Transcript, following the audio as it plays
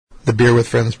The Beer with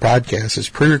Friends podcast is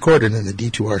pre-recorded in the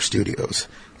D2R studios.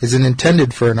 It is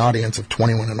intended for an audience of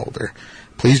 21 and older.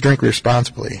 Please drink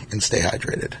responsibly and stay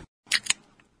hydrated.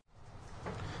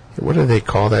 What do they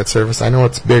call that service? I know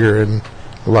it's bigger in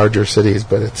larger cities,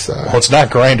 but it's... well, it's not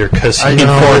Grindr, because he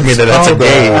informed me that that's a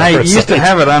gay I used to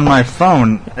have it on my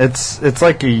phone. It's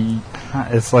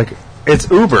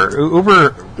Uber.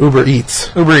 Uber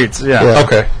Eats. Uber Eats, yeah.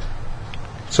 Okay.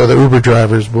 So the Uber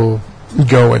drivers will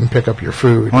go and pick up your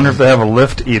food. I wonder if they have a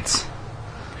Lyft Eats.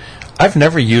 I've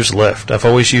never used Lyft. I've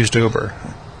always used Uber.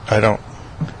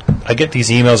 I get these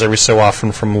emails every so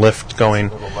often from Lyft going,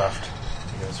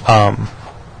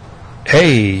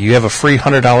 hey, you have a free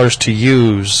 $100 to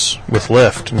use with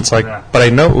Lyft. And it's like, but I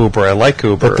know Uber. I like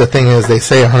Uber. But the thing is, they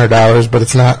say $100, but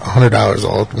it's not $100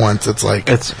 all at once. It's like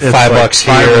it's $5 like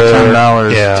here. $5 or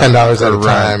 $10. Yeah. $10 at a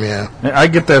time, yeah. I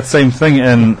get that same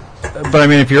thing, but I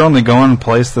mean, if you're only going a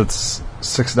place that's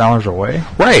 $6 away,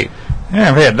 Right.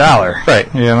 yeah, pay $1.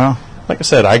 Right. You know? Like I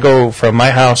said, I go from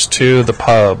my house to the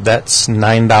pub. That's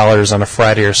 $9 on a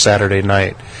Friday or Saturday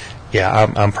night.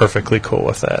 Yeah, I'm perfectly cool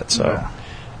with that. So, Yeah.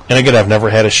 And again, I've never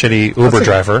had a shitty Uber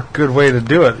driver. Good way to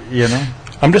do it, you know?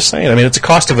 I'm just saying. I mean, it's a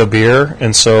cost of a beer,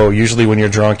 and so usually when you're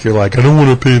drunk, you're like, I don't want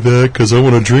to pay that because I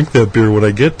want to drink that beer when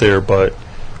I get there. But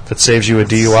if it saves you a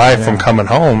DUI from coming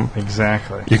home,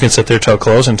 Exactly. you can sit there till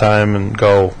closing time and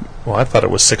go, well, I thought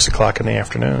it was 6 o'clock in the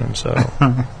afternoon. So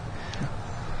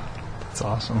That's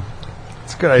awesome.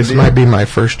 It's a good idea. This might be my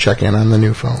first check-in on the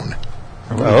new phone.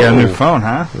 You got a new phone,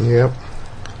 huh? Yep.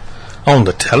 on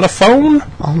the telephone.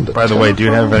 By the way, do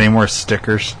you have any more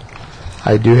stickers?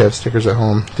 I do have stickers at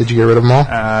home. Did you get rid of them all?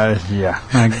 Yeah.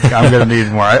 I'm going to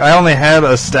need more. I only had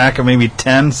a stack of maybe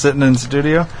 10 sitting in the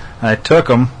studio, and I took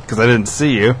them because I didn't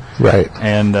see you. Right.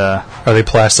 And Are they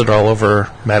plastered all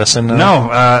over Madison?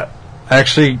 no,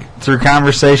 actually, through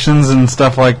conversations and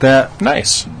stuff like that,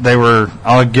 Nice. they were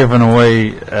all given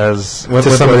away as To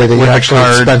somebody that you actually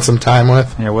spent some time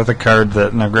with? Yeah, with a card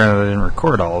that, now granted, I didn't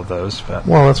record all of those, but...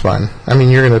 Well, that's fine. I mean,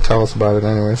 you're going to tell us about it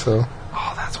anyway, so...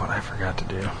 Oh, that's what I forgot to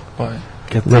do. What?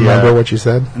 Get the, Remember what you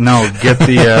said? No, get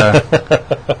the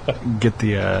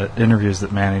interviews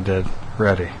that Manny did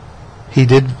ready. He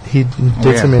did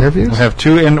some interviews? We have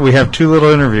two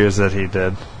little interviews that he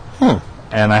did.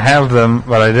 And I have them,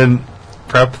 but I didn't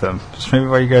prep them. Just maybe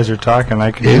while you guys are talking,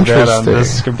 I can do that on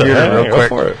this computer real quick.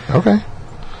 Go for it. Okay.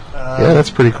 Yeah, that's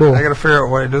pretty cool. I got to figure out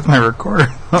what I do with my recorder.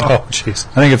 Oh, jeez.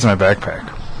 I think it's in my backpack.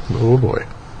 Oh, boy.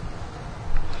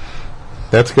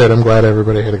 That's good. I'm glad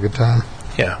everybody had a good time.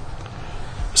 Yeah.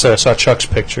 So I saw Chuck's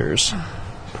pictures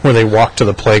where they walked to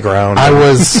the playground. I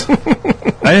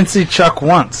didn't see Chuck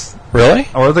once. Really?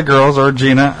 Or the girls, or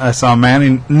Gina. I saw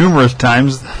Manny numerous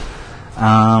times.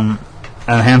 And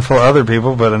a handful of other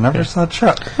people, but I never saw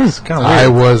Chuck. It's kind of weird. I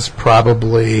was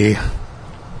probably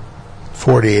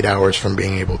 48 hours from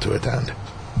being able to attend.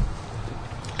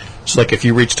 It's like if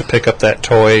you reached to pick up that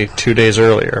toy 2 days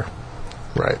earlier.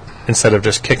 Right. Instead of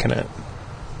just kicking it.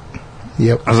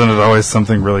 Yep. Wasn't it always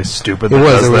something really stupid? It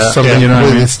was that? something You know what I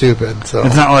really mean? stupid. So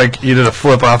It's not like you did a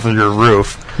flip off of your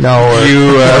roof. No, or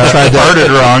You started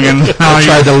wrong, and I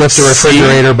tried to lift the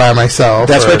refrigerator by myself.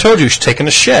 That's what I told you. She's taking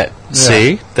a shit.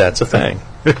 See? That's a thing.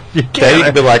 You Then you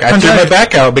could be like, I threw my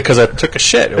back out because I took a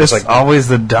shit. It was It's like, always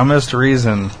the dumbest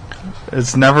reason.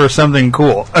 It's never something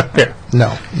cool.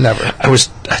 No, never. I was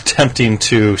attempting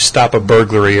to stop a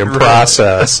burglary in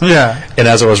process. Yeah. And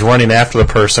as I was running after the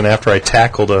person, after I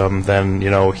tackled him, then,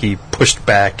 he pushed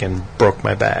back and broke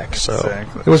my back. So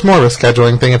Exactly. It was more of a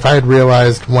scheduling thing. If I had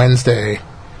realized Wednesday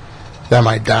that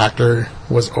my doctor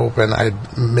was open,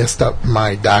 I'd missed up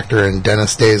my doctor and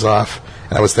dentist days off.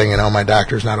 And I was thinking, my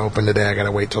doctor's not open today. I got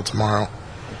to wait till tomorrow.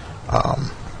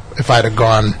 If I'd have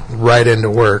gone right into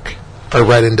work, or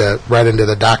right into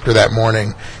the doctor that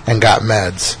morning and got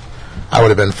meds, I would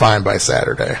have been fine by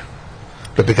Saturday.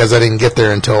 But because I didn't get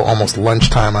there until almost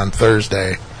lunchtime on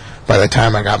Thursday, by the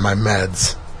time I got my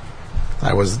meds,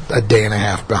 I was a day and a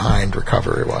half behind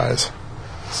recovery-wise.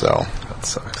 So That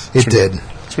sucks. it did.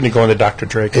 that's when you go into Dr.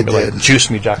 Drake and It be like, did. juice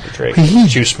me, Dr. Drake.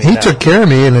 Juice me He now. took care of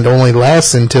me, and it only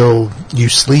lasts until you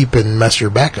sleep and mess your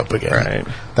back up again. Right.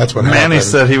 That's what Manny happened.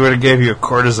 said he would have gave you a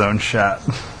cortisone shot.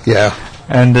 Yeah.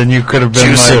 And then you could have been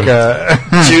Juice like...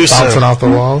 him. Juice Bouncing him. off the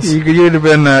walls. you'd have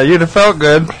been... you'd have felt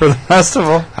good for the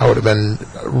festival. I would have been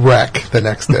wreck the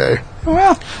next day.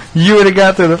 Well, you would have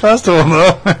got through the festival,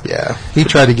 though. Yeah. He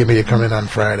tried to get me to come in on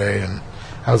Friday, and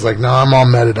I was like, no, I'm all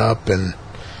meted up, and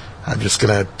I'm just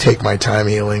going to take my time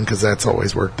healing, because that's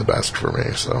always worked the best for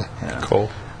me. So Cool.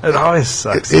 It always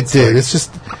sucks. It did. It's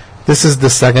just... This is the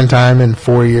second time in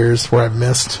 4 years where I've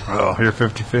missed. Oh, you're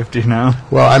 50-50 now?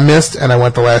 Well, I missed, and I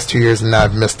went the last 2 years, and now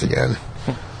I've missed again.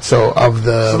 So of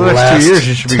the next last 2 years,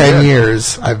 you should be 10 good.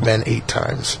 years, I've been 8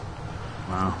 times.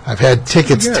 Wow. I've had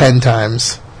tickets Good. 10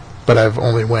 times, but I've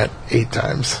only went 8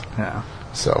 times. Yeah.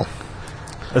 So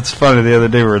It's funny. The other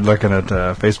day we were looking at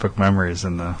Facebook memories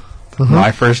and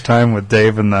my first time with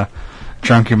Dave and the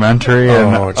Drunkumentary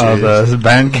and the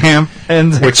band camp.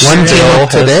 And which one came up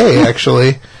today,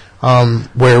 actually,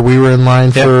 where we were in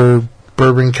line for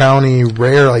Bourbon County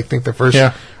Rare, I think the first...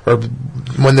 Or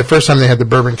when the first time they had the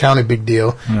Bourbon County big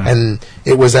deal, and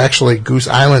it was actually Goose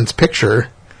Island's picture,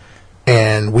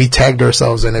 and we tagged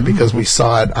ourselves in it because we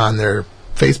saw it on their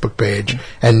Facebook page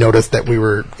and noticed that we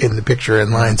were in the picture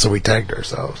in line, so we tagged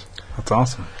ourselves. That's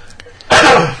awesome.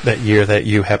 That year that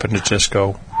you happened to just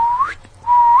go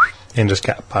and just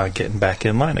got by getting back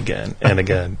in line again and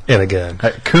again and again.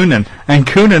 Coonan. And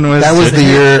Coonan was... That was the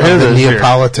year of the this year.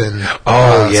 Neapolitan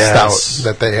yes.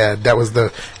 stout that they had. That was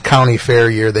the county fair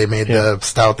year. They made the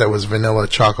stout that was vanilla,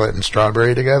 chocolate, and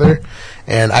strawberry together.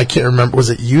 And I can't remember, was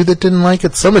it you that didn't like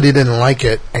it? Somebody didn't like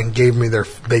it and gave me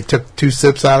they took 2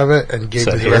 sips out of it and gave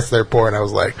me the rest of their pour, and I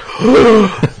was like,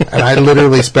 and I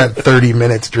literally spent 30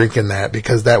 minutes drinking that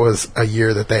because that was a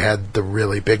year that they had the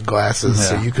really big glasses,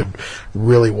 so you could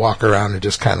really walk around and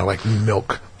just kind of like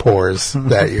milk pours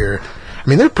that year. I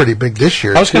mean, they're pretty big this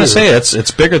year. I was going to say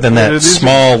it's bigger than that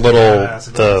small little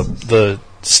the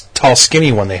tall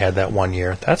skinny one they had that one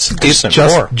year. That's a decent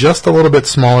pour. Just a little bit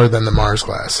smaller than the Mars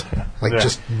glass,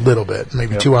 just a little bit,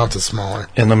 maybe 2 ounces smaller.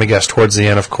 And let me guess, towards the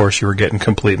end, of course, you were getting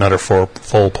complete and utter full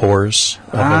pours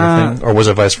of everything, or was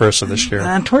it vice versa this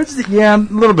year? Towards a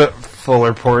little bit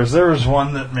fuller pours. There was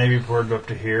one that maybe poured up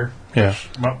to here. Yeah,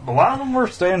 but a lot of them were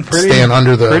staying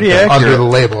under the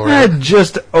label, right?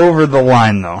 Just over the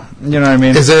line, though. You know what I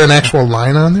mean? Is there an actual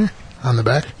line on there on the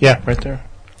back? Yeah, right there.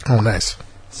 Oh, nice.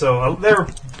 So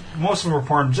most of them were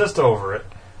pouring just over it,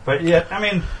 but I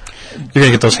mean, you're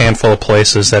gonna get those handful of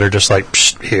places that are just like,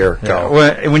 psh, here, go.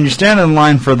 When you stand in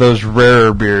line for those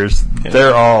rarer beers,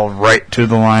 they're all right to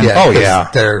the line. Yeah,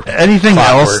 they're anything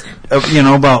else,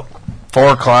 about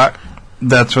 4:00.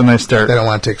 That's when they start. They don't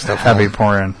want to take stuff heavy home.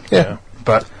 pouring. Yeah,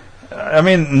 but I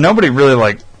mean, nobody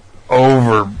really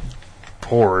over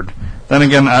poured. Then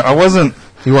again, I wasn't.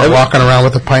 You weren't walking around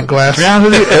with a pint glass? To be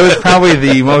honest with you, it was probably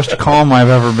the most calm I've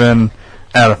ever been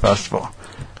at a festival.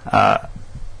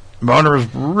 Boner was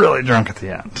really drunk at the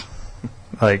end.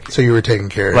 So you were taking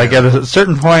care of at a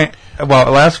certain point, the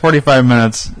last 45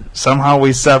 minutes, somehow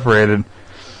we separated.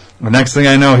 The next thing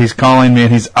I know, he's calling me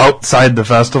and he's outside the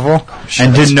festival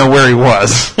and didn't know where he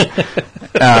was.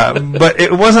 But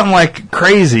it wasn't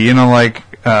crazy,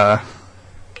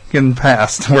 getting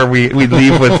past where we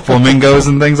leave with flamingos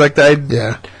and things like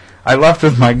that. I left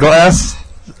with my glass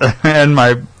and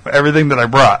my everything that I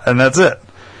brought, and that's it.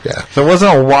 Yeah. So it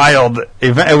wasn't a wild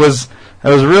event. It was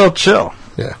real chill.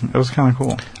 Yeah. It was kind of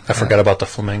cool. I forgot about the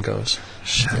flamingos.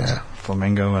 Shit. Yeah.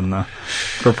 Flamingo and the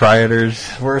proprietors.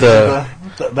 That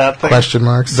thing? Question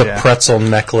marks. The pretzel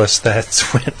necklace that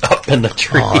went up in the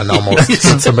tree. Oh, and almost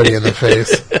hit somebody in the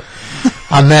face.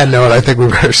 On that note, I think we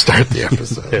better start the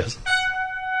episode. Yes.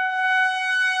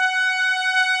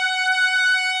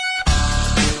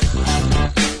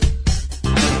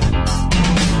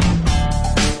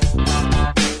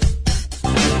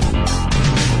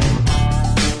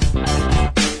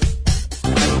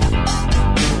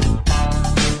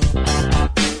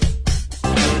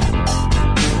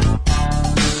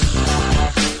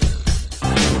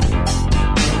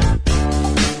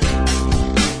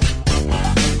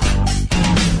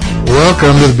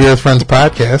 Welcome to the Beer with Friends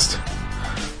podcast.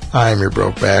 I'm your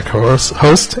Brokeback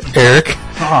host Eric,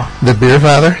 the Beer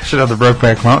Father. Should have the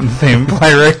Brokeback Mountain theme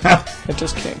play right now. I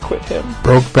just can't quit him.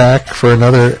 Brokeback for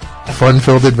another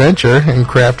fun-filled adventure in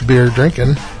craft beer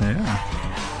drinking. Yeah.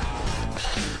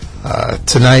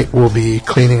 Tonight we'll be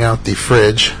cleaning out the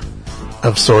fridge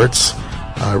of sorts,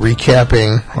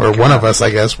 recapping, or one of us,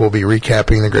 I guess, will be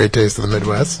recapping the Great Taste of the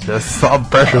Midwest. Just all the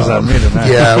pressure's on me tonight.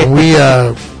 Yeah,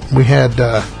 we had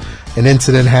an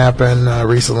incident happen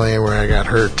recently where I got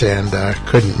hurt and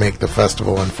couldn't make the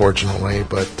festival, unfortunately.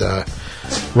 But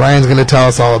Ryan's going to tell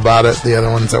us all about it. The other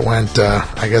ones that went,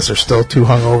 I guess, are still too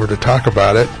hungover to talk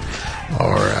about it,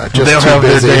 or just they'll too have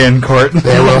busy. their day in court.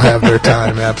 They will have their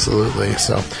time, absolutely.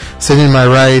 So, sitting to my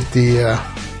right, the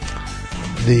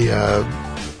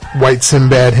White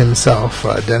Sinbad himself,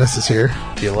 Dennis is here.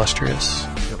 The illustrious,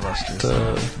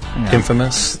 the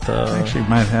infamous. Actually,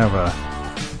 might have a.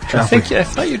 I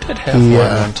thought you did have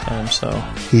one time. So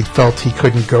he felt he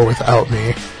couldn't go without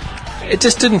me. It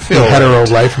just didn't feel. The hetero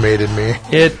life mated me.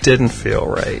 It didn't feel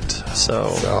right.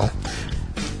 So.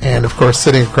 And of course,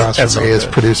 sitting across from me is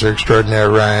producer extraordinaire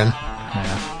Ryan.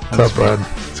 Yeah. What's up, bud?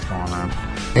 What's going on?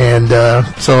 And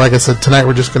so, like I said, tonight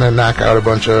we're just going to knock out a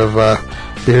bunch of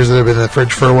beers that have been in the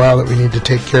fridge for a while that we need to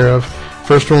take care of.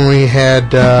 First one we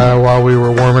had while we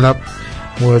were warming up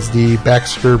was the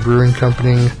Baxter Brewing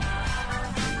Company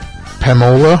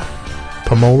Pamola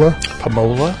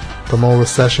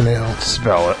Session Ale.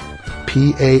 Spell it.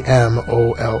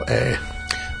 Pamola.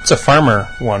 It's a farmer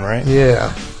one, right?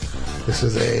 Yeah. This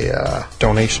is a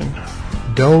Donation.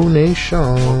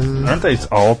 Aren't they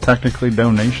all technically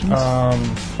donations?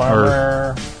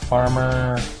 Farmer.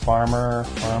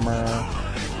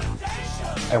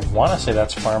 I want to say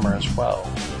that's farmer as well.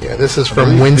 Yeah, this is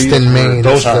from Winston, Maine.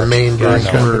 those That's are- the Maine yeah, I Brewing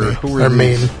know. Company. Who are Or these?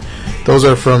 Maine. Those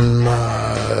are from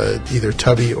either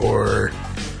Tubby or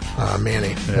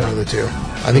Manny. One of the two.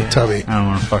 I think Tubby. I don't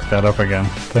want to fuck that up again.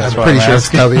 That's I'm why pretty sure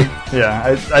it's asking. Tubby.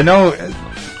 Yeah, I know.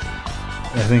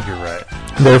 I think you're right.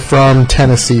 They're from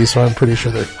Tennessee, so I'm pretty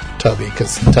sure they're Tubby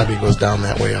because Tubby goes down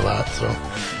that way a lot. So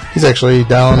he's actually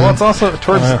down. Well, it's also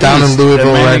towards Down in east,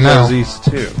 Louisville and Manny right now. goes east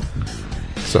too.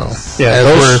 So Yeah,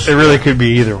 It really could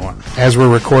be either one. as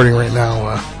we're recording right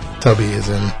now, Tubby is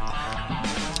in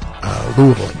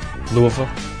Louisville. Louisville.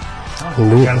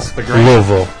 Against the grain.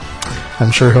 Louisville.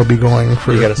 I'm sure he'll be going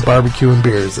for You gotta say- barbecue and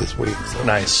beers this week. So.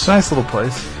 Nice. It's a nice little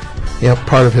place. Yep,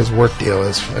 part of his work deal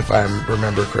is, if I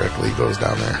remember correctly, he goes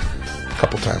down there a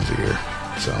couple times a year.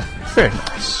 So Very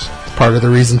nice. part of the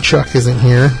reason Chuck isn't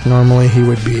here. Normally he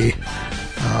would be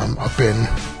up in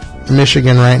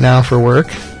Michigan right now for work,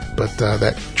 but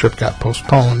that trip got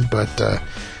postponed. But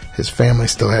his family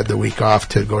still had the week off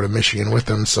to go to Michigan with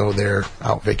them, so they're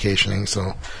out vacationing.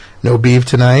 So no beef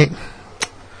tonight.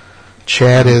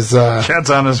 Chad is Chad's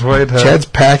on his way to. Chad's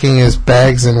packing his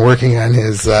bags and working on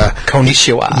his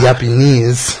Konnichiwa.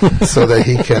 Japanese so that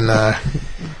he can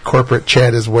corporate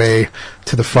Chad his way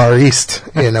to the Far East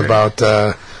in about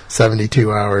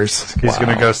 72 hours. He's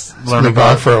going to go learn Been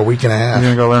gone about. for a week and a He's half.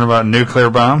 going to go learn about nuclear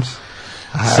bombs.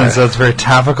 Since that's very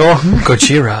topical.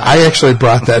 Gojira. I actually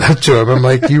brought that up to him. I'm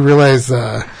like, do you realize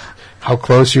how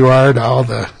close you are to all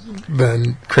the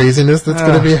craziness that's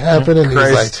going to be happening? And he's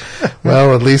Christ. like,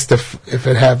 well, at least if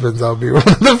it happens, I'll be one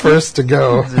of the first to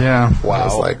go. Yeah. I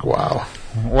was like, wow.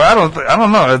 Well, I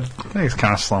don't know. I think it's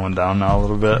kind of slowing down now a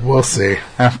little bit. We'll see.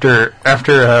 After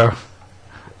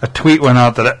a tweet went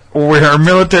out that where our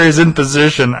military is in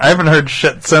position, I haven't heard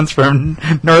shit since from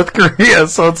North Korea.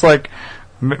 So it's like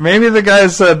maybe the guy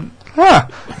said, "Huh,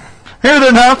 here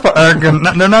they're not.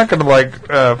 They're not going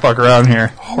to fuck around here."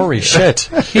 Holy shit.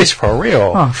 He's for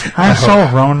real. I'm so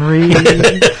Ronry.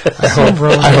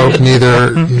 I hope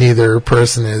neither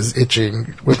person is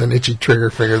itching with an itchy trigger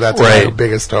finger. That's Right. my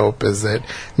biggest hope, is that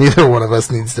neither one of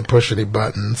us needs to push any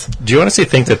buttons. Do you honestly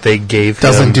think that they gave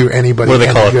Doesn't him, do anybody what do they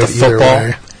any call it, good the either football?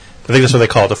 way. I think that's what they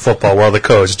call it, the football. Well, the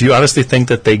coach. Do you honestly think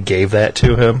that they gave that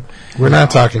to him? We're not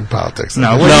talking politics.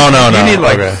 No. You need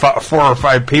like Okay. 4 or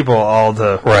 5 people all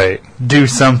to Right. do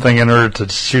something in order to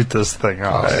shoot this thing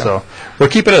off. Oh, yeah. So We're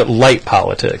keeping it light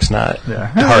politics, not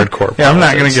hardcore. yeah, I'm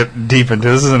not going politics. to get deep into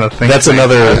this. Isn't a thing. That's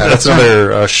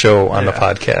another show on the Yeah.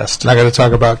 podcast. Not going to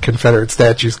talk about Confederate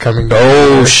statues coming down.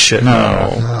 Oh shit!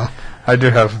 No. No. I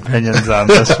do have opinions on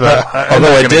this, but I'm Although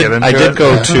not I gonna did, get into I did it.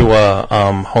 go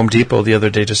to Home Depot the other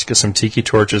day just to get some tiki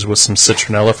torches with some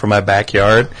citronella for my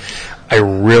backyard.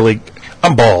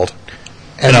 I'm bald,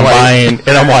 and I'm white,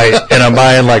 and I'm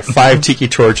buying like 5 tiki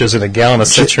torches and a gallon of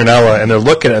citronella, and they're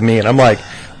looking at me, and I'm like,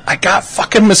 I got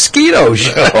fucking mosquitoes,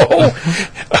 yo.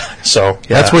 So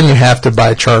yeah. That's when you have to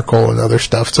buy charcoal and other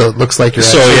stuff, so it looks like you're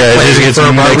So actually yeah, it planning just gets for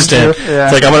a mixed in. barbecue. Yeah.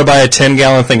 It's like I'm going to buy a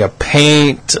 10-gallon thing of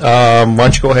paint. Why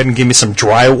don't you go ahead and give me some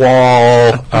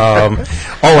drywall? I And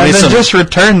need then some. just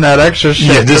return that extra shit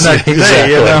Yeah, the just- next day,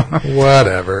 exactly. you know?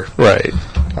 Whatever. Right.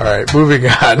 All right, moving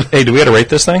on. Hey, do we got to rate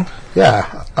this thing?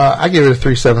 Yeah, I give it a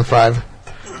 3.75.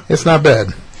 It's not bad.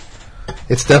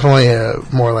 It's definitely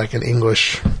more like an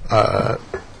English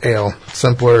ale,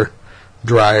 simpler,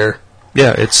 drier.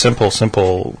 Yeah, it's simple.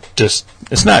 Just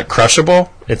it's not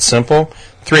crushable. It's simple.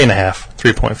 3.5,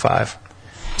 3.5.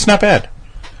 It's not bad.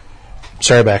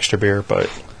 Sorry, Baxter beer, but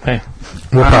hey,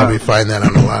 We'll probably find that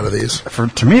on a lot of these.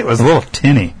 To me, it was a little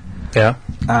tinny. yeah.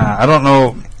 I don't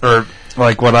know, or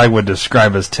like what I would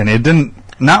describe as tinny. It didn't,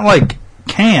 not like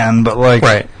can, but like,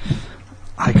 Right.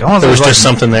 like almost There was like, just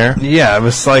something there. Yeah, it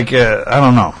was like I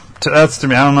don't know. That's to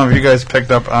me. I don't know if you guys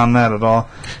picked up on that at all.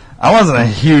 I wasn't a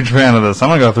huge fan of this. I'm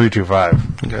gonna go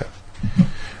 3.25. Okay.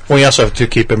 Well, you also have to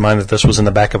keep in mind that this was in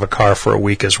the back of a car for a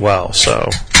week as well, so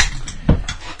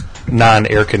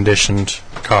non-air conditioned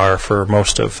car for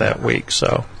most of that week.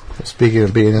 So Speaking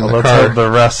of being in the Let's car, hope the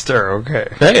rest are okay.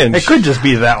 Hey, and It could just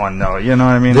be that one, though. You know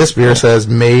what I mean? this beer says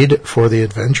 "Made for the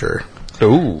Adventure."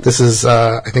 ooh, This is,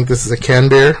 I think, this is a can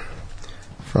beer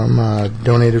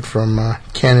Donated from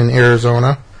Cannon,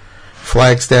 Arizona.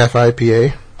 Flagstaff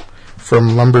IPA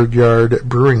from Lumberyard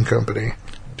Brewing Company.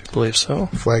 Do you believe so?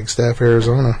 Flagstaff,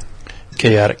 Arizona.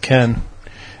 Chaotic Ken.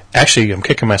 Actually, I'm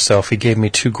kicking myself. He gave me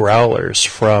 2 growlers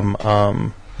from,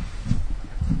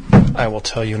 I will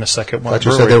tell you in a second. I thought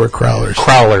you said they were crowlers.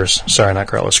 Crowlers. Sorry, not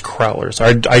growlers. Crowlers.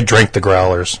 I drink the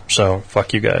growlers, so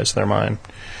fuck you guys. They're mine.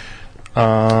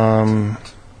 Gosh,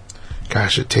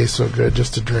 it tastes so good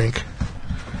just to drink.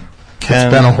 Ken,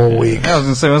 it's been a whole week. I was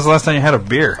going to say, when was the last time you had a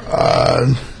beer?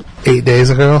 8 days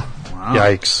ago. Wow.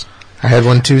 Yikes. I had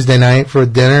one Tuesday night for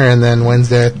dinner, and then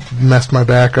Wednesday I messed my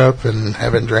back up and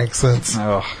haven't drank since.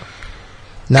 Oh.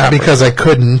 Not because I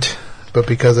couldn't, but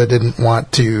because I didn't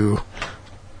want to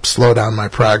slow down my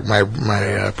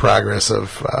progress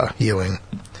of healing.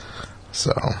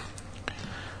 So,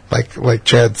 like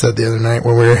Chad said the other night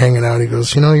when we were hanging out, he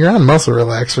goes, you're on muscle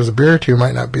relaxers. A beer or two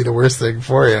might not be the worst thing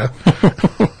for you.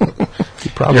 He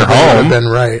probably would have been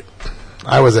right.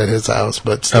 I was at his house,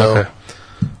 but still. Okay.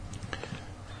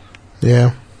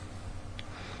 Yeah.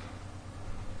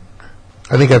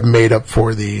 I think I've made up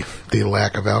for the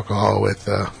lack of alcohol with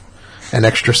an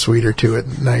extra sweeter to it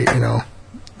at night,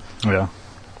 Yeah.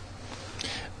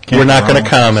 We're not going to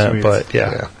comment, but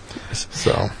yeah.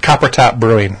 So Copper Top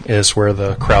Brewing is where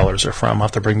the crowlers are from. I'll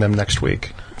have to bring them next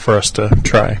week for us to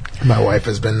try. My wife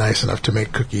has been nice enough to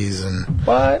make cookies and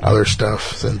other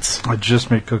stuff since. I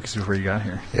just made cookies before you got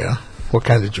here. Yeah. What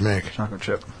kind did you make? Chocolate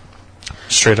chip.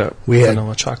 Straight up. We had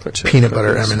vanilla chocolate chip peanut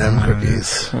butter M&M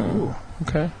cookies. Ooh,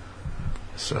 okay.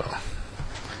 So,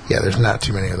 yeah, there's not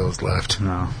too many of those left.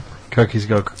 No. Cookies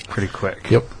go pretty quick.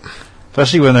 Yep.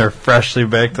 Especially when they're freshly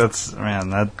baked.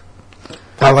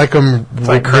 I like them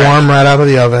warm right out of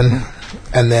the oven,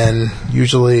 and then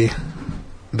usually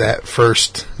that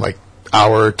first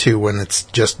hour or two when it's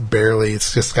just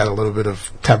got a little bit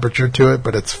of temperature to it,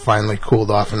 but it's finally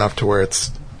cooled off enough to where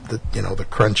it's the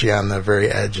crunchy on the very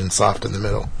edge and soft in the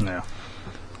middle. Yeah.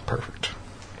 Perfect.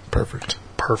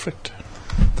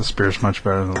 The spear's much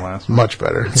better than the last one. Much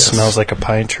better. It smells like a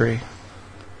pine tree.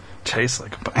 Tastes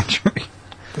like a pine tree.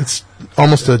 It's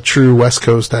almost a true West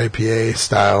Coast IPA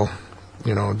style.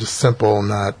 Just simple,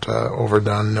 not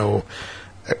overdone, no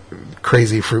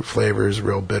crazy fruit flavors,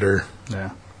 real bitter.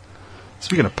 Yeah.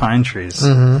 Speaking of pine trees,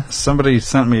 somebody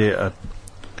sent me a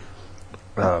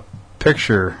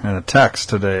picture and a text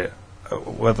today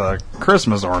with a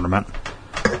Christmas ornament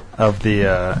of the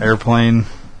airplane,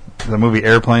 the movie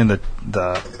Airplane.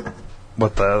 The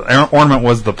ornament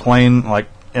was the plane,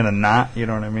 in a knot. You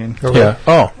know what I mean? Okay. Yeah.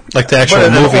 Oh, like the actual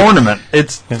but movie. An ornament.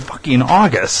 It's fucking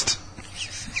August.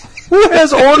 Who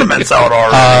has ornaments out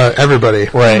already? Everybody.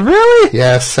 Right. Really?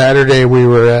 Yeah,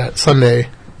 Sunday.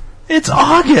 It's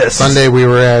August. Sunday we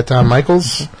were at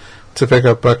Michael's to pick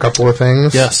up a couple of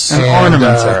things. Yes. And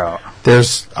ornaments are out.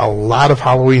 There's a lot of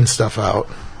Halloween stuff out.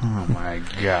 Oh my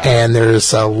god. And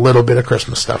there's a little bit of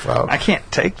Christmas stuff out. I can't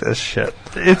take this shit.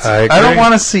 I I don't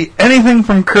want to see anything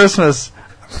from Christmas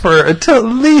until at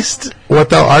least. What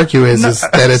they'll argue is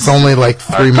that it's only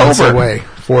 3 months October. away.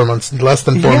 4 months, less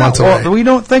than 4 months away. We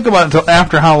don't think about it until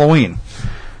after Halloween.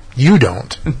 You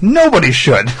don't. Nobody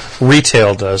should.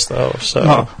 Retail does, though. So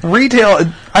No.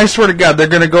 Retail, I swear to God, they're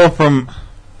going to go from,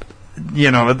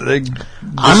 December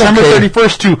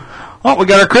 31st to, we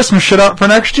got our Christmas shit out for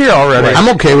next year already. I'm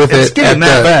okay with It's it getting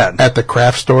that bad. at the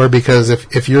craft store, because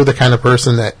if you're the kind of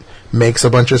person that makes a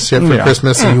bunch of shit for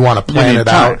Christmas and you want to plan it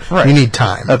out, you need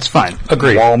time. That's fine.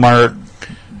 Agreed. Walmart.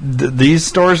 These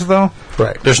stores, though?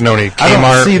 Right. there's no need. I don't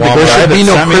Kmart, see the Walmart. There guy should be that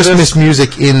no sent me Christmas this.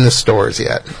 music in the stores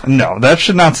yet. No, that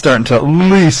should not start until at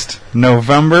least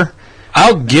November.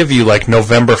 I'll give you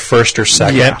November 1st or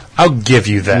 2nd. Yeah. I'll give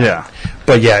you that. Yeah.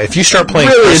 But yeah, if you start playing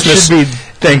Really, it Christmas, should be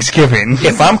Thanksgiving.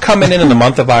 if I'm coming in the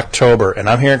month of October and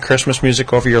I'm hearing Christmas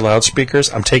music over your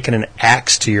loudspeakers, I'm taking an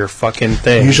axe to your fucking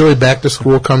thing. Usually back to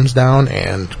school comes down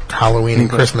and Halloween and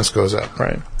Christmas goes up.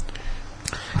 Right.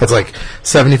 It's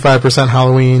 75%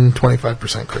 Halloween,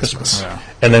 25% Christmas. Yeah.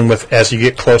 And then as you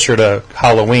get closer to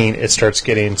Halloween, it starts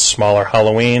getting smaller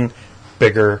Halloween,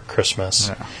 bigger Christmas.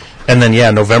 Yeah. And then,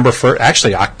 November 1st,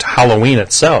 actually, Halloween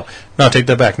itself. No, take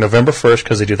that back. November 1st,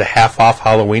 because they do the half-off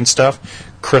Halloween stuff,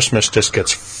 Christmas just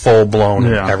gets full-blown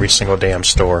in every single damn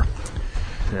store.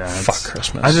 Yeah, Fuck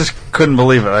Christmas. I just couldn't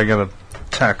believe it. I got a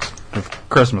text with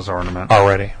Christmas ornament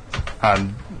Already.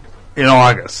 in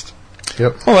August.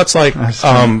 Yep. Well, that's like, Nice.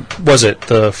 was it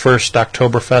the first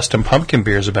Oktoberfest and pumpkin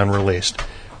beers have been released?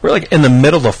 We're in the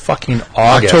middle of fucking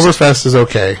August. Oktoberfest is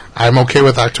okay. I'm okay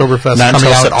with Oktoberfest Not coming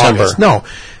until out in September. August. No,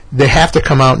 they have to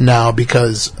come out now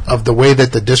because of the way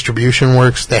that the distribution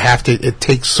works. They have to. It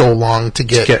takes so long to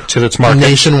get to its market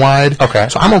nationwide. Okay.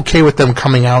 So I'm okay with them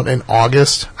coming out in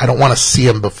August. I don't want to see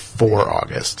them before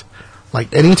August.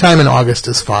 Like any time in August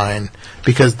is fine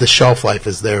because the shelf life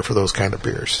is there for those kind of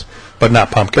beers. But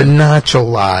not pumpkin. But not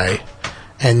July,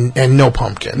 and no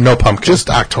pumpkin. No pumpkin. Just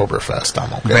Oktoberfest.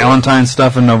 I'm okay. Valentine's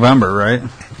stuff in November, right?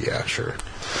 Yeah, sure.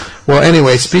 Well,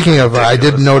 anyway, speaking of, I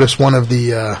did notice one of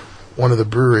the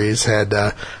breweries had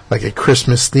like a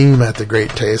Christmas theme at the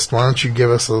Great Taste. Why don't you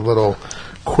give us a little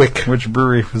quick? Which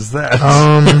brewery was that?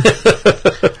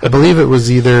 I believe it was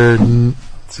either.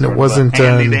 It wasn't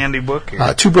Handy Dandy book.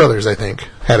 Two Brothers, I think,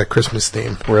 had a Christmas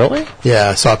theme. Really? Yeah,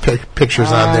 I saw pictures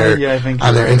on their I think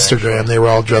on their right, Instagram. actually. They were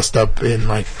all dressed up in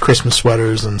like Christmas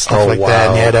sweaters and stuff Oh, like wow.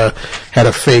 that. And they had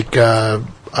a fake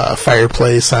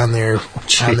fireplace on their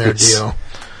Jeez. deal.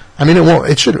 I mean,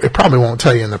 it probably won't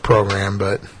tell you in the program,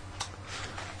 but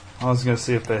I was going to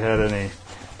see if they had any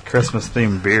Christmas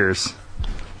themed beers.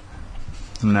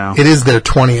 No, it is their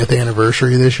 20th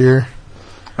anniversary this year.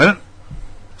 I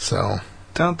So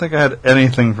don't think I had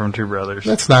anything from Two Brothers.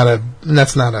 that's not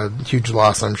a huge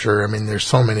loss, I'm sure. I mean, there's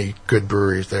so many good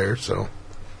breweries there. So,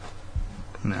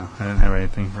 No, I didn't have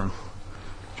anything from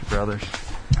Two Brothers.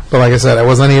 but like I said, I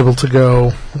was unable to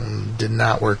go. Did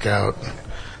not work out.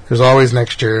 There's always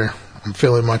next year. I'm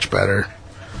feeling much better.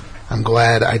 I'm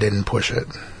glad I didn't push it.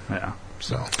 Yeah.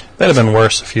 So That'd have been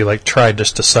worse if you like tried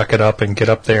just to suck it up and get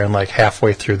up there and like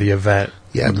halfway through the event,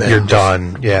 Yeah, then you're just-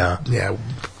 done. Yeah. yeah,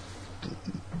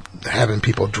 having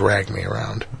people drag me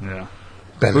around. Yeah.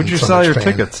 Been Who'd you so sell much your pain.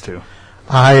 tickets to?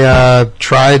 I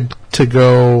tried to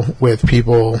go with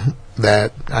people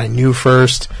that I knew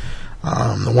first.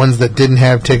 The ones that didn't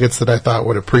have tickets that I thought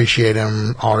would appreciate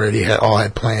them already all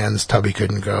had plans. Tubby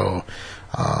couldn't go.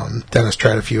 Dennis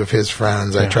tried a few of his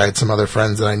friends. I tried some other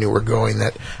friends that I knew were going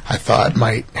that I thought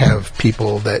might have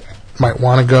people that might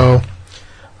want to go.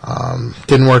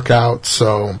 Didn't work out,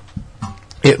 so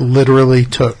it literally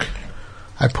took.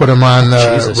 I put them on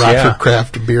the Jesus, Rockford yeah.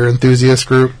 Craft Beer Enthusiast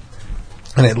group,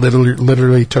 and it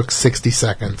literally took 60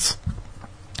 seconds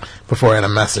before I had a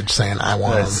message saying I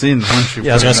want I them. seen once you.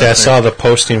 Yeah, I was put going it to say, I up saw there. the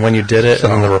posting when you did it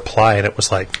and then So- the reply, and it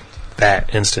was like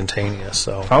that instantaneous.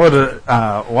 So I would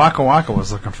have. Waka Waka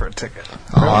was looking for a ticket,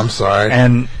 Oh, I'm sorry.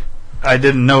 and I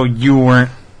didn't know you weren't.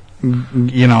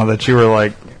 You know that you were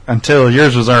like until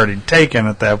yours was already taken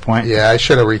at that point. Yeah, I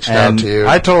should have reached out And to you.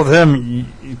 I told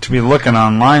him to be looking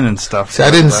online and stuff. See, I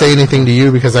didn't say anything to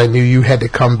you because I knew you had to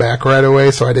come back right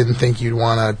away, so I didn't think you'd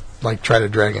want to like try to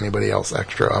drag anybody else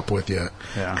extra up with you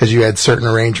Yeah. because you had certain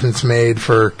arrangements made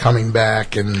for coming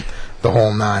back and the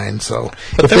whole nine. So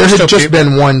But if there there were had still just people-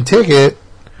 been one ticket,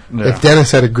 Yeah. if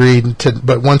Dennis had agreed to,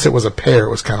 but once it was a pair, it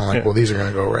was kind of like, Yeah. well, these are going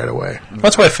to go right away.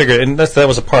 that's why I figured, and that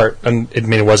was a part, and I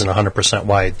mean, it wasn't 100%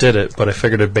 why I did it, but I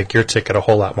figured it'd make your ticket a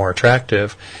whole lot more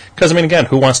attractive. Because, I mean, again,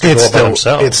 who wants to go by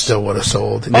themselves? It still would have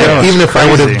sold. yeah, Even it's if I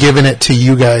would have crazy. given it to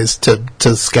you guys to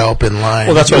scalp in line.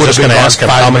 Well, that's what I it was just would going to have ask been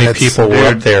him. about How 5 many minutes. people were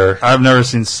up Dude, there? I've never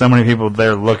seen so many people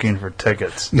there looking for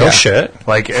tickets. No Yeah. shit.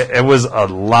 Like it was a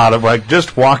lot of like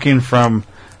just walking from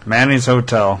Manny's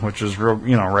Hotel, which is real,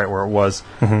 right where it was.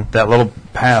 That little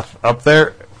path up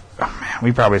there. Oh, man,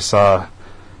 we probably saw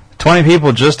 20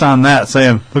 people just on that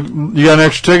saying, "Look, you got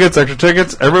extra tickets? Extra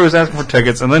tickets?" Everybody was asking for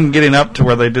tickets, and then getting up to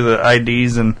where they do the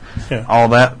IDs and Yeah. all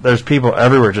that. There's people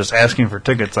everywhere just asking for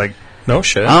tickets. Like No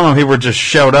shit. I don't know, if people just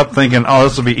showed up thinking, "Oh,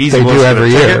 this will be easy." They We'll do just get a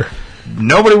every ticket." year.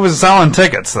 Nobody was selling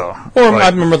tickets though. Or Like- I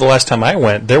remember the last time I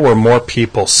went, there were more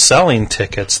people selling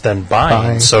tickets than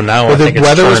buying. So now Well, I think the it's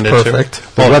weather was turned into...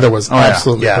 perfect. The weather was Oh, yeah.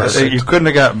 absolutely Yeah, perfect. You couldn't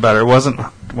have got better. It wasn't.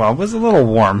 Well, it was a little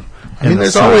warm. I mean, in the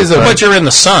there's sun, always a- But you're in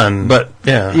the sun. But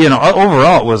yeah.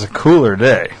 overall, it was a cooler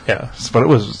day. Yeah. But it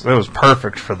was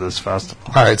perfect for this festival.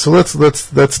 All right, so let's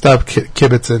stop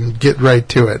kibitzing and get right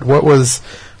to it. What was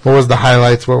the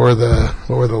highlights? What were the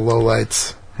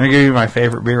lowlights? Can I give you my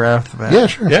favorite beer right off the bat? Yeah,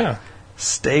 sure. Yeah.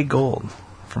 Stay Gold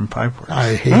from Pipeworks.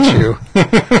 I hate you.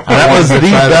 That was the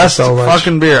Tried it best so much.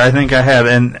 fucking beer I think I had,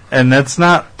 and that's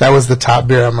not. That was the top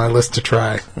beer on my list to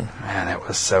try. Man, it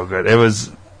was so good. It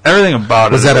was everything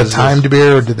about Was it. that a just- timed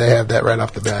beer, or did they have that right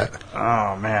off the bat?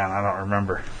 Oh man, I don't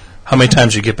remember. How many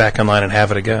times did you get back online and have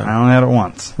it again? I only had it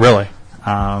once. Really?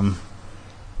 They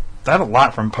had a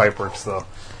lot from Pipeworks though.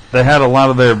 They had a lot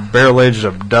of their barrel-aged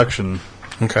abduction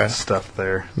Okay. stuff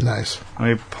there. Nice. Let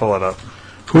me pull it up.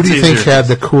 Who do you It's think easier. had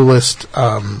the coolest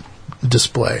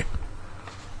display,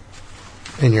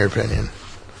 in your opinion?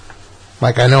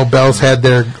 Like, I know Bell's had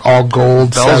their all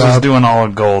gold Bell's set was up. doing all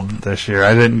gold this year.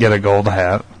 I didn't get a gold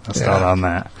hat. Missed Yeah. out on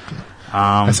that.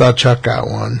 I saw Chuck got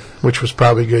one. which was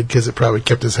probably good because it probably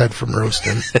kept his head from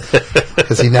roasting.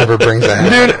 Because he never brings a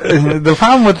hat. Dude, the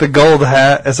problem with the gold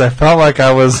hat is I felt like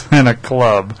I was in a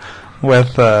club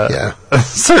with a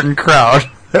certain crowd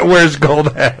that wears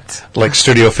gold hats. Like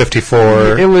Studio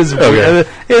 54. It was weird.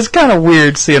 It was kind of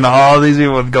weird seeing all these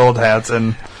people with gold hats.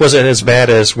 And was it as bad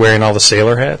as wearing all the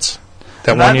sailor hats?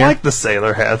 That one year? I like the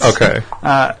sailor hats. Okay.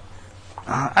 I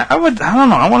don't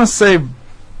know. I want to say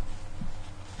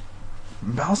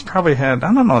Bell's probably had,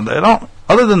 I don't know.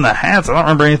 Other than the hats, I don't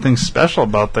remember anything special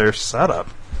about their setup.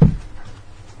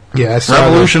 Yeah, I saw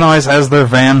Revolution always has their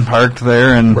van parked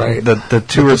there, and the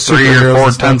 2 or 3 or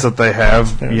 4 tents that they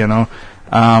have, you know.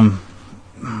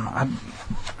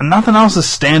 Nothing else is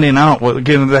standing out.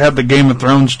 Again, they had the Game of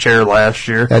Thrones chair last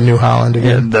year. At New Holland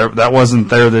again. Yeah, that wasn't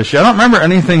there this year. I don't remember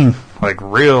anything like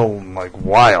real, like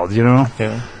wild, you know.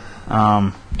 Yeah.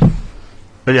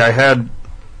 But yeah, I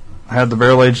had the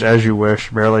barrel aged As You Wish,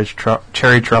 barrel aged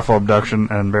Cherry Truffle Abduction,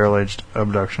 and barrel aged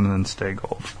Abduction, and then Stay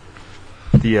Gold.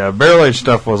 The barrel aged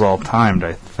stuff was all timed,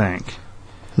 I think.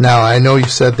 Now I know you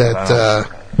said that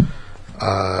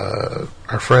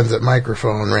our friends at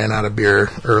Microphone ran out of beer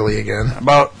early again.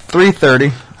 About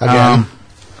 3:30 again.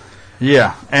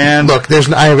 Yeah, and look,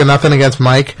 I have nothing against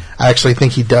Mike. I actually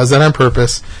think he does that on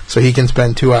purpose, so he can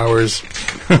spend 2 hours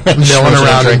milling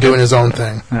around and doing his own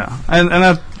thing. Yeah, and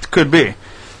that could be.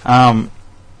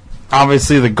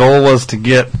 Obviously, the goal was to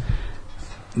get.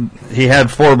 He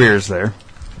had 4 beers there.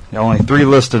 Only 3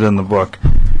 listed in the book.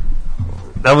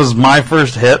 That was my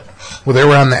first hit. Well, they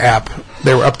were on the app.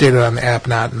 They were updated on the app,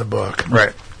 not in the book.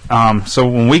 Right. So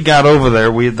when we got over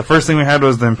there, the first thing we had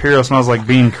was the Imperial Smells Like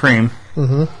Bean Cream.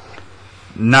 Mm-hmm.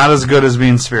 Not as good as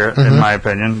Bean Spirit, in my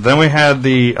opinion. Then we had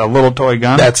the Little Toy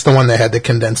Gun. That's the one that had the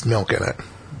condensed milk in it.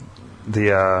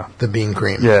 The bean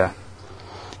cream. Yeah.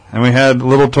 And we had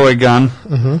Little Toy Gun.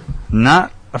 Mm-hmm.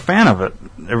 Not a fan of it.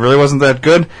 It really wasn't that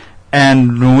good.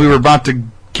 And when we were about to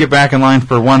get back in line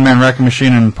for One Man Wrecking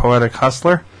Machine and Poetic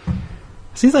Hustler,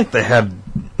 it seems like they had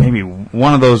maybe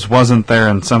one of those wasn't there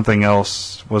and something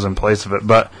else was in place of it.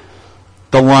 But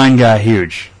the line got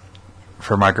huge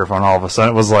for Microphone all of a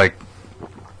sudden. It was like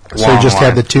so we just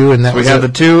had the 2 and that was we had the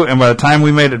 2, and by the time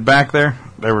we made it back there,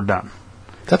 they were done.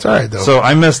 That's all right, though. So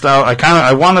I missed out.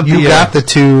 I wanted you got the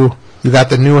 2. You got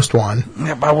the newest one.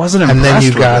 Yeah, but I wasn't impressed. And then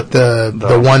you got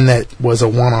the one that was a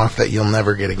one-off that you'll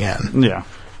never get again. Yeah.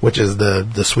 Which is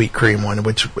the sweet cream one,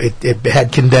 which it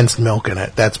had condensed milk in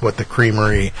it. That's what the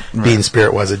creamery Bean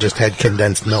Spirit was. It just had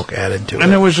condensed milk added to it.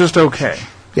 And it was just okay.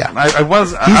 Yeah. I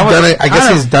guess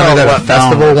he's done it at a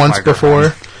festival once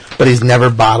before, but he's never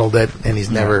bottled it, and he's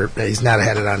not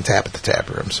had it on tap at the tap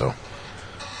room, so.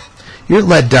 You're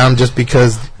let down just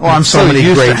because I'm so many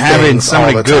used to having so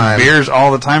many good beers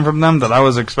all the time from them that I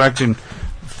was expecting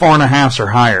 4.5s or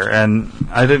higher, and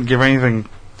I didn't give anything.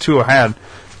 2 I had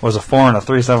was a 4 and a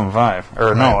 3.75,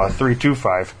 or no, a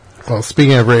 3.25. Well,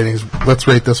 speaking of ratings, let's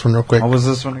rate this one real quick. What was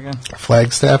this one again?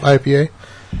 Flagstaff IPA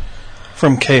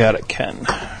from Chaotic Ken.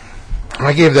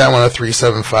 I gave that one a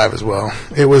 3.75 as well.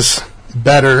 It was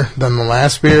better than the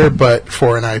last beer, but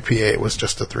for an IPA, it was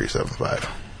just a 3.75.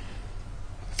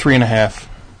 3.5.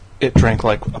 It drank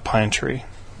like a pine tree,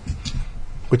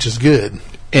 which is good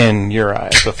in your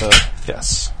eyes. With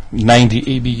 90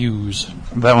 ABUs.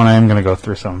 That one I am going to go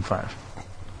 3.75.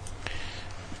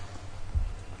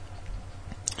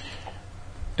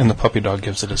 And the puppy dog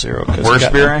gives it a 0.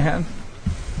 Worst beer I had.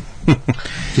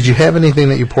 Did you have anything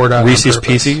that you poured out? Reese's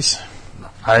Pieces.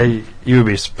 You would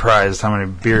be surprised how many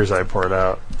beers I poured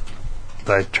out.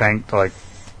 That I drank like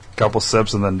a couple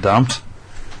sips and then dumped.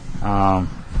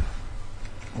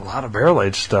 A lot of barrel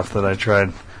aged stuff that I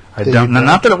tried. I dumped.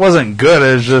 Not that it wasn't good.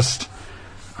 It was just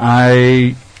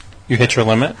you hit your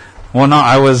limit. Well, no,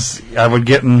 I would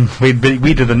get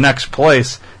we'd to the next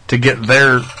place to get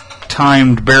their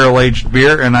timed barrel aged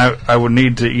beer, and I would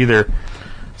need to either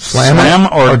slam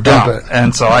or dump it.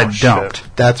 And so I dumped.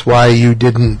 Shit. That's why you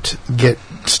didn't get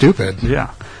stupid.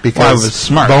 Yeah. Because I was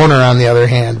smart. Boner, on the other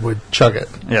hand, would chug it.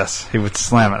 Yes, he would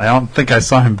slam it. I don't think I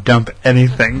saw him dump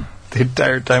anything the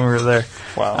entire time we were there.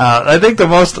 Wow. I think the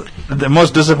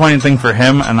most disappointing thing for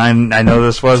him, and I know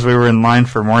this was, we were in line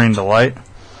for Morning Delight,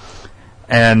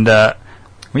 and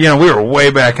we were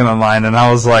way back in the line, and I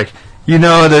was like,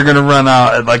 they're going to run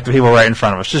out at like the people right in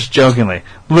front of us, just jokingly.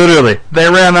 Literally, they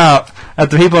ran out at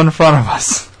the people in front of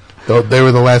us. They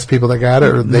were the last people that got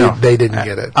it, or they didn't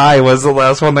get it? I was the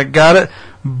last one that got it,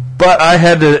 but I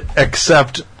had to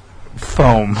accept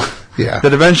foam. Yeah.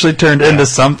 That eventually turned into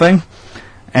something,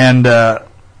 and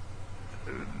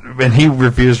he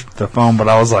refused the foam, but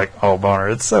I was like, oh, Boner,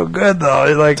 it's so good,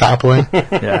 though. Top wing?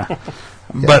 Yeah.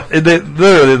 But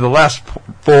literally, the last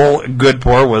full good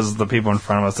pour was the people in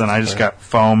front of us, and I just got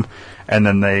foam, and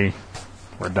then they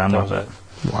were done with it.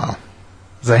 Wow.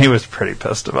 So he was pretty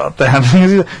pissed about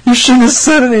that. You shouldn't have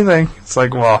said anything. It's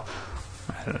like, well,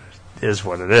 it is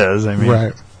what it is. I mean,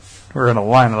 right. We're in a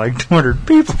line of like 200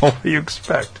 people. What do you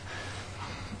expect?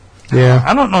 Yeah.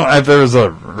 I don't know if there was a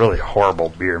really horrible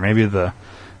beer. Maybe the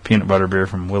peanut butter beer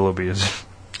from Willoughby's.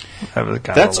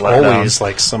 That's always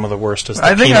like some of the worst. Is the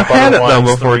I think peanut I've had butter it though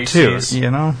ones, before too. You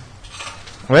know,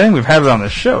 well, I think we've had it on the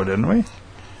show, didn't we?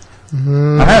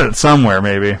 I had it somewhere,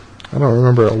 maybe. I don't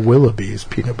remember a Willoughby's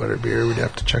peanut butter beer. We'd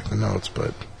have to check the notes,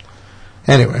 but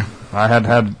anyway, I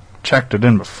had checked it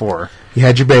in before. You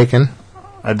had your bacon.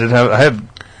 I had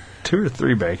 2 or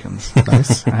 3 bacons.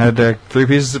 Nice. I had 3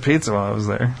 pieces of pizza while I was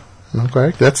there.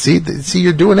 Okay, see,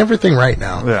 you're doing everything right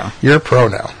now. Yeah, you're a pro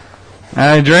now.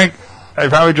 And I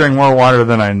probably drink more water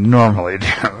than I normally do.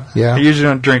 Yeah. I usually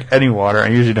don't drink any water. I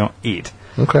usually don't eat.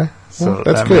 Okay. So well,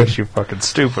 that's that good. makes you fucking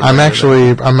stupid. I'm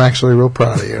actually real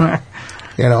proud of you.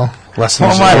 You know,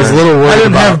 lessons. I was a little worried. I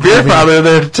didn't about have beer father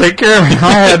there to take care of me.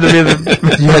 I had to be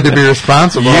you had to be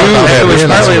responsible. It was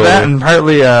partly that, and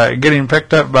partly getting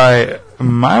picked up by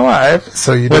my wife.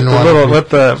 So you with didn't with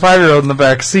the 5-year-old in the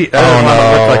back seat. I didn't want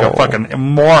to look like a fucking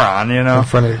moron, you know, in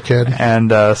front of your kid.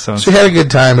 And so you had a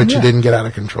good time, but you didn't get out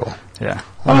of control. Yeah.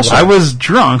 I was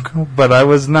drunk, but I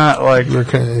was not like... You were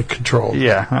kind of controlled.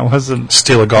 Yeah, I wasn't...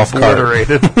 Steal a golf cart.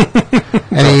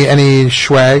 Any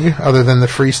swag other than the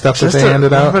free stuff that they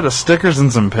handed out? Just a bit of stickers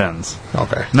and some pins.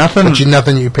 Okay. Nothing... But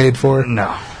nothing you paid for?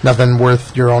 No. Nothing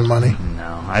worth your own money?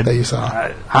 No. That you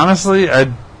saw? Honestly,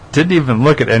 I didn't even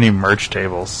look at any merch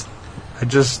tables. I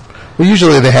just... Well,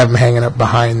 usually they have them hanging up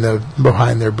behind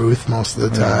their booth most of the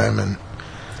time, and...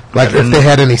 Like, if they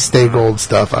had any Stay Gold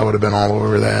stuff, I would have been all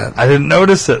over that. I didn't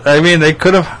notice it. I mean, they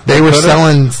could have... They were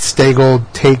selling Stay Gold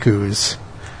Teikus,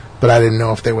 but I didn't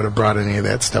know if they would have brought any of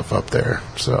that stuff up there,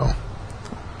 so...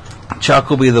 Chuck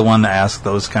will be the one to ask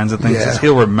those kinds of things, because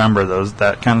he'll remember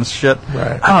that kind of shit.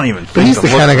 Right. I don't even think But he's the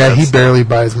kind of guy, he stuff. barely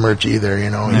buys merch either, you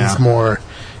know. Yeah.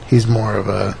 He's more of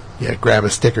a, grab a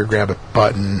sticker, grab a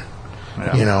button,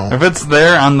 you know. If it's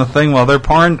there on the thing while they're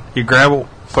pouring, you grab it,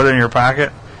 put it in your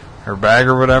pocket, or bag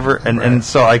or whatever, and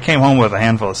so I came home with a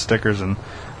handful of stickers and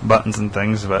buttons and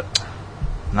things, but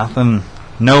nothing,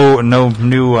 no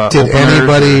new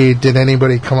Did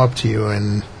anybody come up to you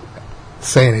and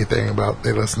say anything about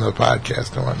they listen to the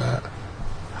podcast and whatnot?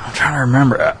 I'm trying to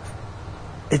remember.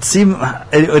 It seemed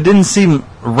it didn't seem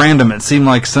random. It seemed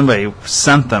like somebody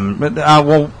sent them. But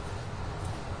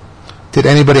did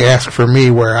anybody ask for me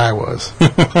where I was?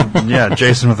 Yeah,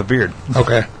 Jason with a beard.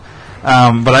 Okay.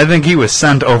 But I think he was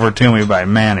sent over to me by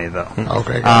Manny, though.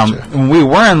 Okay, gotcha. We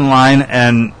were in line,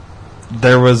 and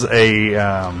there was a...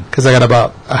 Because I got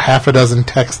about a half a dozen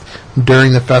texts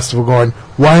during the festival going,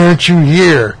 why aren't you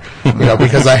here? You know,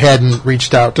 because I hadn't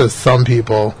reached out to some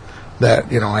people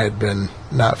that, you know, I had been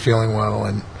not feeling well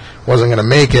and wasn't going to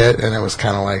make it, and it was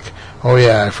kind of like, oh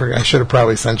yeah, I should have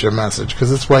probably sent you a message,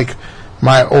 because it's like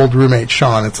my old roommate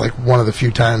Sean, it's like one of the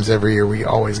few times every year we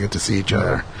always get to see each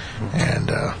other,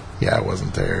 and I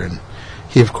wasn't there, and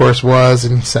he of course was,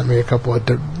 and he sent me a couple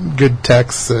of good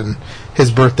texts, and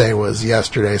his birthday was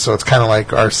yesterday, so it's kind of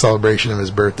like our celebration of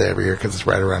his birthday every year, because it's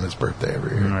right around his birthday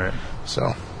every year. Right.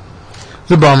 So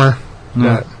it's a bummer.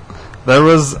 Yeah. There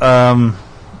was a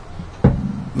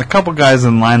couple guys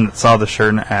in line that saw the shirt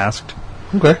and asked.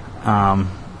 Okay.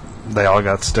 They all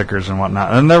got stickers and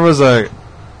whatnot. And there was a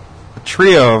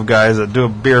trio of guys that do a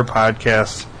beer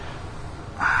podcast,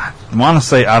 I want to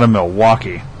say out of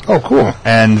Milwaukee. Oh, cool.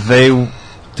 And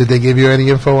did they give you any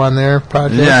info on their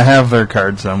podcast? Yeah, I have their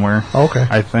card somewhere. Okay.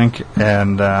 I think.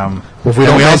 And well, if we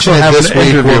don't mention it this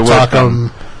week, we'll talk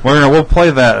them. We'll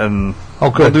play that, and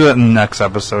good. We'll do that in the next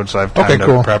episode, so I have time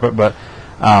to prep it. But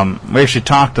we actually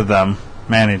talked to them.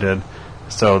 Manny did.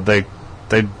 So they're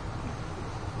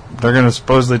going to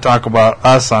supposedly talk about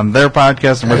us on their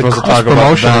podcast, and we're supposed to talk about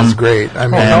them. Promotion is great. I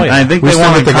mean, I think they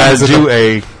want the guys to do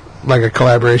a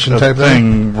collaboration type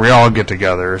thing. We all get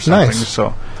together or something. Nice.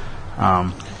 So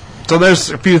there's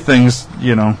a few things,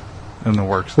 you know, in the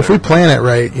works. If we plan it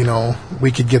right, you know,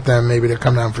 we could get them maybe to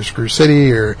come down for Screw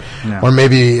City, or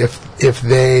maybe if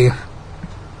they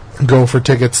go for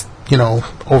tickets, you know,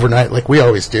 overnight like we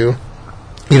always do,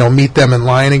 you know, meet them in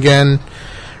line again,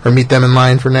 or meet them in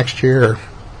line for next year, or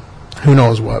who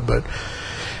knows what. But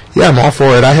yeah, I'm all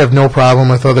for it. I have no problem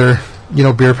with other, you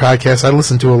know, beer podcasts. I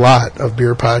listen to a lot of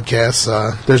beer podcasts.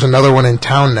 There's another one in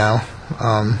town now,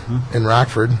 in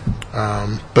Rockford,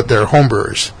 but they're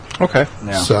homebrewers. Okay.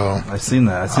 Yeah. So I've seen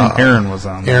that. I've seen Aaron was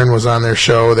on there. Aaron was on their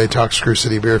show. They talked Screw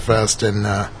City Beer Fest, and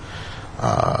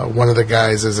One of the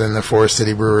guys is in the Forest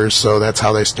City Brewers, so that's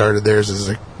how they started theirs,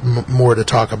 is more to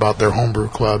talk about their homebrew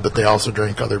club, but they also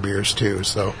drink other beers too.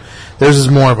 So theirs is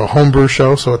more of a homebrew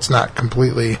show, so it's not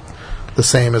completely the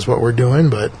same as what we're doing,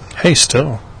 but Hey,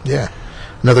 still. yeah,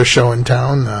 another show in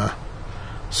town.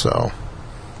 So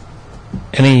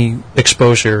Any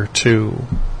exposure to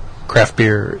craft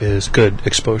beer is good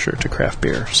exposure to craft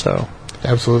beer. So,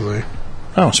 absolutely.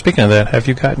 oh, speaking of that, have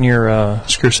you gotten your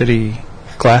Screw City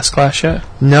glass yet?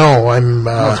 No, I'm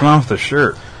What's wrong with the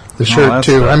shirt? the shirt that's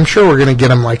too. the- I'm sure we're gonna get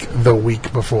them like the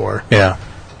week before, Yeah.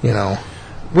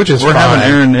 Which is We're fine.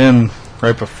 having Aaron in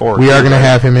right before. We are going to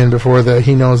have him in before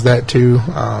he knows that too.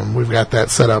 We've got that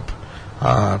set up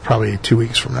probably 2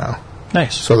 weeks from now,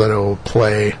 Nice. so that it'll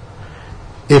play.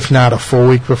 If not a full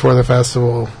week before the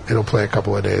festival, it'll play a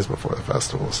couple of days before the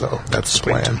festival. So that's the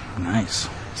plan. Nice.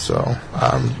 So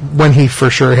when he for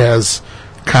sure has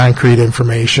concrete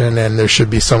information, and there should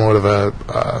be somewhat of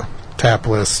a tap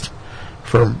list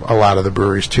for a lot of the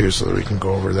breweries too, so that we can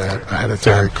go over that ahead of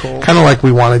time. Very cool. Kind of like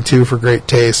we wanted to for Great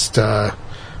Taste, but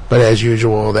as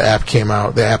usual, the app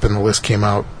and the list came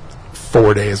out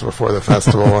 4 days before the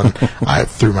festival, and I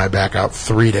threw my back out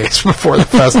 3 days before the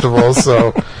festival.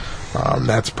 So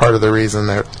that's part of the reason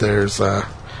that there's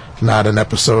not an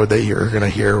episode that you're going to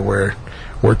hear where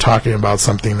we're talking about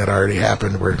something that already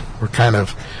happened. We're kind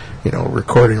of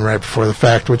recording right before the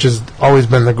fact, which has always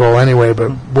been the goal anyway.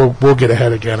 But we'll get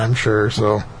ahead again, I'm sure.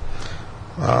 So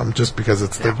just because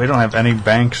it's We don't have any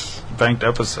banked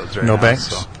episodes right No now. banks?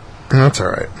 So that's all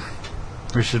right.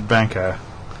 we should bank a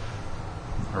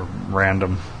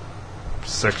random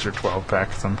 6 or 12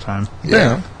 pack sometime.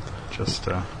 Yeah. Just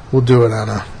We'll do it on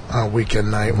a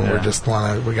weekend night when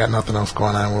Yeah. we got nothing else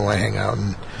going on. We want to hang out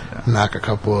and knock a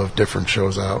couple of different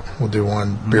shows out. We'll do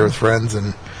one beer with friends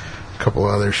and a couple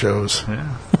of other shows. yeah,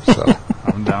 So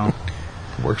I'm down.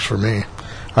 works for me.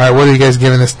 All right, what are you guys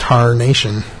giving this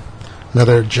Tarnation?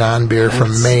 Another John beer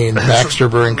from Maine, Baxter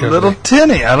Brewing Company. Little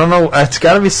tinny. I don't know. It's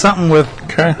got to be something with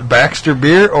Okay. Baxter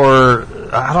beer, or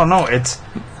I don't know.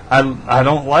 I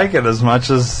don't like it as much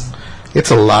as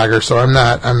It's a lager, so I'm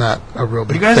not a real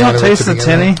big you guys. fan Don't of it taste to the begin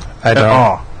tinny with. I don't. at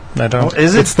all. I don't.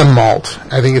 Is it? It's the malt.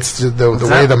 I think it's the way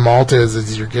that- the malt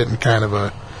is you're getting kind of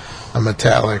a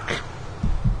metallic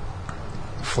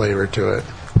flavor to it.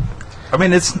 I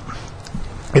mean, it's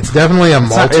It's definitely a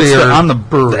not- maltier on the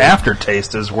brewery.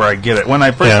 aftertaste is where I get it. When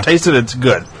I first Yeah. taste it, it's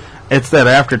good. It's that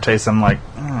aftertaste. I'm like,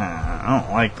 I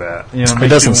don't like that. You know, It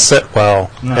doesn't sit well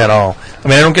No. at all. I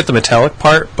mean, I don't get the metallic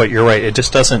part, but you're right. It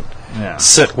just doesn't yeah.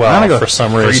 sit I'm well gonna go for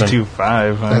some reason.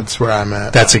 3.25. That's where I'm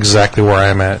at. That's exactly where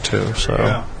I'm at too.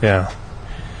 So yeah.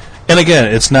 And again,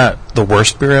 it's not the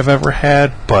worst beer I've ever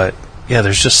had, but yeah,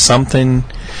 there's just something.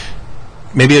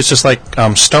 Maybe it's just like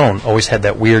Stone always had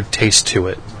that weird taste to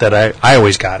it that I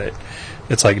always got it.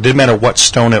 It's like it didn't matter what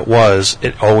Stone it was,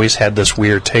 it always had this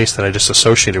weird taste that I just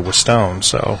associated with Stone.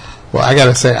 So Well, I got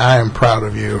to say, I am proud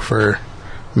of you for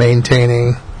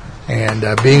maintaining and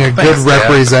being a good Thanks, Dad.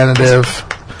 representative.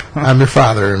 I'm your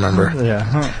father, remember? Yeah.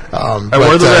 I But,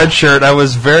 wore the red shirt. I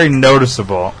was very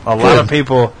noticeable. A lot of Good.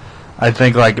 people, I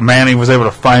think, like Manny was able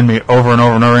to find me over and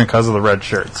over and over again because of the red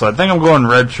shirt. So I think I'm going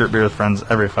red shirt beer with friends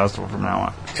every festival from now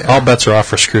on. all bets are off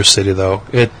for Screw City, though.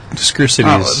 Screw City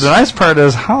is The nice part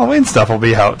is Halloween stuff will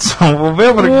be out, so we'll be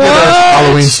able to get our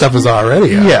Halloween stuff is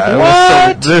already out.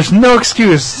 Yeah, so there's no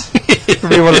excuse for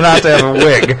people not to have a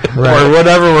wig Right. or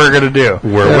whatever we're gonna do.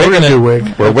 we're Yeah, we're wigging gonna it. do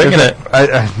wig. We're wigging it. I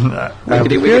Wiggity,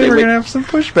 feel wiggity, we're wig. gonna have some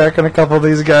pushback on a couple of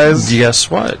these guys.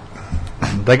 Guess what?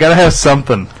 They gotta have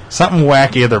something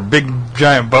wacky, either big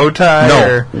giant bow tie No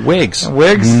or wigs.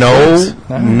 Wigs? No, Wigs?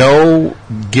 no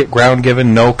ground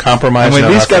given. No compromise. I mean, no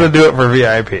at least got to nothing. do it for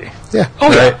VIP. Yeah.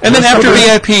 Oh yeah, Right. and then Let's after go do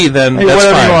it. VIP, then Hey, that's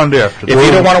whatever fine. you wanna do after If that.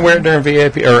 you don't want to wear it during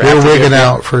VIP or We're after wigging VIP,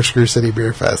 out for Screw City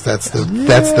Beer Fest. That's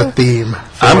the theme.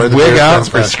 for I'm the wig Beer out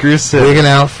Fest for Fest. Screw City. Wigging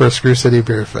out for Screw City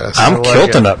Beer Fest. I'm like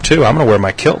kilting it. up too. I'm going to wear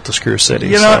my kilt to Screw City.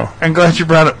 You so. know, I'm glad you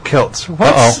brought up kilts.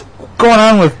 What's going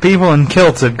on with people in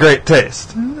kilts at Great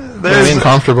Taste? There's It's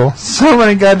comfortable. so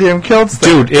many goddamn kilts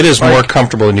there. Dude, it is Like, more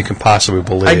comfortable than you can possibly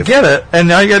believe. I get it, and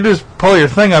all you gotta do is pull your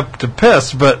thing up to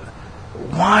piss, but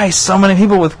why so many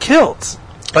people with kilts?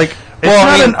 Like, it's Well,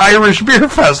 I not mean- an Irish beer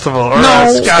festival or No, a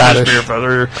Scottish Scottish. beer festival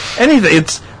or anything.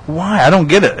 It's why? I don't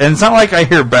get it. And it's not like I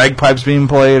hear bagpipes being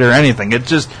played or anything. It's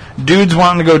just dudes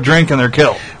wanting to go drink in their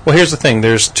kilt. Well, here's the thing.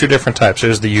 There's two different types.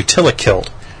 There's the Utilikilt,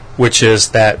 which is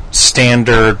that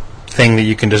standard thing that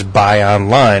you can just buy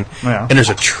online. Yeah. And there's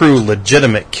a true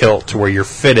legitimate kilt to where you're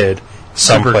fitted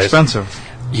Super someplace. expensive.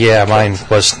 Yeah, mine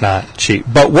was not cheap,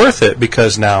 but worth it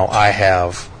because now I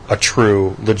have a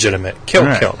true legitimate kilt.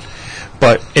 Right.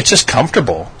 But it's just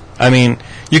comfortable. I mean,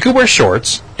 you could wear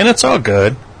shorts, and it's all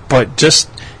good, but just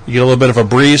you get a little bit of a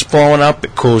breeze blowing up.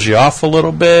 It cools you off a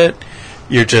little bit.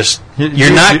 You're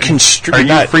not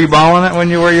constrained. Are you free balling it when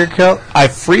you wear your kilt? I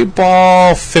free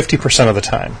ball 50% of the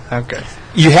time. Okay.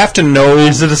 You have to know.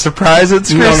 Is it a surprise at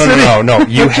Screw City? No.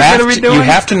 You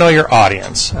have to know your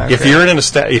audience. Okay. If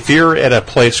you're at a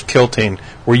place kilting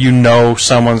where you know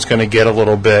someone's going to get a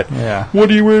little bit, what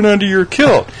are you wearing under your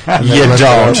kilt? You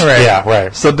don't. Right. Yeah,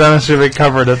 right. So Dennis should be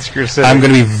covered at Screw City. I'm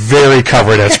going to be very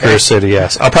covered at Screw City.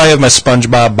 Yes, I'll probably have my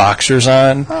SpongeBob boxers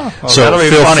on. So that'll be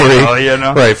feel funny, free. though, you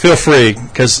know? Right, feel free,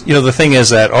 because the thing is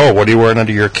that what are you wearing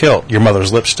under your kilt? Your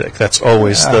mother's lipstick. That's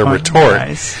always the retort.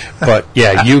 Nice. But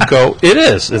yeah, you go. It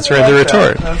is. It's right the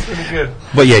retort. That's pretty good.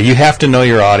 But yeah, you have to know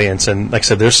your audience, and like I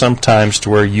said, there's some times to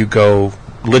where you go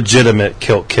legitimate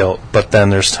kilt, but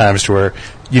then there's times to where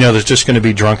there's just going to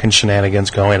be drunken shenanigans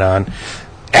going on.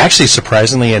 Actually,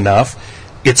 surprisingly enough,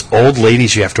 it's old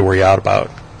ladies you have to worry out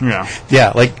about.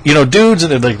 Yeah, like dudes,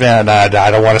 and they're like, nah, I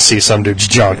don't want to see some dude's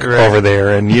junk over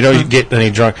there, and you get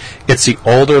any drunk. It's the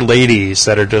older ladies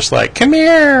that are just like, come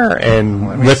here,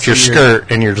 and lift your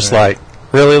skirt, and you're just like,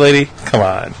 really, lady, come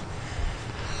on.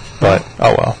 But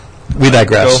oh well, we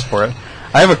digress. Go for it.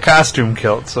 I have a costume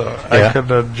kilt, so I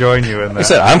could join you in that. Like I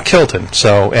said, I'm kilting,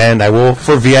 and I will,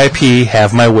 for VIP,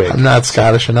 have my wig. I'm not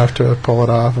Scottish enough to pull it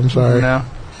off. I'm sorry. No.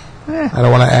 I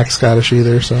don't want to act Scottish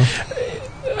either. So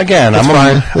again, I'm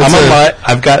a mutt.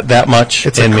 I've got that much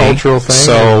it's in a cultural thing.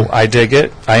 So I dig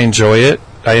it. I enjoy it.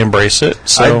 I embrace it.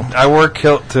 So I wore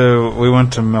kilt we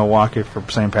went to Milwaukee for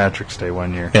St. Patrick's Day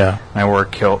one year. Yeah. And I wore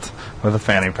kilt with a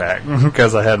fanny pack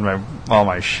because I had all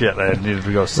my shit. I needed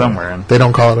to go somewhere. And they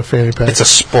don't call it a fanny pack. It's a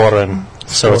sporin.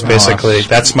 So it's basically,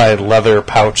 that's my leather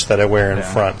pouch that I wear in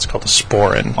front. It's called a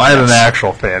sporin. Well, I had an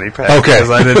actual fanny pack. Okay. Because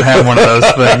I didn't have one of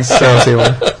those things. So,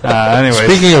 anyway.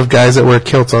 Speaking of guys that wear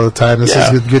kilts all the time, this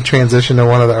is a good transition to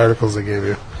one of the articles I gave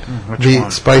you. The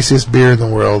spiciest beer in the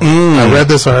world. I read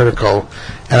this article,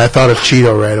 and I thought of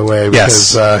Cheeto right away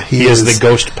because he is the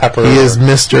ghost pepper. He is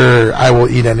Mr. I will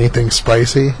eat anything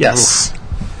spicy. Yes.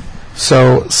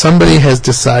 So somebody has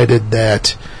decided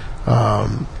that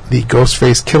the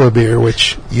Ghostface Killer beer,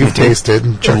 which you've tasted,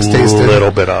 and Chuck's tasted, a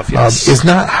little bit of, yes, is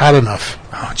not hot enough.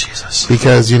 Oh, Jesus.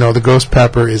 Because, the ghost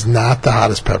pepper is not the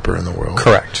hottest pepper in the world.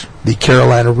 Correct. The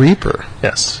Carolina Reaper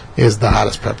is the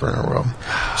hottest pepper in the world.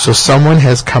 So someone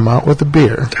has come out with a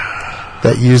beer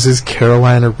that uses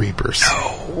Carolina Reapers.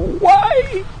 No.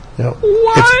 Why? Yep.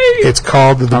 Why? It's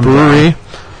called the brewery.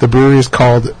 The brewery is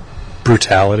called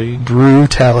Brutality.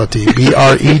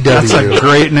 B-R-E-W. That's a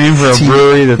great name for a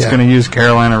brewery that's going to use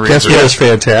Carolina Reaper. Guess what? That's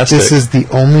fantastic. This is the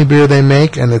only beer they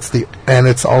make, and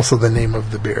it's also the name of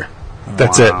the beer.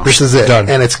 That's it. This is it. Done.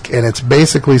 And it's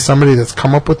basically somebody that's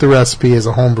come up with the recipe as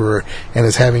a home brewer and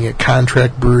is having it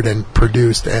contract brewed and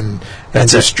produced and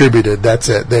distributed. That's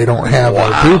it. They don't have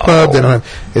a brew pub. They don't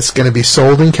have. It's going to be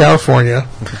sold in California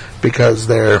because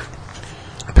their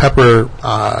pepper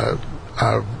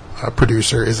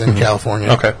producer is in California.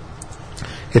 Okay.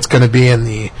 It's going to be in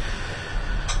the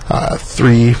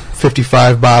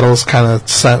 355 bottles, kind of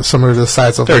similar to the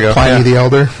size of Pliny the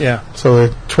Elder. Yeah. So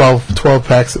they're 12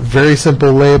 packs. Very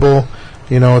simple label.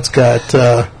 It's got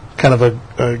kind of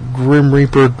a Grim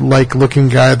Reaper-like looking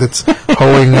guy that's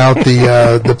hoeing out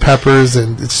the peppers,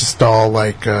 and it's just all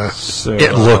like...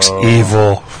 it looks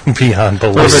evil beyond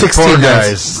belief. 16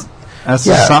 guys. That's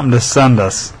something to send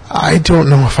us. I don't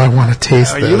know if I want to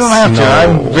taste this. You don't have to.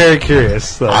 I'm very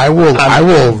curious. So. I will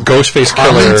Ghostface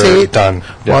Killer done.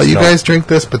 While you guys drink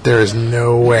this, but there is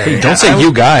no way. Hey, don't say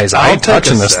you guys. I ain't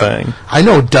touching this thing. I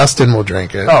know Dustin will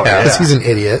drink it. Oh, because he's an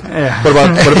idiot. Yeah. What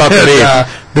about the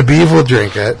beef? The beef will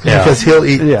drink it because he'll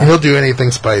eat. Yeah. He'll do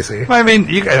anything spicy. I mean,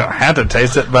 you guys don't have to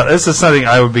taste it, but this is something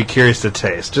I would be curious to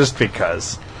taste, just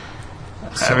because.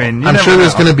 So, I'm sure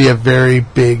there's going to be a very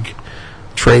big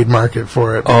trade market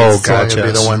for it. Oh, God, it's going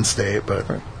to be the one state, but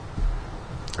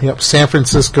San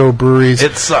Francisco breweries.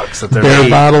 It sucks that they're Bear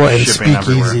Bottle and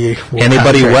Speakeasy.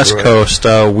 Anybody West Coast,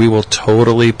 we will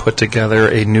totally put together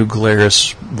a New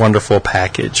Glarus wonderful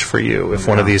package for you if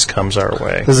one of these comes our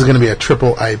way. This is going to be a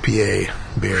triple IPA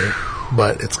beer,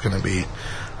 but it's going to be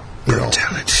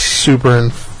super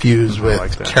infused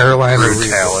with Carolina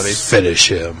Brutality. Finish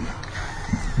him.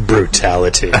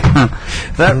 Brutality.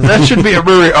 that should be a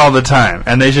brewery all the time,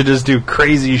 and they should just do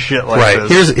crazy shit like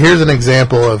this. Here's an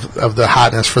example of the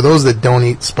hotness for those that don't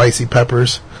eat spicy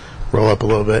peppers. Roll up a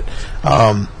little bit.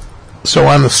 So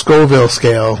on the Scoville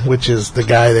scale, which is the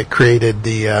guy that created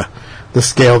the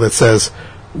scale that says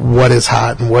what is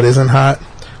hot and what isn't hot,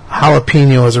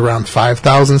 jalapeno is around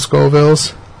 5,000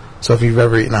 Scovilles. So if you've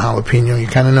ever eaten a jalapeno, you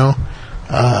kind of know.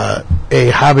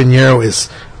 A habanero is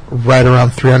right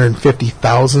around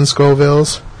 350,000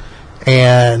 Scovilles.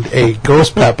 And a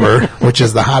ghost pepper, which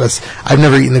is the hottest. I've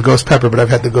never eaten the ghost pepper, but I've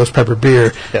had the ghost pepper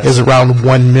beer, is around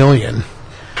 1 million.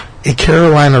 A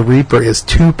Carolina Reaper is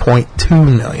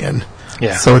 2.2 million.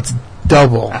 Yeah. So it's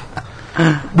double.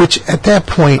 Which, at that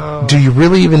point, do you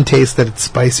really even taste that it's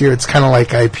spicier? It's kind of like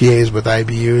IPAs with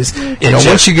IBUs.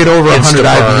 Once you get over 100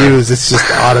 IBUs, it's just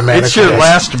automatic. It's your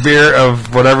last beer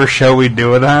of whatever show we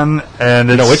do it on, and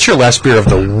it's your last beer of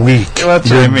the week. That's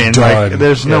what I mean. Like,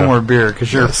 there's no more beer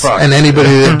because you're fucked. And anybody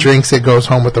that drinks it goes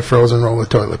home with a frozen roll of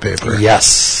toilet paper.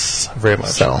 Yes, very much.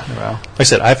 So, like I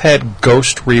said, I've had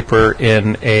Ghost Reaper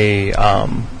in a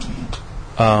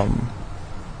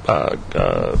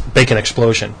bacon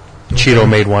explosion. Cheeto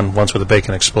made one once with a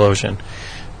bacon explosion,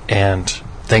 and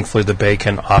thankfully the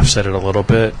bacon offset it a little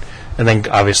bit, and then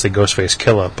obviously Ghostface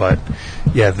Killah. But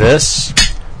yeah, this,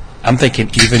 I'm thinking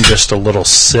even just a little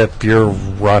sip, you're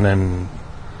running,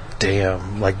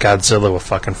 damn, like Godzilla with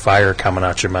fucking fire coming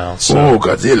out your mouth. So. Oh,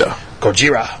 Godzilla.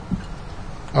 Gojira.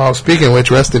 Oh, speaking of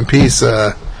which, rest in peace,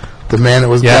 the man that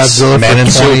was Godzilla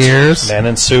for 20 years. Man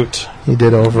in Suit. He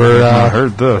did over... I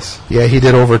heard this. Yeah, he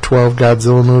did over 12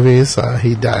 Godzilla movies.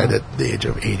 He died at the age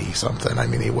of 80-something. I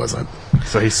mean, he wasn't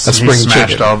So he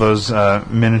smashed all those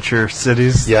miniature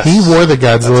cities? Yes. He wore the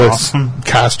Godzilla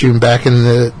costume back during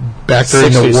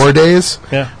 60s. The war days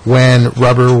when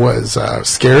rubber was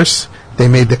scarce. They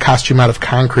made the costume out of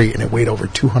concrete, and it weighed over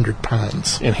 200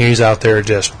 pounds. And he's out there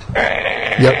just...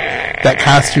 Yep. That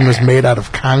costume was made out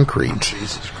of concrete.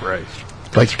 Jesus Christ.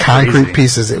 Like concrete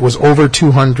pieces. It was over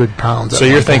 200 pounds. So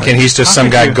you're thinking he's just some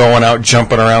guy going out,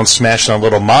 jumping around, smashing on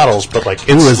little models, but like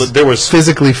there was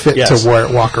physically fit to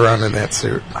walk around in that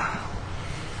suit.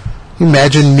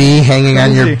 Imagine me hanging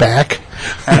on your back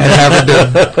and having to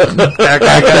act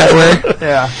that way.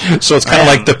 Yeah. So it's kind of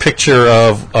like the picture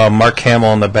of Mark Hamill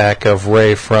on the back of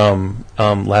Rey from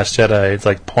Last Jedi. It's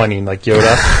like pointing like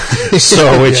Yoda.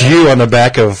 So it's you on the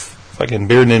back of fucking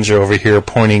Beard Ninja over here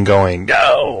pointing, going,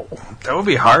 go. That would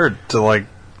be hard to, like...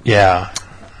 Yeah.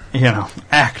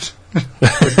 Act.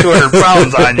 With 200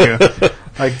 pounds on you.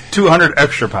 Like 200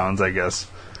 extra pounds, I guess.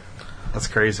 That's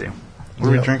crazy. What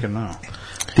are we drinking now?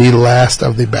 The last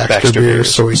of the Baxter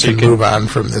beers, so we can move on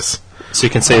from this. So you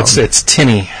can say it's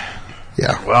tinny.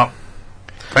 Yeah. Well,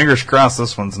 fingers crossed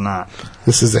this one's not.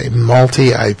 This is a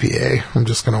malty IPA. I'm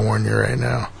just going to warn you right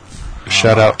now.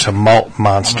 Shout out to Malt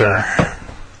Monster.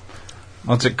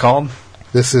 What's it called?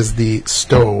 This is the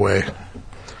Stowaway.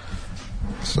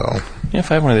 So, yeah,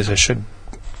 if I have one of these, I should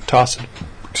toss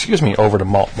it. Over to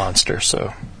Malt Monster.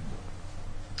 So,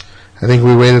 I think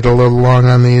we waited a little long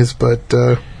on these, but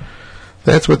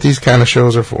that's what these kind of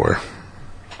shows are for.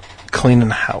 Cleaning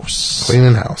house.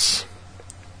 Cleaning house.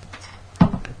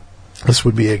 This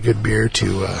would be a good beer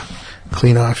to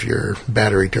clean off your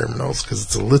battery terminals because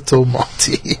it's a little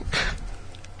malty.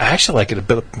 I actually like it a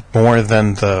bit more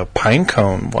than the pine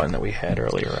cone one that we had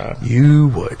earlier on. You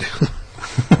would.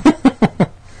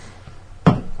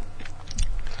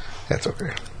 That's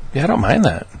okay. Yeah, I don't mind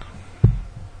that.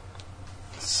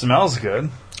 Smells good.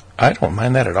 I don't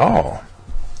mind that at all.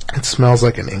 It smells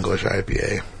like an English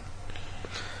IPA.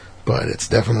 But it's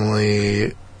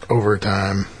definitely over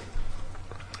time.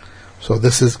 So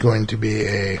this is going to be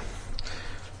a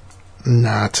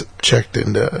not checked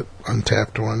into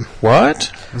Untapped one.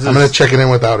 What? I'm going to check it in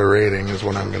without a rating is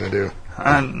what I'm going to do.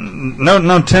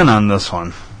 No 10 on this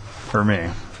one for me.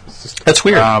 That's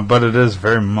weird. But it is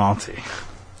very malty.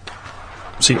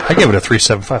 See, I gave it a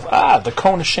 3.75. The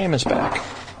cone of shame is back.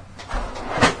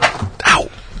 Ow!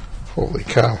 Holy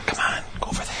cow. Come on, go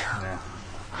over there.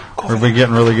 Yeah. We've been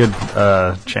getting really good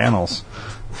channels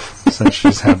since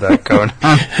she's had that cone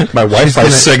on. My Wi-Fi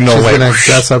signal She's went... going to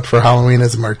dress up for Halloween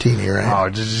as a martini, right? Oh,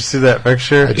 did you see that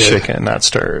picture? I did. Chicken, not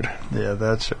stirred. Yeah,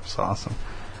 that shit was awesome.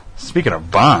 Speaking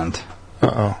of Bond.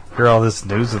 Uh-oh. Hear all this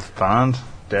news with Bond?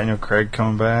 Daniel Craig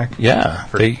coming back? Yeah.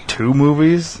 For 2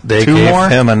 movies? They two gave more?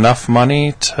 him enough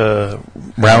money to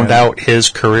round out his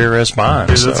career as Bond.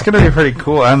 Dude, it's going to be pretty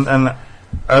cool. And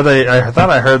are they? I thought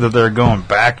I heard that they're going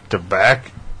back to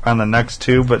back on the next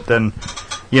 2, but then,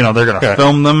 they're going to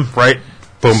film them, right?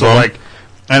 Boom, so boom.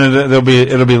 And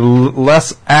it'll be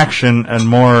less action and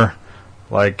more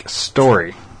like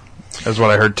story, is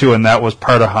what I heard too. And that was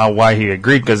part of why he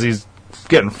agreed, because he's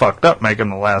getting fucked up making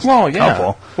the last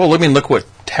couple. Well, look what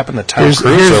happened to Tom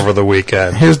Cruise over the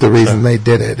weekend. Here's the reason they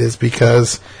did it, is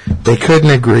because they couldn't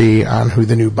agree on who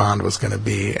the new Bond was going to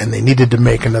be, and they needed to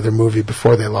make another movie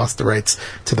before they lost the rights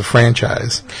to the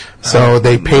franchise. So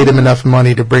they paid him enough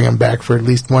money to bring him back for at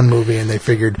least one movie, and they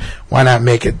figured, why not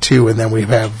make it 2, and then we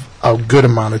have a good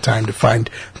amount of time to find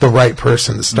the right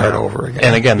person to start over again.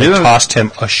 And again, they tossed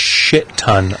him a shit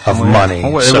ton of money.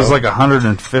 It was like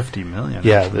 $150 million.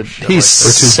 Yeah, he's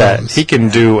set. He can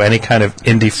do any kind of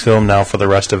indie film now for the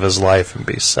rest of his life and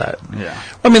be set. Yeah.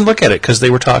 I mean, look at it, because they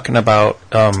were talking about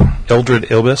Ildrid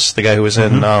Ilbis, the guy who was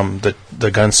in the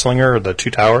Gunslinger, or the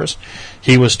Two Towers.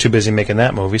 He was too busy making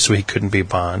that movie, so he couldn't be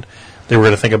Bond. They were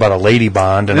going to think about a lady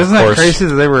Bond, and isn't of course, that crazy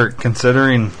that they were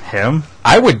considering him?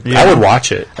 I would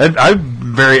watch it.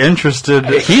 I'm very interested.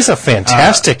 He's a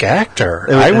fantastic actor.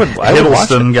 I would watch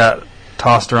Hiddleston it. got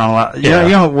tossed around a lot. Yeah.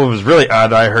 You know what was really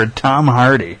odd? I heard Tom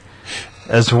Hardy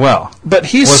as well. But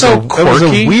he's It so was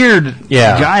quirky. a weird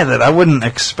guy that I wouldn't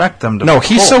expect them to. No,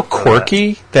 he's so pull for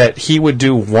quirky that he would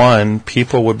do one.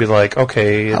 People would be like,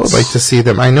 okay, I would like to see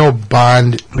them. I know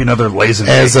Bond another Lazenby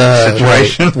as a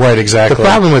situation. Right, exactly. The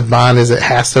problem with Bond is it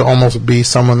has to almost be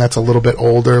someone that's a little bit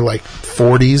older, like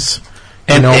 40s,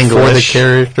 And for the English.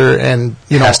 character, and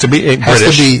Has to be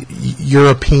British.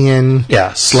 European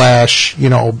Yes. / Has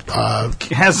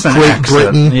an Great accent.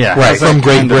 Britain. Yeah, Right. has that From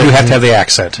Great kind of- Britain. You have to have the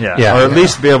accent. Yeah, or at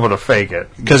least be able to fake it.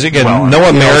 Because again, Well, no you know,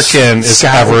 American is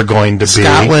Scotland- ever going to be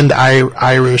Scotland,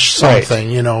 Irish,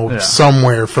 something, Yeah.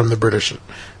 somewhere from the British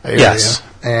area. Yes.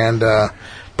 And,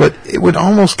 but it would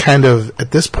almost kind of,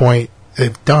 at this point,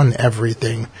 they've done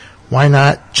everything. Why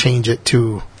not change it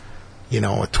to,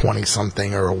 a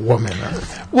 20-something or a woman? Or,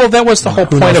 Well, that was the whole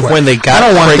who point knows of what. when they I got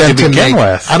don't want Craig them to begin make,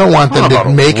 with. I don't want them About to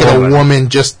a make it a woman. woman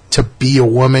just to be a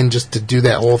woman, just to do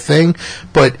that whole thing.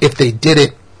 But if they did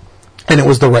it, and it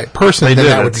was the right person, They then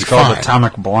did. that would It's be called fine.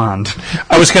 Atomic Blonde.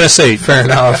 I was going to say, Fair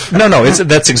enough. No,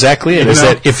 that's exactly it. Is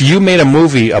know? that if you made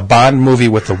a Bond movie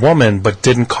with a woman, but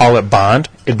didn't call it Bond,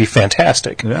 it'd be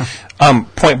fantastic. Yeah.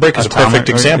 Point Break is a Atomic, perfect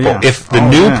example. yeah. If the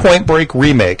new yeah. Point Break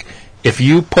remake, if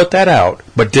you put that out,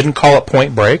 but didn't call it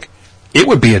Point Break, it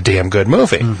would be a damn good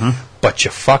movie. Mm-hmm. But you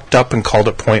fucked up and called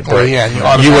it Point Break. Well, yeah, and you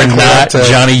you were automatically not have to-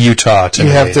 Johnny Utah to You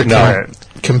me. have to No.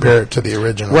 compare it to the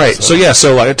original. Right.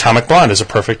 So like Atomic Blonde is a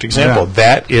perfect example. Yeah.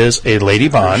 That is a lady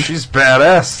Bond. She's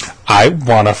badass. I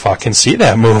want to fucking see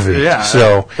that movie. Yeah.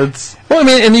 So, It's well, I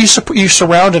mean, and you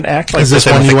surround an act like Is this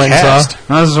and one with you a went and cast.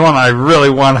 saw? this is one I really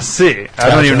want to see. I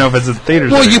don't even know if it's in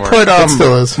theaters. Well, you anymore. put It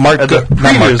still is. Mark The not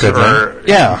Mark previews Goodman.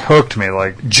 are hooked me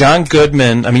like John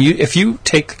Goodman. I mean, if you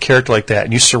take a character like that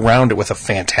and you surround it with a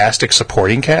fantastic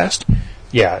supporting cast,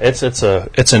 yeah, it's a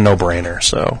no-brainer.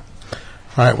 So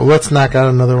All right. Well, let's knock out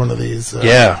another one of these.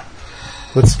 yeah,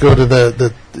 Let's go to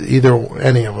the either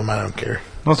any of them. I don't care.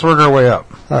 let's work our way up.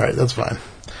 All right, that's fine.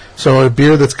 So a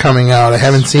beer that's coming out, I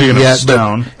haven't seen Speaking it of yet,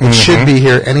 Stone. but it should be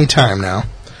here any time now.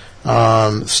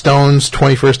 Stone's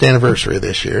 21st anniversary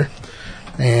this year.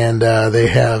 And they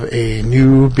have a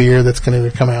new beer that's going to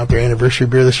be coming out. Their anniversary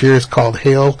beer this year is called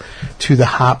Hail to the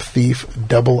Hop Thief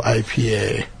Double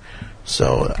IPA.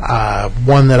 So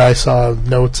one that I saw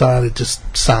notes on, it just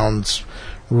sounds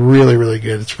really, really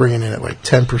good. It's bringing in at like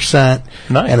 10%.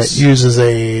 Nice. And it uses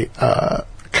a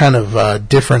kind of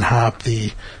different hop,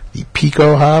 the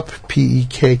Pico hop,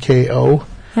 Pekko,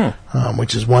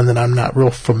 which is one that I'm not real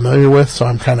familiar with, so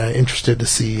I'm kind of interested to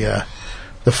see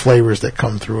the flavors that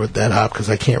come through with that hop, because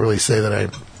I can't really say that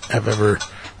I have ever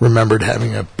remembered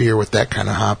having a beer with that kind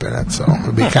of hop in it, so it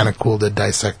would be kind of cool to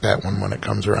dissect that one when it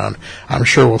comes around. I'm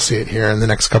sure we'll see it here in the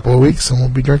next couple of weeks, and we'll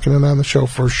be drinking it on the show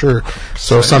for sure.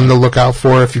 So something to look out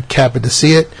for if you happen to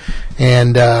see it,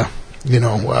 and,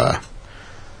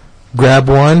 grab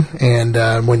one,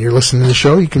 and when you're listening to the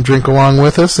show, you can drink along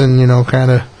with us and,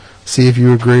 kind of see if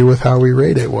you agree with how we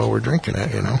rate it while we're drinking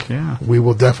it, Yeah. We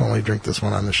will definitely drink this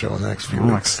one on the show in the next few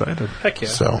I'm weeks. excited. heck yeah.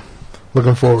 So,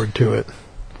 looking forward to it.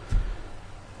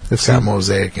 It's got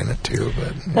Mosaic in it, too.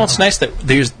 But Well, it's nice that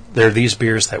there are these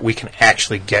beers that we can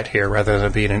actually get here rather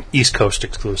than being an East Coast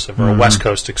exclusive or a West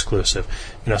Coast exclusive.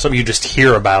 Something you just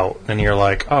hear about and you're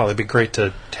like, oh, it'd be great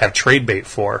to have trade bait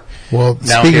for. Well,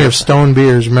 Now speaking here- of Stone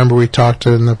beers, remember we talked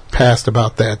in the past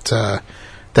about that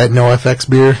NoFX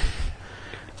beer?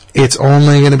 It's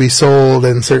only going to be sold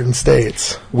in certain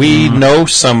states. We know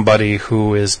somebody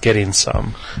who is getting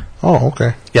some. Oh,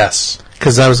 okay. Yes.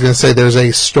 Because I was going to say there's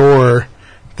a store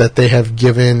that they have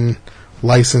given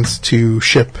license to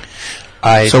ship.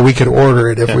 So we could order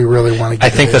it if we really want to get I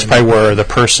think it that's in. probably where the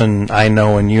person I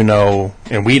know and you know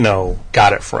and we know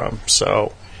got it from.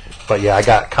 So, but yeah, I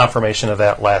got confirmation of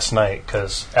that last night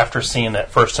because after seeing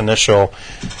that first initial,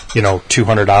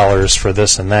 $200 for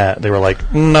this and that, they were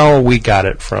like, no, we got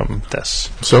it from this.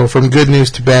 So from good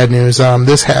news to bad news,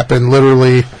 this happened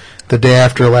literally the day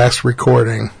after last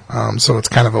recording. So it's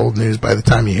kind of old news by the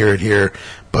time you hear it here.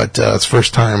 But it's the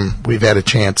first time we've had a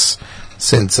chance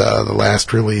since the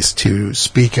last release to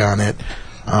speak on it.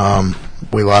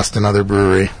 We lost another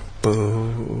brewery.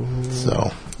 Boo.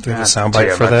 So, Do we have a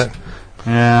soundbite for that?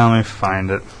 Yeah, let me find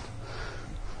it.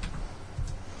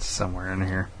 It's somewhere in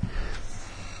here.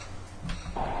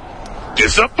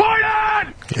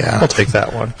 Disappointed! yeah. I'll take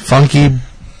that one. Funky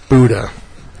Buddha.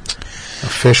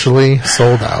 Officially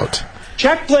sold out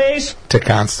Check, please. to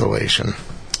Constellation.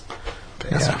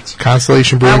 Yeah.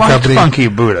 Constellation I Brewing like Company. Funky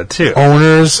Buddha, too.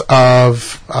 Owners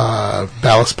of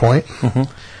Ballast Point. Mm-hmm.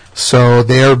 So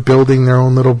they are building their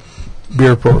own little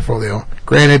beer portfolio.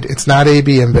 Granted, it's not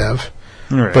AB InBev,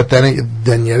 Right. but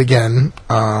then yet again,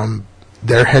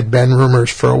 there had been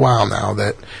rumors for a while now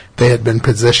that they had been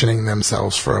positioning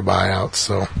themselves for a buyout.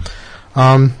 So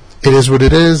it is what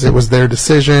it is. It was their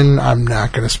decision. I'm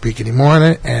not going to speak any more on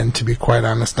it. And to be quite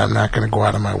honest, I'm not going to go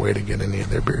out of my way to get any of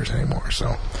their beers anymore.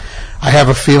 So I have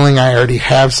a feeling I already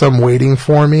have some waiting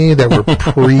for me that were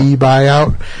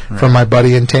pre-buyout from my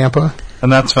buddy in Tampa.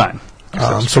 And that's fine.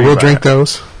 So we'll drink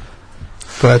those.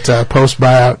 But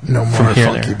post-buyout, no more here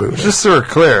Funky there. Buddha. Just so we're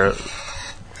clear,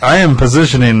 I am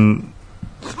positioning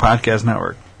the podcast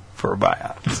network for a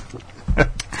buyout.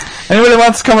 Anybody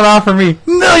wants to come and offer me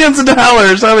millions of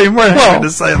dollars, I'll be more than happy to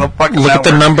say the fucking Look at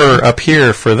the network. number up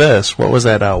here for this. What was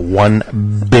that?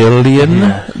 $1 billion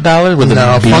with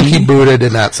No, a B? Funky Buddha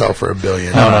did not sell for $1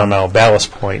 billion. No.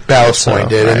 Ballast Point. Ballast Point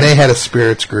did, right. and they had a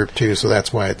spirits group too, so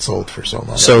that's why it sold for so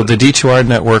long. So the D2R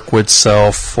network would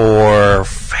sell for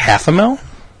 $500,000?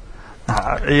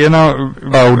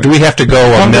 Oh, do we have to go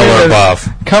a mil or above?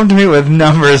 Come to me with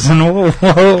numbers and we'll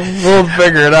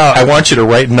figure it out. I want you to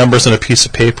write numbers on a piece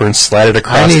of paper and slide it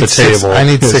across the table. I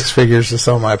need six figures to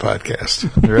sell my podcast.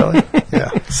 Really? Yeah,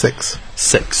 six.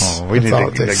 Six. We need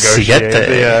all to it takes. negotiate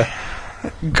the,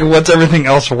 what's everything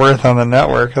else worth on the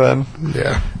network then?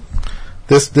 Yeah.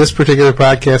 This particular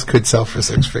podcast could sell for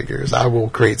six figures. I will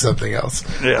create something else.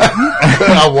 Yeah.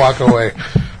 I'll walk away.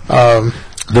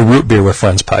 The Root Beer with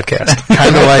Friends podcast.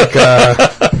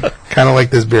 Kind of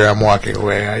like this beer. I'm walking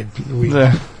away. You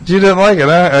didn't like it,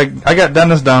 huh? I got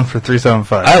Dennis down for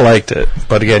 375. I liked it,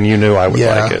 but again, you knew I would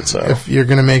like it. So if you're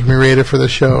gonna make me rate it for the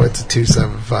show, it's a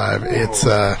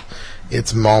 2.75.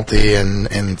 It's malty and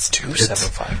it's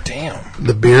 2.75. Damn.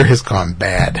 The beer has gone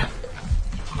bad.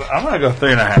 I'm gonna go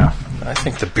 3.5. I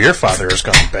think the Beer Father has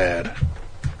gone bad.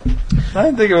 I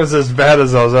didn't think it was as bad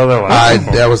as those other ones.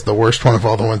 That was the worst one of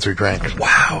all the ones we drank.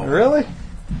 Wow. Really?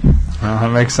 Well, that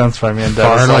makes sense by me and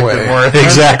Far Dennis. and Like away. it more.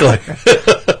 Exactly.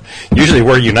 Usually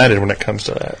we're united when it comes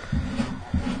to that.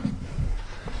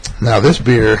 Now this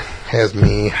beer has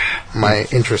my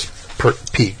interest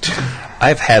peaked.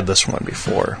 I've had this one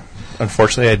before.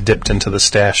 Unfortunately, I dipped into the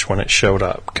stash when it showed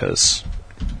up because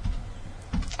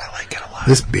I like it a lot.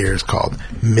 This beer is called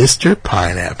Mr.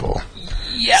 Pineapple.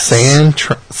 Yes.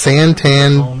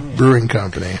 Santan Brewing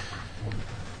Company.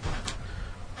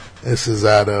 This is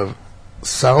out of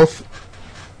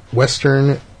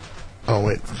Southwestern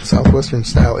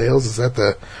Style Ales. Is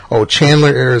that Chandler,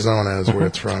 Arizona is where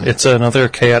it's from. It's another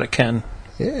Chaotic Ken.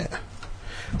 Yeah.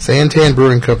 Santan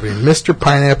Brewing Company. Mr.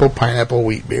 Pineapple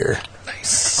wheat beer.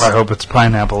 Nice. I hope it's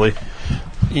pineapple-y.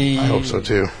 I hope so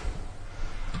too.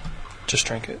 Just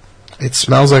drink it. It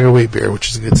smells like a wheat beer, which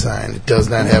is a good sign. It does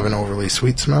not have an overly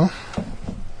sweet smell.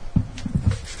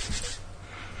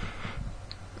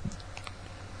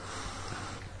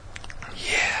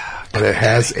 Yeah. But it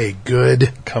has a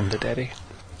good Come to daddy.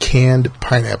 canned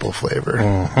pineapple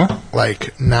flavor.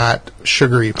 Like not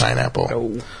sugary pineapple.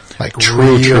 Oh. Like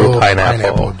True real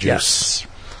pineapple. juice. Yes.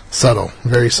 Subtle.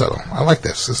 Very subtle. I like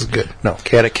this. This is good. No,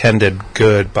 Chaotic Ken did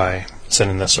good by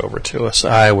sending this over to us.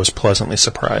 I was pleasantly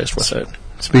surprised with it.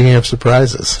 Speaking of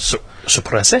surprises,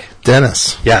 Surprise?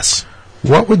 Dennis, Yes.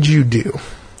 what would you do?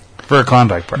 For a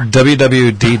Klondike bar.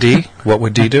 WWDD. What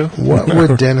would D do? What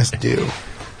would Dennis do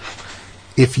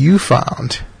if you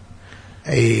found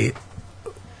a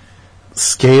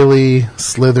scaly,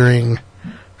 slithering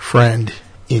friend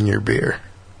in your beer?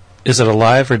 Is it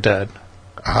alive or dead?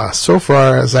 So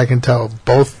far as I can tell,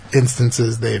 both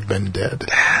instances they've been dead.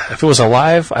 If it was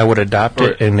alive, I would adopt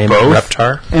it and name Both? it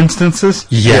Reptar. Instances?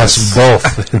 Yes,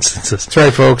 both instances. That's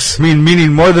right, folks.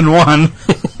 Meaning more than one.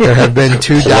 There have been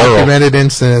two Plural. documented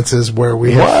incidences where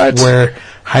where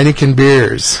Heineken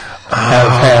beers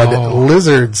have had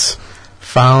lizards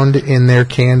found in their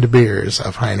canned beers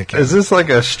of Heineken. Is this like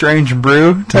a strange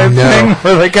brew type No. thing?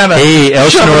 Where they kind of Hey,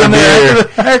 Elsinore beer.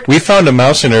 beer. We found a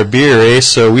mouse in our beer, eh?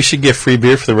 So we should get free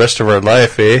beer for the rest of our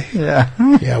life, eh? Yeah.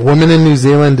 Yeah, a woman in New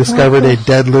Zealand discovered a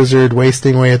dead lizard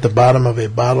wasting away at the bottom of a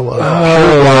bottle of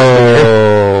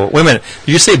Oh, wait a minute.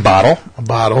 Did you say bottle? a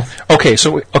bottle. Okay,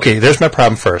 there's my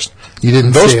problem first. You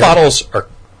didn't Those see bottles are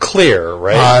clear,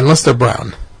 right? it. Unless they're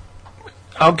brown.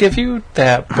 I'll give you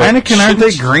that. But Heineken, aren't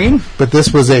they green? But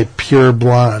this was a pure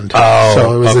blonde. Oh,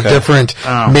 so it was okay. a different,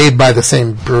 made by the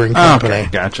same brewing company. Okay,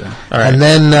 gotcha. All right. And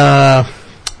then,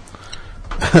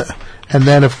 and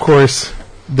then of course,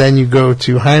 then you go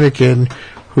to Heineken,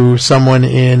 who someone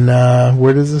in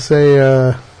where does it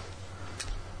say?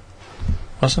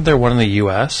 Wasn't there one in the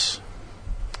U.S.?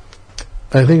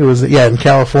 I think it was in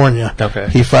California. Okay.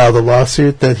 He filed a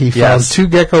lawsuit that he found 2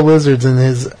 gecko lizards in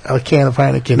his can of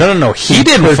Heineken. No. He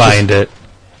didn't find it.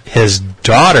 His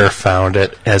daughter found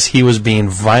it as he was being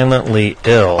violently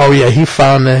ill. Oh yeah, he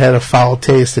found it had a foul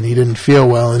taste and he didn't feel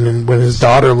well. And then when his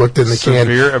daughter looked in the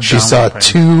Severe can, she saw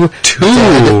abdominal two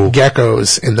dead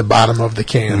geckos in the bottom of the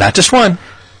can. Not just one.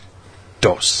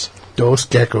 Dos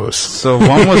geckos. So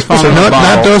one was found So in the not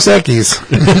bottle. Dos Equis.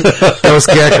 Dos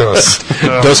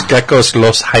geckos. Dos Geckos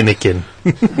Los Heineken.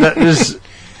 That is,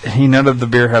 he noted the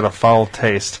beer had a foul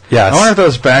taste. Yes. I wonder if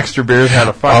those Baxter beers had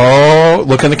a foul Oh,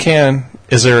 look in the can.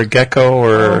 Is there a gecko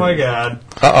or... Oh, my God.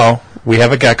 Uh-oh. We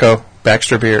have a gecko.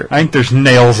 Baxter beer. I think there's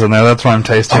nails in there. That's why I'm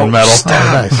tasting metal. Stop.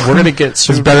 nice. We're going to get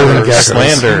sued better than for geckos.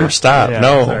 slander. Stop. Yeah,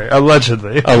 no. sorry.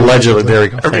 Allegedly. Allegedly. There we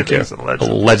go. Thank you. Everything's allegedly.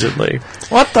 Allegedly.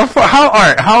 What the fuck?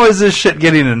 How is this shit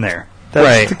getting in there? That's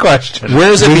Right. the question.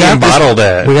 Where is it We being got this- bottled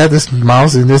at? We got this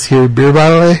mouse in this here beer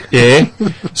bottle, eh? Yeah.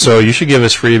 So you should give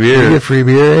us free You beer. get free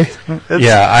beer, eh?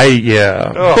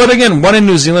 Yeah. Oh. But again, one in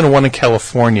New Zealand and one in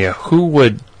California. Who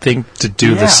would think to do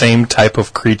Yeah. the same type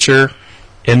of creature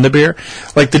in the beer?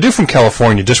 Like the dude from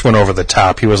California just went over the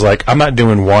top. He was like, I'm not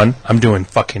doing one, I'm doing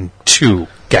fucking 2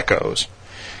 geckos.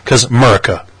 Because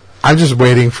America. I'm just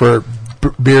waiting for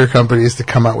beer companies to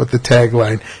come out with the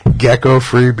tagline, Gecko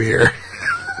Free Beer.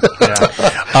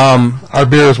 Our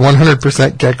beer is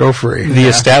 100% gecko free. The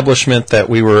establishment that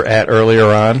we were at earlier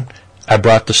on, I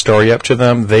brought the story up to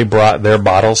them. They brought their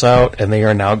bottles out, and they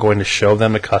are now going to show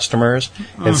them to customers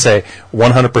and say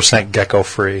 100% gecko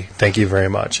free. Thank you very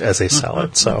much as they sell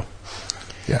it. So,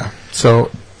 Yeah.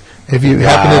 So if you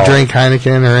happen to drink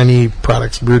Heineken or any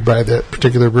products brewed by that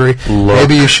particular brewery,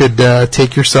 maybe you should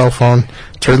take your cell phone,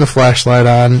 turn the flashlight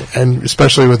on, and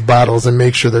especially with bottles, and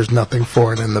make sure there's nothing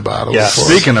foreign in the bottle. Yeah. before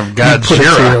Speaking of you put it to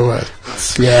Godzilla, your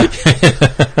lips.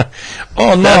 Yeah.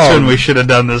 oh no, that's when we should have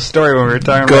done this story when we were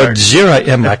talking about Gojira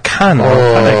in my can of Oh,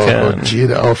 Heineken.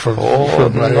 Gita. From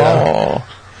No.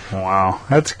 Wow,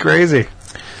 that's crazy.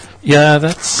 Yeah,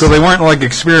 that's... So they weren't like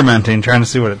experimenting, trying to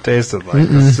see what it tasted like.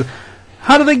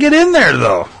 How do they get in there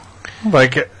though?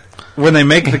 Like when they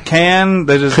make the can,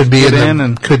 they just could be get in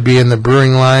and could be in the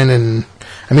brewing line, and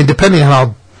I mean, depending on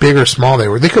how big or small they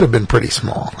were, they could have been pretty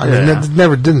small. I mean, Yeah. it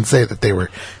never didn't say that they were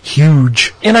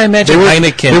huge. And I imagine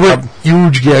Heineken... They were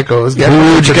huge geckos.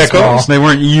 Huge Pretty geckos? small. they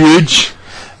weren't huge.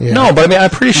 Yeah. No, but I mean,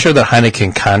 I'm pretty sure that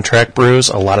Heineken contract brews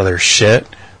a lot of their shit.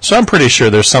 So I'm pretty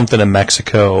sure there's something in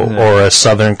Mexico or a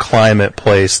southern climate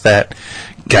place that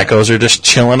geckos are just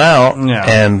chilling out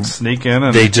and sneak in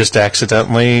and they just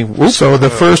accidentally... So the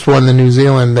first one, the New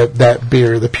Zealand, that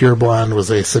beer, the Pure Blonde,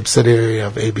 was a subsidiary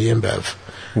of AB InBev.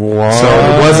 What? So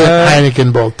it wasn't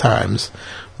Heineken both times,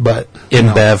 but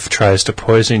InBev tries to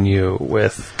poison you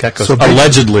with geckos. So big-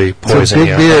 allegedly poison Big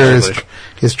you. Beer Allegedly.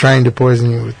 is trying to poison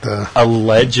you with the...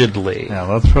 Allegedly. yeah,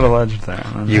 let's put alleged there.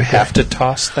 You have to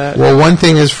toss that? Well, one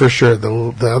thing is for sure,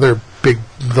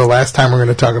 the last time we're going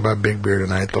to talk about Big Beer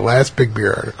tonight, the last Big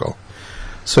Beer article.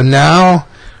 So now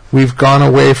we've gone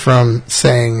away from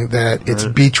saying that it's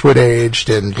Beechwood aged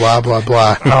and blah, blah,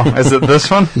 blah. Oh, is it this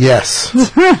one? Yes.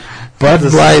 Bud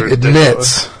This is Light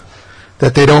ridiculous. admits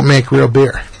that they don't make real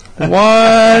beer.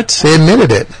 What? They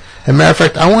admitted it. As a matter of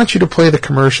fact, I want you to play the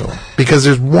commercial because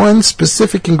there's one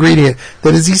specific ingredient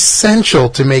that is essential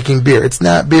to making beer. It's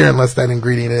not beer unless that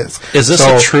ingredient is. Is this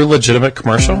So- a true legitimate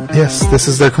commercial? Yes, this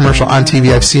is their commercial on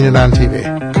TV. I've seen it on TV.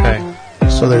 Okay.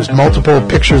 So there's multiple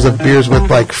pictures of beers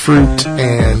with like fruit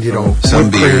and, Some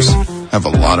whipped beers cream. have a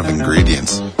lot of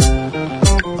ingredients.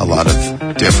 A lot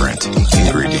of different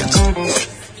ingredients.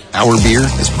 Our beer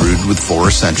is brewed with 4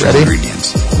 essential Ready?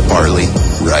 ingredients. Barley,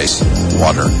 rice,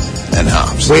 water, and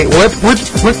hops. Wait, what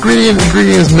ingredient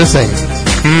is missing?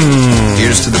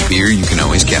 Here's to the beer you can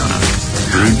always count on.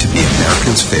 Brewed to be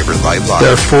America's favorite light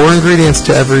There lager. are 4 ingredients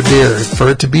to every beer. For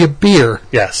it to be a beer,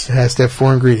 Yes. it has to have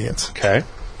 4 ingredients. Okay.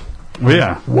 Well,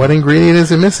 yeah. What ingredient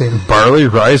is it missing? Barley,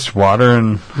 rice, water,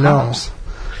 and No. hops.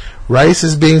 Rice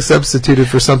is being substituted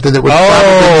for something that would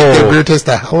probably make the beer taste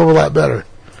a hell of a lot better.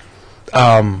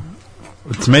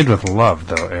 It's made with love,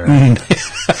 though, Aaron.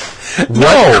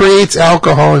 What creates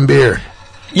alcohol in beer?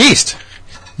 Yeast.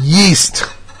 Yeast.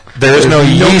 There is no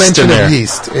There's yeast mention in there. of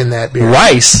yeast in that beer.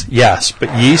 Rice, yes,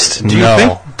 but yeast, Do you no.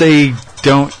 think they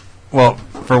don't... Well,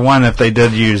 for one, if they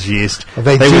did use yeast,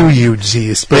 They do use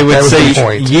yeast, but they that would was say the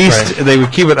point. yeast. Right. They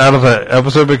would keep it out of the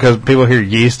episode because people hear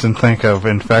yeast and think of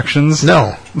infections.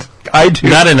 No, I do.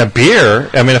 Not in a beer.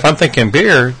 I mean, if I'm thinking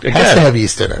beer, it has to again, have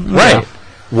yeast in it. right.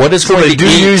 What is So going they to do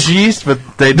eat? use yeast, but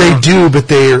they They don't. do,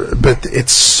 but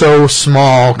it's so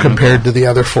small compared to the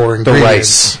other four the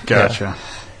ingredients. rice. Gotcha.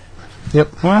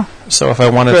 Yep. Well, So if I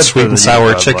wanted Good sweet for and the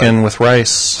sour Bud chicken Light. with rice,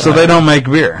 so they don't make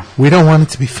beer. We don't want it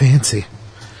to be fancy.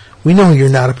 We know you're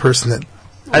not a person that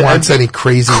wants any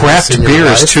crazy craft in your beer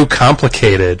is life. too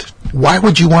complicated. Why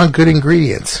would you want good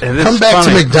ingredients? It is Come back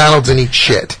funny. to McDonald's and eat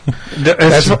shit.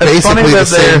 It's basically funny the that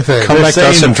same they're- thing. Come they're back to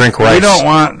us saying and drink We rice. don't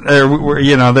want,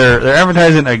 they're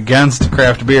advertising against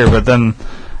craft beer, but then,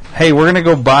 hey, we're gonna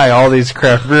go buy all these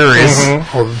craft breweries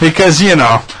because you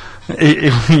guys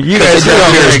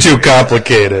Craft beer is too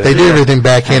complicated. They do everything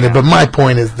backhanded, but my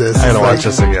point is this. I gotta is watch like,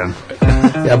 this again.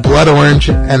 Yeah, blood orange,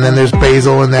 and then there's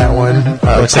basil in that one.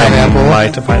 What's that? Pineapple.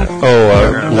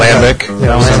 Lambic.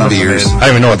 Yeah, Some lamb. beers, I don't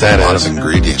even know what that a lot is. of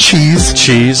ingredients, Cheese.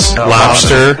 Cheese,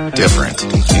 lobster, different a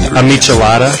ingredients.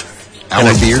 michelada. Our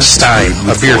and a beer is stein, brewed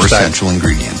with a beer 4 stein. essential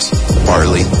ingredients: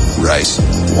 barley, rice,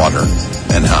 water,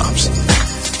 and hops.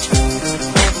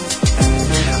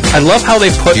 I love how they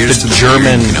put Here's to the the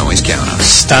German beer you can always count on.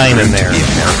 Stein in Brewed to there. be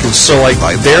American So like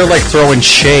by they're lager. like throwing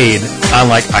shade on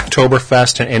like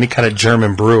Oktoberfest and any kind of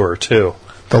German brewer too.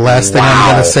 The last thing I'm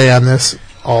Wow. going to say on this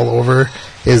all over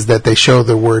is that they show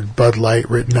the word Bud Light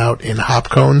written out in hop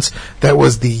cones. That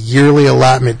was the yearly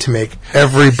allotment to make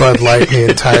every Bud Light in the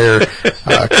entire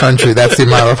country. That's the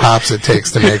amount of hops it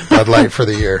takes to make Bud Light for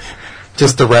the year.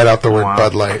 Just to write out the word Wow.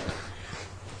 Bud Light.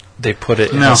 They put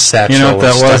it in No, a satchel. you know what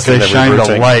that and was? stuck it in They every shined a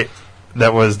routine. light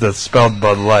that spelled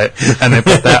Bud Light, and they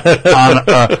put that on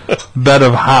a bed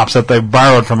of hops that they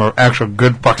borrowed from an actual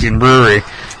good fucking brewery.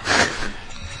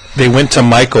 They went to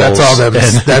Michael's.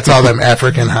 That's all them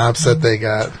African hops that they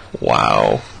got.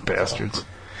 Wow, Bastards.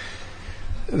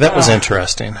 that was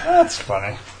interesting. That's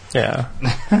funny. Yeah.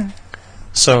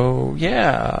 So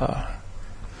yeah,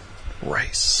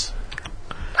 rice.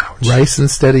 Ouch. Rice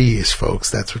instead of yeast, folks.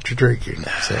 That's what you're drinking.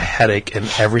 So. Headache in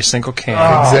every single can.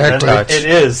 Exactly. Touch.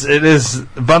 It is.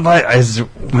 Bud Light is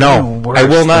No, I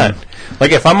will not.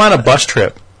 Like if I'm on a bus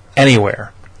trip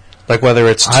anywhere, like whether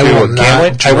it's to I will a not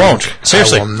Gatwick, drink. I won't.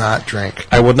 Seriously, I will not drink.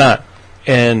 I would not.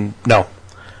 And no,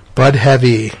 Bud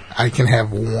Heavy, I can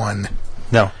have one.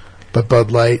 no. But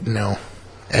Bud Light, no.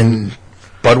 And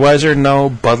Budweiser, no.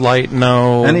 Bud Light,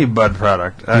 no. any Bud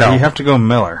product. No. You have to go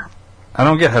Miller. I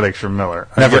don't get headaches from Miller.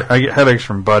 Never. I get headaches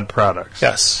from Bud products.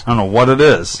 Yes. I don't know what it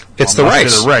is. It's the Must be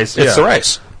rice. The rice. It's yeah. the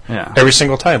rice. Yeah. Every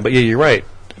single time. But yeah, you're right.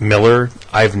 Miller,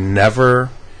 I've never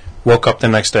woke up the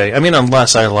next day. I mean,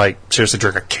 unless I seriously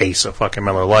drink a case of fucking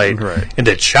Miller Lite Right. and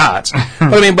did shots.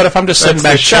 But I mean, but if I'm just sitting That's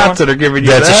back the shots chilling, that are giving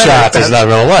you that's that. a shot. It's not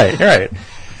Miller Lite. You're right.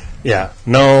 Yeah.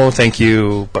 No, thank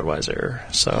you, Budweiser.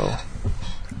 So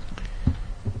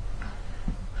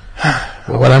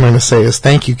what I'm going to say is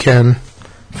thank you, Ken,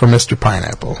 for Mr.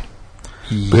 Pineapple.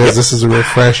 Because this is a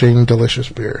refreshing, delicious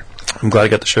beer. I'm glad I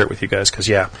got to share it with you guys because,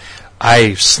 yeah,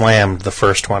 I slammed the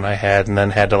first one I had and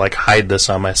then had to hide this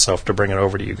on myself to bring it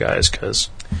over to you guys because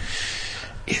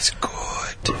it's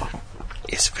good.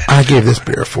 It's very I gave this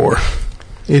beer a 4.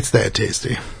 It's that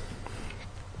tasty.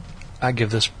 I give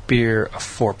this beer a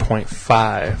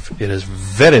 4.5. It is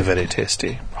very, very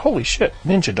tasty. Holy shit,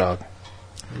 Ninja Dog.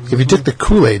 If you took the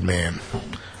Kool-Aid Man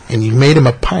and you made him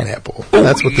a pineapple,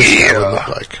 that's what this guy would look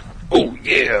like. Oh,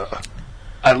 yeah.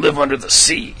 I live under the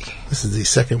sea. This is the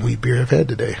second wheat beer I've had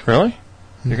today. Really?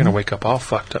 You're going to wake up all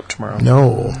fucked up tomorrow.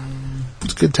 No.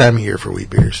 It's a good time of year for wheat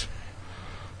beers.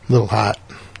 A little hot.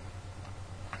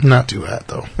 Not too hot,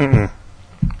 though. Mm-mm.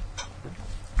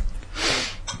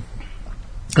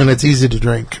 And it's easy to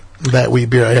drink that wheat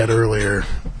beer I had earlier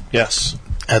Yes.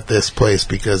 at this place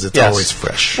because it's Yes. always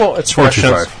fresh. Well, it's fresh.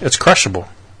 45. It's crushable.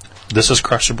 This is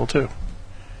crushable, too.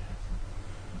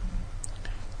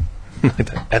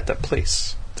 At the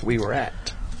place that we were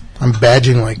at. I'm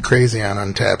badging like crazy on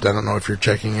Untapped. I don't know if you're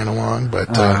checking in along,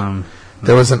 but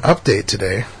there was an update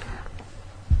today.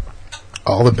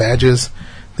 All the badges,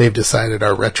 they've decided,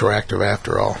 are retroactive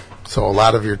after all. So a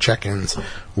lot of your check-ins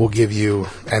will give you,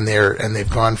 and they've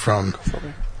gone from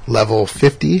level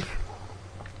 50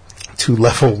 to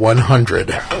level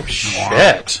 100. Oh,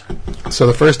 shit. So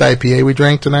the first IPA we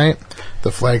drank tonight,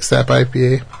 the Flagstaff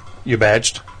IPA, You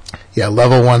badged? yeah,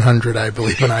 level 100, I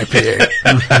believe, in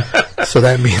IPA. So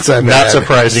that means I've Not had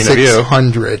surprising of you.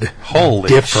 600 Holy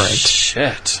different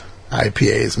shit.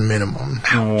 IPAs minimum.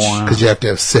 Wow. Because you have to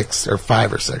have 6 or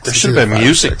 5 or 6. There should have been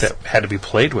music that had to be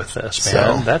played with this,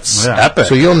 man. So- That's Yeah. epic.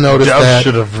 So you'll notice Joust that.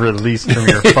 should have released from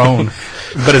your phone.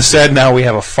 But instead, now we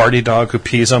have a farty dog who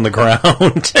pees on the ground.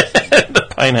 The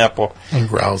pineapple. And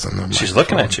growls in the She's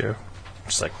looking at you.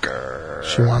 She's like, grrr.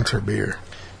 She wants her beer.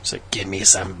 She's like, give me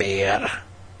some beer.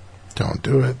 Don't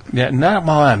do it. Yeah, not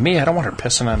while on me. I don't want her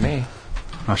pissing on me.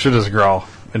 I should just growl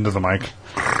into the mic.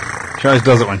 She always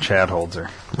does it when Chad holds her.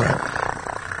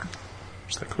 Right.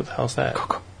 She's like, who the hell's that?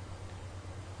 Look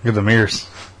at the mirrors.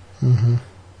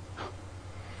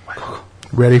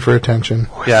 Ready for attention.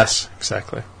 Yes,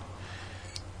 exactly.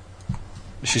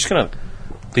 She's going to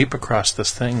leap across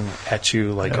this thing at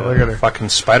you like Yeah, look at a her. fucking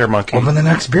spider monkey. Open the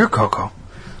next beer, Coco.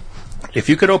 If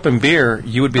you could open beer,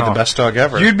 you would be the Oh. best dog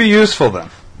ever. You'd be useful then.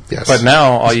 Yes. But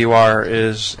now all you are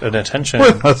is an attention...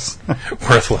 Worthless.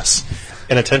 worthless.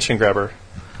 An attention grabber.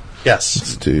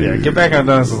 Yes. Yeah, get back on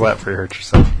Dennis's lap before you hurt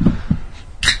yourself.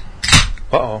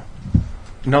 Uh-oh.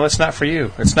 No, that's not for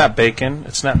you. It's not bacon.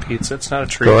 It's not pizza. It's not a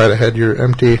treat. Go right ahead. You're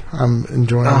empty. I'm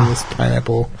enjoying this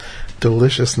pineapple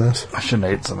deliciousness. I shouldn't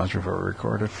have ate so much before we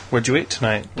recorded. What'd you eat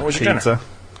tonight? What was your Pizza. dinner?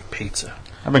 Pizza.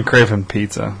 I've been craving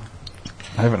pizza.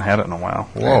 I haven't had it in a while.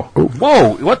 Whoa.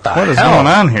 Whoa, what the What is hell? going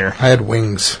on here? I had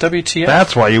wings. WTF?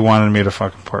 That's why you wanted me to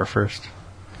fucking pour first. Do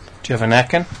you have a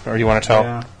napkin? Or do you want to tell?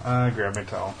 Grab my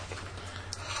towel.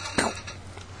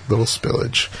 Little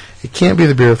spillage. It can't be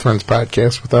the Beer with Friends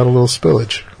podcast without a little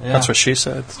spillage. Yeah. That's what she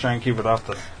said. Let's try and keep it off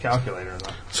the calculator,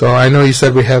 though. So I know you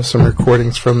said we have some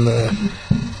recordings from the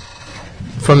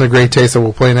Great Taste that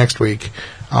we'll play next week.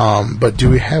 But do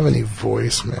we have any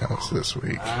voicemails this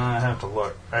week? I have to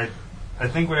look. I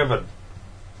think we have a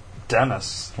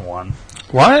Dennis one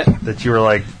What? that you were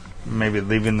like maybe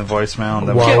leaving the voicemail and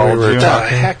then While we we called were you.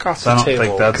 talking. Heck off So I the don't table.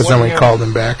 think that's- Because then we called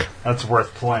him back. That's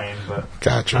worth playing, but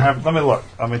Gotcha. let me look.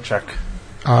 Let me check.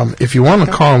 If you want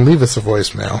to call and leave us a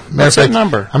voicemail, matter What's of that fact,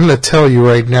 number? I'm going to tell you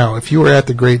right now. If you were at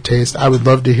the Great Taste, I would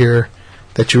love to hear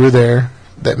that you were there,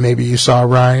 that maybe you saw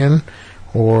Ryan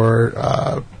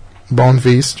or Bone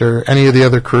Feast or any of the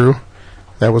other crew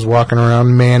that was walking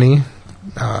around. Manny,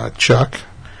 Chuck,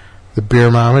 the beer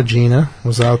mama, Gina,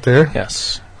 was out there.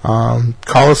 Yes.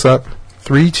 Call us up,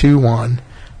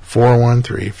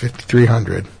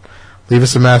 321-413-5300. Leave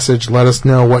us a message. Let us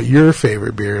know what your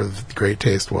favorite beer of the Great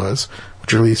Taste was,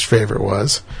 what your least favorite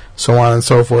was, so on and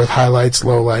so forth, highlights,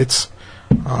 lowlights,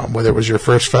 whether it was your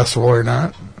first festival or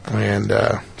not, and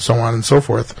so on and so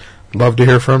forth. Love to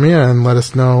hear from you, and let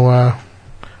us know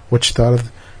what you thought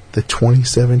of the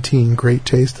 2017 Great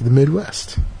Taste of the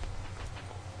Midwest.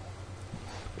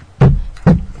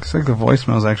 Looks like the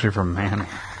voicemail is actually from Manny.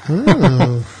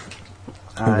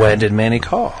 When did Manny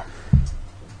call?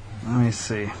 Let me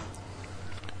see.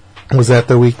 Was that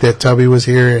the week that Tubby was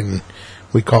here and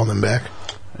we called him back?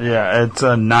 Yeah, it's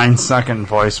a 9-second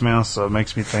voicemail, so it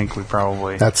makes me think we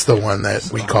probably. That's the one that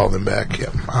we called him back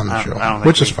on the I show, don't think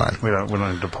which is fine. We don't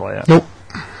need to play it. Nope.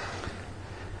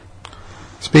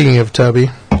 Speaking of Tubby,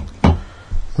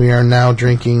 we are now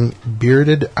drinking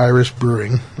Bearded Irish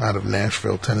Brewing out of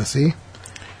Nashville, Tennessee.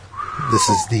 This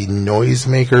is the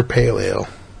Noisemaker Pale Ale.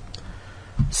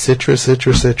 Citra,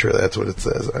 Citra, Citra, that's what it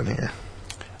says on here.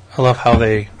 I love how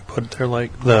they put their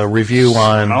the review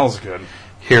on Smells good.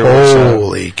 here.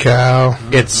 Holy cow.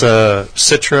 It's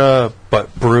Citra,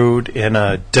 but brewed in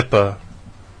a DIPA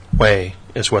way,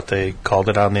 is what they called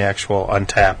it on the actual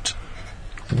Untapped.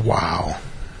 Wow.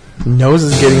 Nose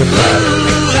is getting a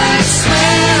bad.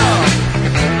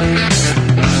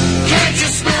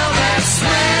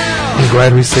 I'm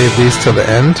glad we saved these till the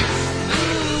end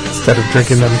instead of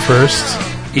drinking them first.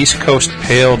 East Coast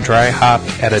Pale Dry Hop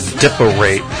at a DIPA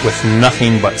rate with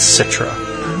nothing but Citra.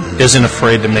 Isn't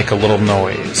afraid to make a little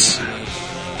noise.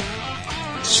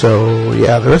 So,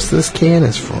 yeah, the rest of this can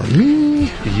is for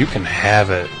me. You can have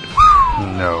it.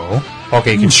 No.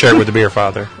 Okay, you can share it with the Beer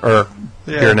Father. Or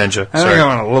Beer Ninja. I think Sorry. I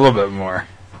want a little bit more.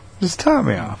 Just top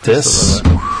me off. This.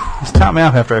 Just top me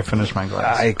off after I finish my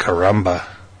glass. Ay, caramba.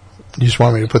 You just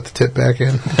want me to put the tip back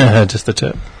in? Just the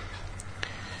tip.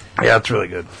 Yeah, it's really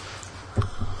good.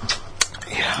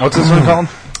 What's this one called?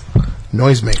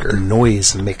 Noisemaker.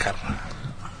 Noisemaker.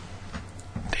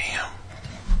 Damn.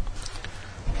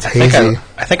 It's hazy.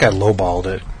 I think I lowballed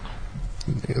it.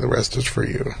 Yeah, the rest is for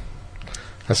you.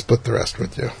 I split the rest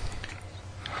with you.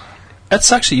 That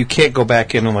sucks that you can't go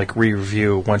back in and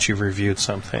re-review once you've reviewed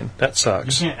something. That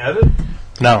sucks. You can't edit?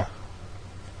 No.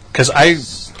 Because I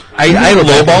You can go back and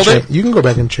lowballed cha- it. You can go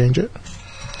back and change it.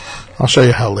 I'll show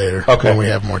you how later Okay. when we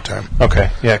have more time.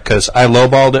 Okay, yeah, because I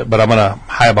lowballed it, but I'm going to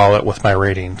highball it with my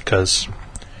rating because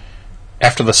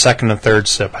after the second and third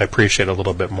sip, I appreciate it a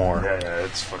little bit more. Yeah,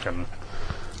 it's fucking...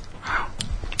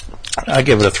 I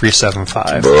give it a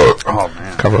 3.75. Oh,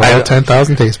 man. Cover all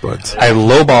 10,000 taste buds. I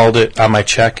lowballed it on my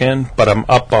check-in, but I'm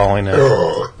upballing it.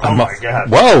 Oh, my God.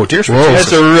 Whoa, dear sweet Jesus.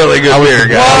 That's a really good beer,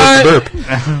 guys. How was the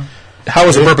burp? How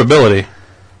was the burpability?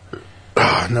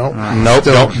 Nope. Nope,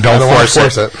 don't force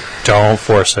it. it. Don't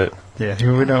force it. Yeah,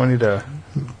 we don't need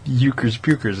euchers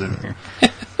pukers in here.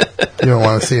 You don't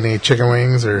want to see any chicken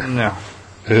wings or... No.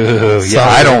 Yeah,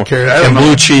 I don't care. And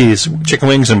blue cheese. Chicken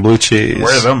wings and blue cheese.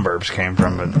 Where them burps came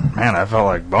from, but man, I felt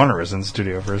like Boner was in the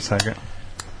studio for a second.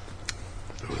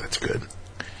 Ooh, that's good.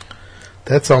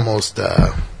 That's almost,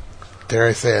 dare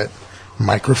I say it,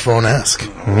 microphone-esque.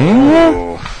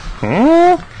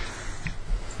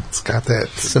 It's got that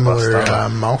similar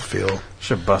mouthfeel.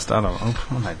 Should bust out of... Oh,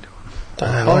 what am I doing?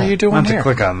 How are you doing I have here? to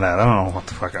click on that. I don't know what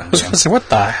the fuck I'm doing. So what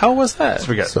the hell was that? So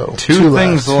we got So, two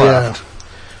things left. Yeah.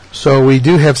 So we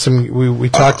do have some... We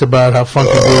talked about how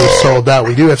Funky Brew sold out.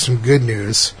 We do have some good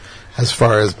news as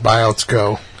far as buyouts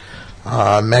go.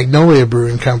 Magnolia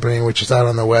Brewing Company, which is out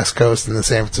on the West Coast in the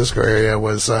San Francisco area,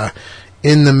 was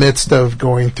in the midst of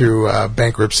going through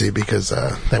bankruptcy because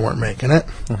they weren't making it.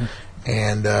 Mm-hmm.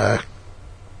 And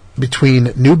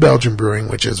between New Belgium Brewing,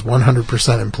 which is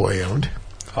 100% employee-owned,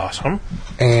 awesome,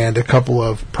 and a couple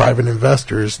of private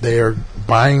investors, they are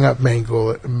buying up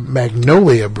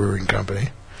Magnolia Brewing Company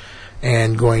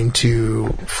and going to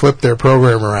flip their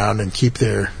program around and keep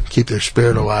their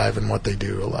spirit alive and what they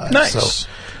do alive. Nice.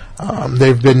 So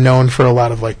they've been known for a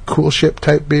lot of like cool ship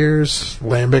type beers,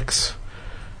 lambics,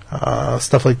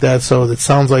 stuff like that. So it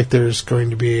sounds like there's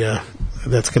going to be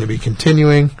that's going to be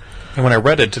continuing. And when I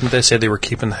read it, didn't they say they were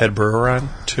keeping the head brewer on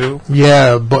too?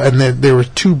 Yeah, and there were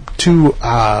two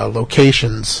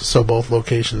locations, so both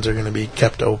locations are going to be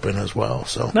kept open as well.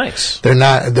 So nice. They're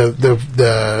not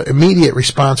the immediate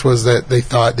response was that they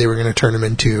thought they were going to turn them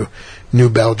into New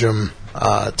Belgium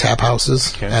tap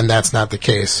houses, okay. And that's not the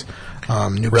case.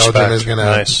 New Belgium is going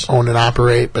to own and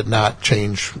operate, but not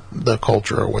change the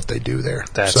culture or what they do there.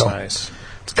 That's nice.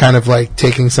 It's kind of like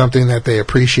taking something that they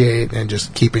appreciate and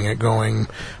just keeping it going,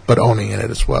 but owning it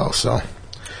as well. So,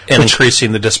 and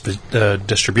increasing the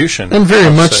distribution. And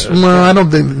very much. Well, I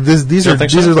don't think these are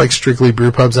like strictly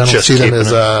brew pubs. I don't see them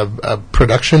as a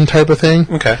production type of thing.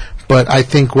 Okay. But I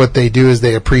think what they do is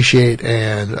they appreciate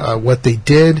and what they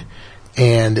did,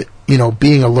 and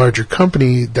being a larger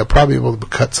company, they'll probably be able to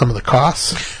cut some of the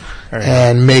costs. Right.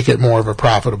 And make it more of a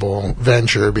profitable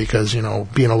venture because,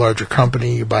 being a larger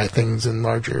company, you buy things in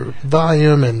larger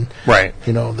volume and, right.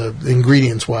 The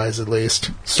ingredients-wise at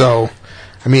least. So,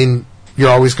 I mean, you're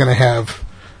always going to have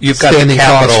standing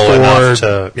costs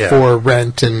for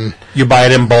rent and... You buy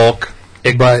it in bulk.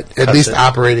 But at least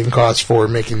operating costs for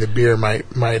making the beer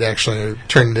might actually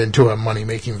turn it into a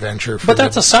money-making venture. But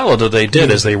that's a solid that they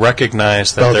did, is they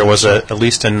recognized that there was at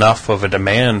least enough of a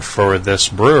demand for this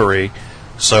brewery.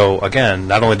 So, again,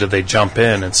 not only did they jump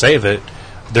in and save it,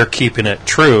 they're keeping it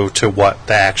true to what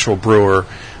the actual brewer...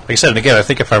 Like I said, and again, I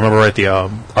think if I remember right, the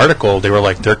article, they were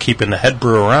like, they're keeping the head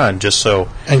brewer on just so...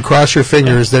 And cross your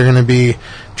fingers, they're going to be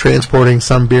transporting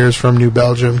some beers from New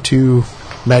Belgium to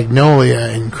Magnolia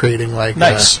and creating, like,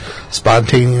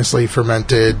 spontaneously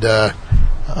fermented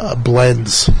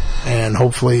blends. And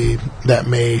hopefully that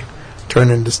may turn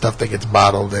into stuff that gets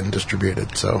bottled and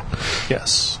distributed. So,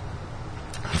 yes.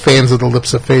 Fans of the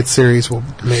Lips of Faith series will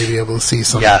maybe be able to see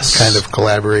some kind of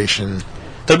collaboration.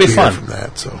 That'll be fun from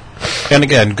that. So, and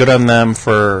again, good on them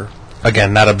for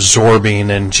not absorbing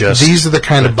and just. These are the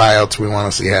kind of buyouts we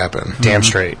want to see happen. Damn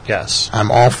straight, yes. I'm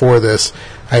all for this.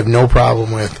 I have no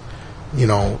problem with,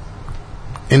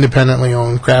 independently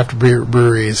owned craft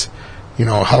breweries,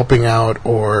 helping out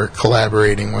or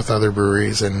collaborating with other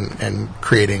breweries and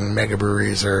creating mega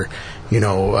breweries or.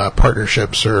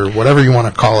 Partnerships or whatever you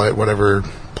want to call it, whatever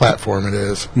platform it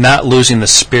is. Not losing the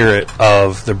spirit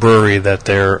of the brewery that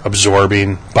they're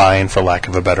absorbing, buying, for lack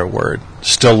of a better word.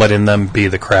 Still letting them be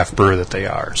the craft brewer that they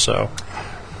are. So,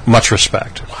 much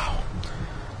respect. Wow.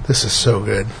 This is so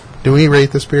good. Do we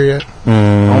rate this beer yet?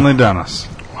 Only Dennis.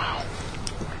 Wow.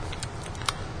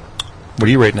 What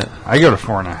are you rating it? I go to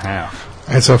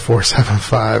 4.5. It's a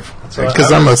 4.75.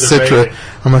 Because I'm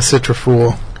a Citra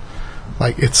fool.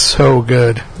 Like, it's so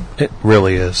good. It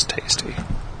really is tasty.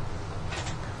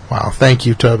 Wow, thank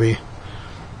you, Toby.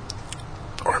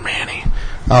 Or Manny.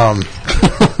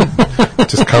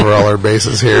 Just cover all our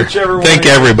bases here. Thank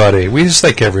everybody. We just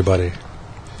thank everybody.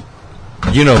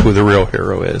 You know who the real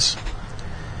hero is.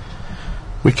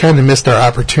 We kind of missed our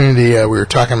opportunity. We were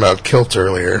talking about kilts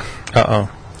earlier. Uh-oh.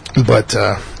 But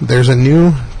there's a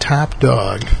new top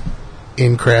dog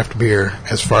in craft beer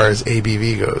as far as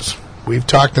ABV goes. we've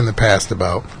talked in the past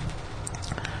about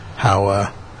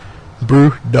how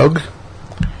Brew Dog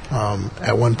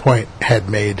at one point had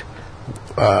made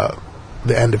The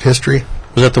End of History.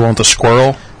 Was that the one with the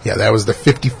squirrel? Yeah, that was the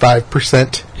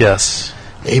 55% Yes.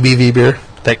 ABV beer.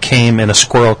 That came in a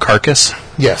squirrel carcass?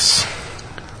 Yes.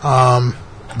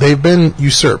 They've been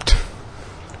usurped.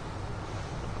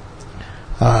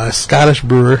 Scottish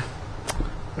brewer,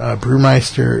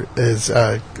 Brewmeister is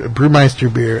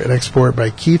Brewmeister beer, an export by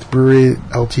Keith Brewery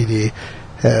Ltd.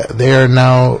 They are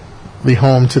now the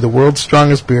home to the world's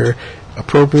strongest beer,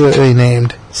 appropriately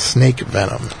named Snake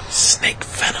Venom. Snake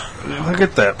venom. Look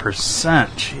at that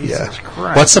percent. Jesus Yeah.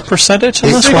 Christ. What's the percentage in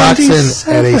It this clocks one? in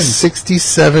at a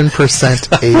 67%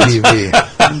 ABV.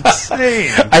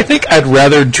 insane? I think I'd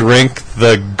rather drink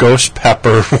the ghost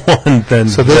pepper one than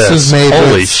So this is made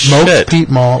Holy with smoked shit. peat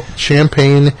malt,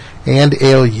 champagne, and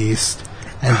ale yeast,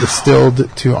 and distilled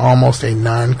to almost a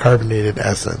non-carbonated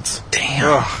essence.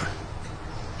 Damn.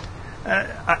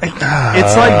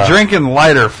 It's like drinking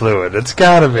lighter fluid. It's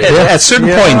got to be. At a certain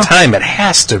You point in know? time, it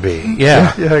has to be.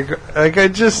 Yeah. Yeah, like I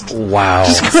just Wow.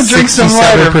 just gonna drink some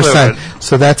lighter fluid.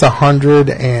 So that's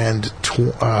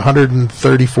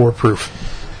 134 proof.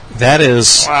 That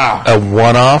is Wow. a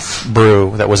one-off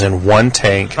brew that was in one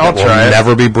tank I'll that will try it.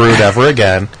 never be brewed ever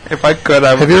again. If I could,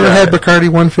 I would. Have you ever try had it. Bacardi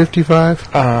 155?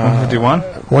 151?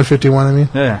 151, I mean?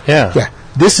 Yeah. Yeah. Yeah.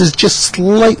 This is just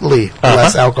slightly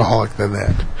less alcoholic than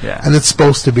that. Yeah. And it's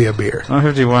supposed to be a beer.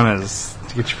 151 is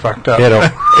to get you fucked up. You know,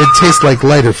 It tastes like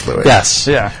lighter fluid. yes.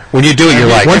 Yeah. When you do it, you're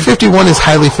like, 151 is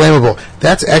highly flammable.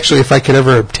 That's actually, if I could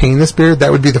ever obtain this beer,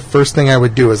 that would be the first thing I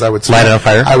would do. Is I would Light it on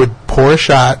fire? I would pour a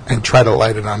shot and try to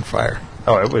light it on fire.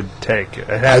 Oh, it would take. It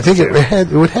has I think to. it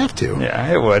would have to. Yeah,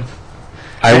 it would.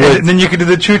 I And would. then you could do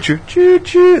the choo-choo,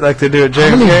 choo-choo, like they do at How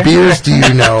JFK. many beers do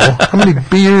you know? How many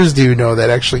beers do you know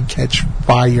that actually catch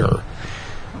fire?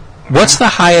 What's the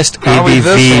highest Probably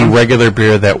this ABV one. regular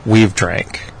beer that we've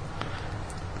drank?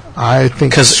 I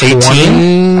think 'Cause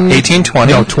 20 18,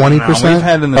 20? No, No, 20%. we've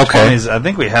had in the Okay. 20s. I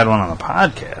think we had one on the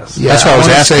podcast. Yeah, That's what I was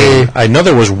wanna asking. say, I know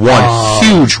there was one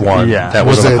huge one yeah. that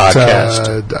was was on it the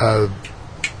podcast.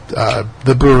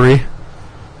 the brewery?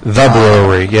 The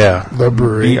brewery, yeah. The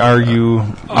brewery.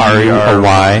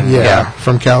 R-U-Y. Yeah,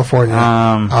 from California.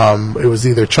 Um, It was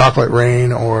either Chocolate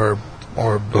Rain or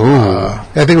I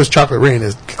think it was Chocolate Rain.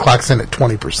 It clocks in at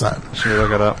 20%. Should we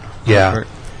look it up? Yeah.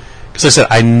 Because I said,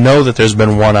 I know that there's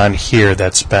been one on here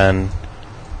that's been,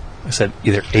 I said,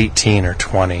 either 18 or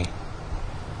 20.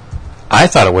 I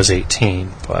thought it was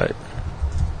 18, but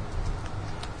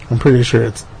I'm pretty sure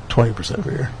it's 20%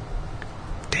 beer.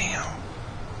 damn.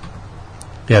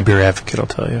 Yeah, Beer Advocate will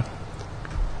tell you.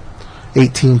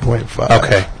 18.5.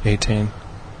 Okay, 18.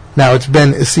 Now it's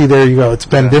been, see, there you go. It's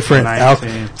been different.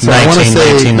 19. So I want to 19,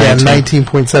 say 19.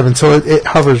 19.7. So it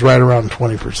hovers right around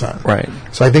 20%. Right.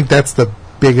 So I think that's the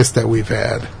biggest that we've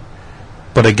had.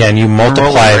 But again, you Remember what we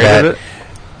multiply rated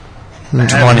that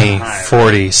it? 20,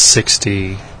 40,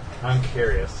 60. I'm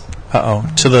curious.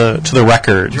 To the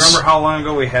records. Do you remember how long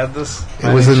ago we had this?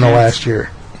 It was in the last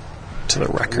year. To the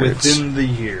records. Within the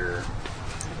year.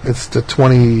 It's the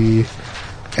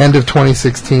end of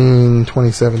 2016,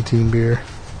 2017 beer.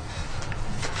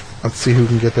 Let's see who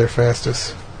can get there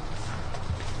fastest.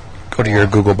 Go to your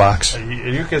Google box.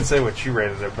 You can say what you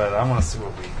rated it, but I want to see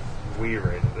what we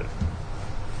rated it.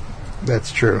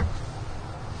 That's true.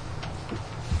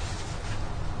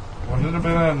 Wouldn't it have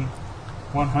been on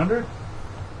 100?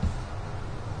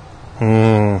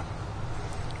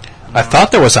 I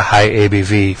thought there was a high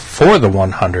ABV for the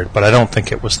 100, but I don't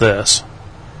think it was this.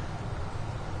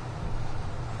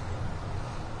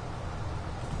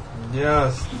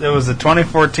 Yes. It was the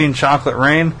 2014 Chocolate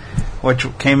Rain, which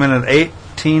came in at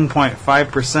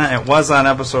 18.5%. It was on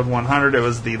episode 100. It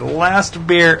was the last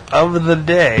beer of the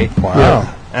day. Wow.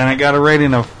 Yeah. And it got a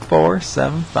rating of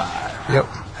 4.75 Yep.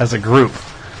 as a group.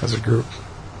 As a group.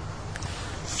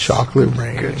 Chocolate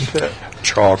Rain.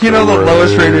 Chocolate. You know, the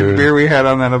lowest rated beer we had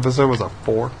on that episode was a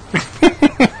 4.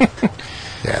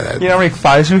 Yeah, You know how many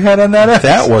 5s we had on that episode?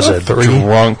 That was a 3.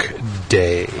 drunk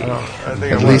day. I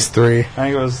think at least 3. I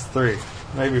think it was 3,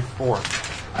 maybe 4.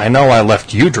 I know I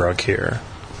left you drunk here.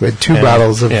 We had 2 Yeah.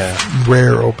 bottles of Yeah.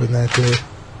 Rare open that day.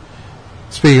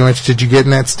 Speaking of which, did you get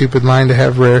in that stupid line to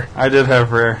have Rare? I did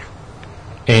have Rare.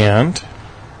 And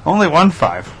Only 1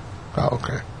 5. Oh,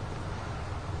 okay.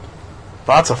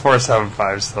 Lots of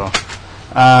 4.75s though.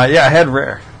 Yeah, I had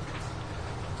Rare.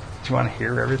 Do you want to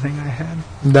hear everything I had?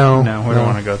 No. No, we don't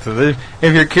want to go through this.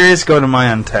 If you're curious, go to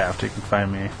my Untapped. You can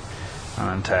find me on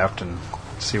Untapped and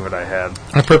see what I had.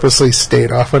 I purposely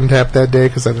stayed off Untapped that day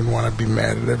because I didn't want to be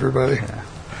mad at everybody.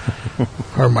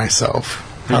 or myself.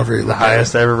 However you The look at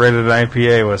highest it. I ever rated an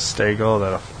IPA was Stay Gold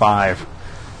at a 5.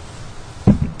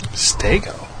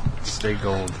 Staygo. Stay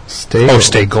Gold. Stay Oh, gold.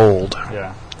 Stay Gold.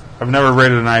 Yeah. I've never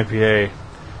rated an IPA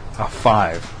a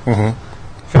 5.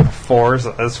 Mm-hmm. 4,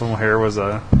 so this one here was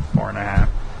a 4.5.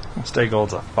 Stay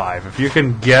Gold's a 5. If you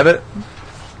can get it,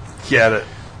 get it.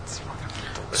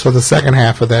 So the second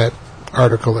half of that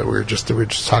article that we were just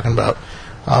talking about,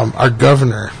 our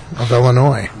governor of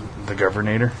Illinois, The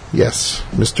Governator. yes,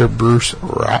 Mr. Bruce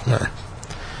Rotner,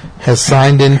 has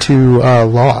signed into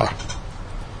law.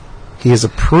 He has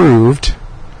approved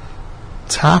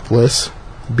topless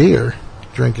beer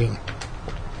drinking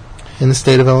in the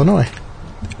state of Illinois.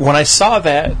 When I saw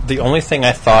that, the only thing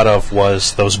I thought of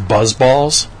was those buzz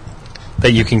balls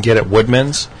that you can get at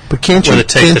Woodman's, But can't Where you they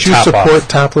take the top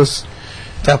support off.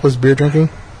 topless beer drinking?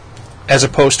 as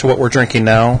opposed to what we're drinking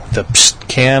now, the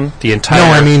can, the entire... No,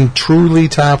 I mean truly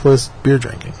topless beer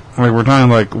drinking. Like, we're talking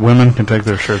like women can take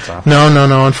their shirts off. No.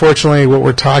 Unfortunately, what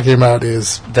we're talking about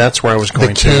is That's where I was going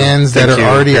the to. cans that Thank are you,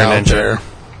 already Beer out Ninja. there.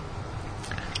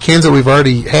 Cans that we've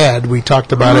already had. We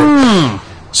talked about it.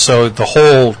 So the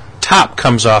whole top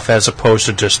comes off as opposed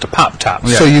to just a pop top.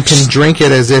 So you can drink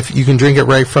it as if you can drink it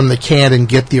right from the can and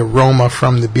get the aroma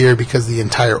from the beer because the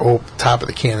entire top of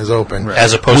the can is open.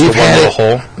 As opposed to We've one had little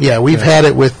it- hole. Yeah, we've had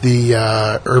it with the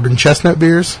Urban Chestnut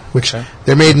beers, which Okay.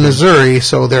 they're made in Missouri,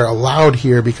 so they're allowed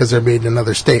here because they're made in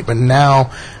another state. But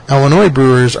now Illinois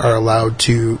brewers are allowed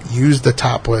to use the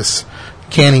topless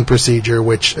canning procedure,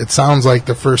 which it sounds like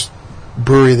the first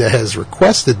brewery that has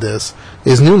requested this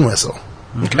is Noon Whistle.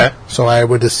 Okay. So I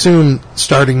would assume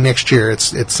starting next year,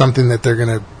 it's something that they're going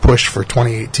to push for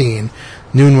 2018.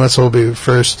 Noon Whistle will be the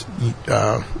first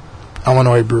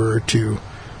Illinois brewer to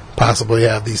possibly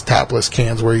have these topless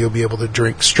cans where you'll be able to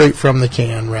drink straight from the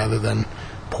can rather than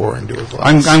pour into a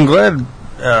glass. I'm glad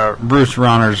Bruce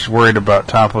Rauner's worried about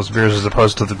topless beers as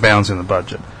opposed to the balancing the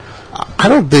budget. I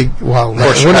don't think. Well,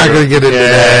 course we're not you're going to get into Yeah,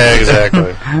 that.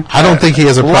 exactly. I don't think he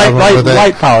has a problem with it.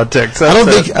 Light politics. I don't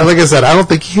that's think, like I said, I don't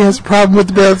think he has a problem with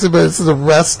the balancing, but it's the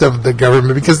rest of the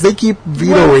government because they keep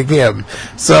vetoing him.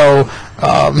 So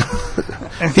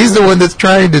he's the one that's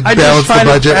trying to I just balance the find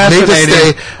it budget. And they just say,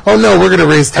 fascinating. "Oh no, we're going to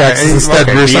raise taxes instead."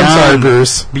 Okay, Bruce, I'm sorry,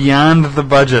 Bruce. Beyond the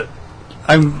budget.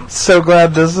 I'm so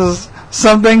glad this is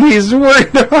something he's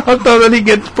worried about, though, that he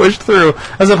gets pushed through,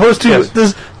 as opposed to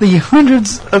the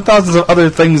hundreds of thousands of other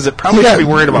things that probably should be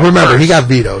worried about. Remember, first. he got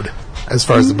vetoed as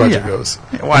far as the budget Yeah. goes,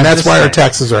 Well, and that's just why our saying.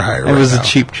 taxes are higher. It right was now. a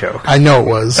cheap joke. I know it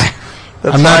was.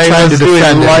 That's I'm not why I trying to was doing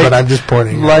defend him, light- but I'm just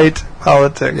pointing. out. Light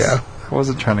politics. Yeah. I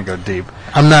wasn't trying to go deep.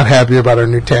 I'm not happy about our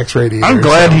new tax rate either. I'm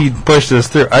glad so. he pushed this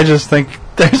through. I just think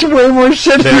there's way more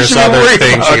shit we There's should be other worried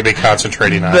things about you could be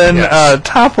concentrating on. than yes.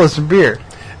 topless beer.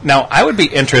 Now, I would be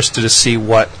interested to see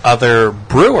what other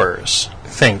brewers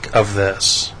think of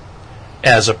this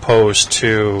as opposed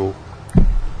to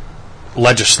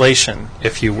legislation,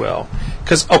 if you will.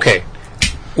 Because, okay,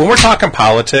 when we're talking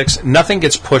politics, nothing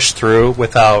gets pushed through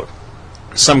without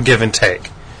some give and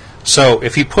take. So,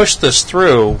 if you push this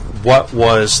through, what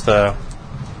was the...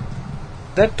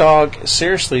 That dog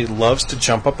seriously loves to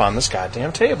jump up on this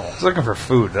goddamn table. She's looking for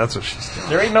food. That's what she's doing.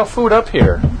 There ain't no food up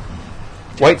here.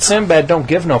 White Sinbad don't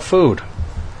give no food.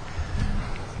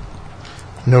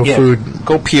 No Yeah, food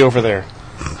Go pee over there.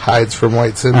 hides from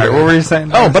white sin. All right, what were you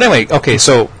saying? Oh, but anyway, okay,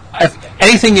 so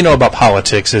anything you know about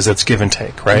politics is it's give and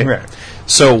take, right? Right.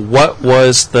 So what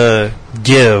was the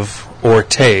give or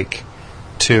take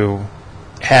to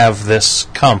have this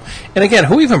come? And again,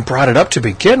 who even brought it up to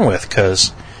begin with?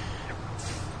 Because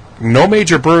no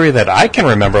major brewery that I can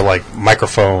remember, like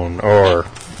Microphone or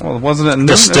Well, wasn't it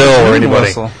Distill or Noon anybody.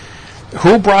 Whistle?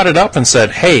 who brought it up and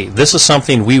said, hey, this is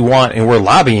something we want and we're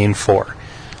lobbying for.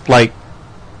 Like,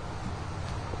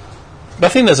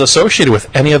 nothing is associated with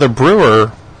any other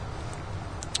brewer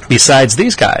besides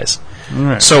these guys.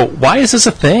 Right. So why is this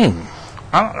a thing?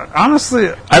 Honestly,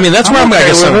 I mean, that's where I'm okay I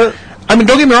guess with I'm- it. I mean,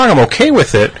 don't get me wrong, I'm okay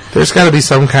with it. There's got to be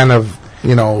some kind of,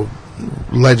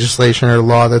 legislation or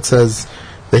law that says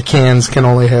the cans can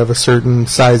only have a certain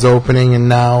size opening, and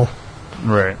now,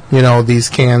 Right. these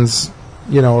cans,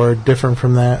 are different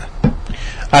from that.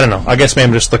 I don't know. I guess maybe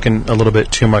I'm just looking a little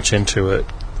bit too much into it.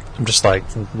 I'm just like,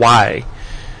 why?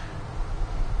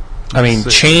 I mean,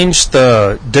 change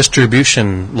the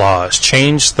distribution laws.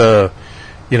 Change the,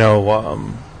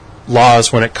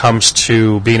 laws when it comes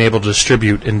to being able to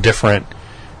distribute in different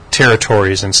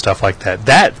territories and stuff like that.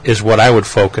 That is what I would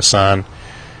focus on.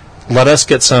 Let us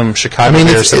get some Chicago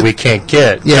beers that we can't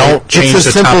get. Don't change it's as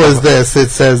the simple top as of this. It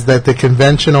says that the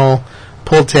conventional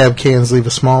pull tab cans leave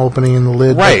a small opening in the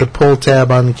lid, Right. but the pull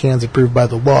tab on the cans approved by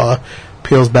the law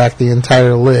peels back the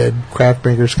entire lid. Craft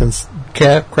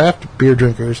craft beer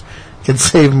drinkers can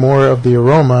save more of the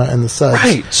aroma and the suds.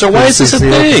 Right. So why is this a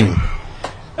thing?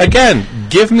 Again,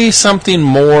 give me something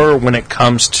more when it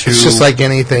comes to... It's just like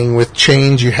anything. With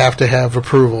change, you have to have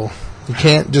approval. You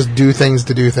can't just do things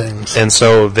to do things. And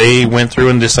so they went through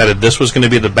and decided this was going to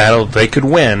be the battle they could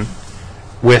win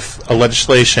with a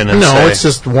legislation. And it's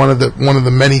just one of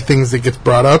the many things that gets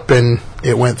brought up, and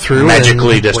it went through.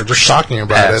 Magically, and we're just talking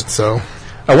about it. So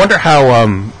I wonder how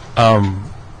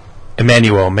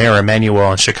Mayor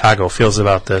Emanuel in Chicago feels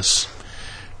about this.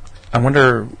 I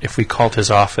wonder if we called his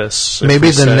office.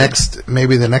 Maybe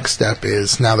the next step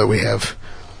is, now that we have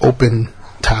open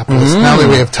topless, now that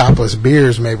we have topless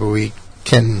beers, maybe we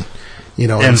can,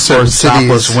 in certain cities,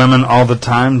 topless women all the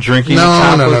time drinking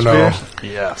topless beer.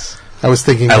 Yes. I was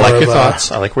thinking. I like your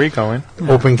thoughts. I like where you're going.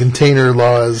 Open container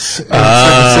laws in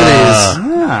certain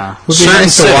cities. Yeah. It would be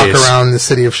nice to walk around the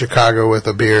city of Chicago with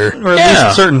a beer. Or at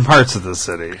least certain parts of the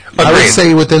city. I would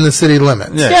say within the city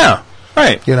limits. Yeah.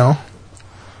 Right. Yeah.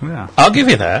 I'll give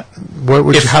you that.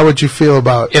 How would you feel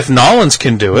about if Nolans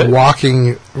can do it?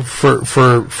 Walking for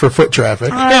foot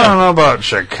traffic. I don't know about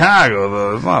Chicago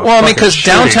though. Well, I mean, because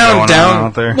downtown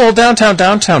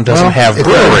doesn't have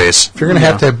breweries. If you're going to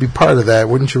have to be part of that,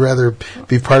 wouldn't you rather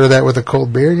be part of that with a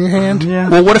cold beer in your hand? Yeah.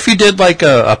 Well, what if you did like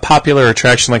a popular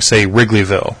attraction, like say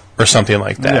Wrigleyville or something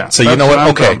like that? Yeah, so you know what?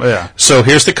 Okay. So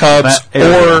here's the Cubs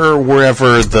or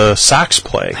wherever the Sox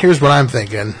play. Here's what I'm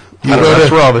thinking. That's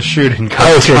where all the shooting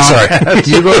comes from. Sorry.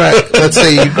 You go to, let's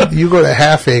say you go to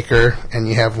Half Acre and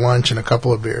you have lunch and a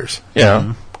couple of beers.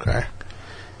 Yeah. Okay.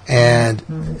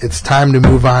 And it's time to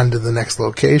move on to the next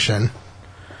location.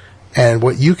 And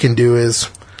what you can do is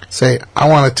say, I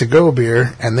want a to-go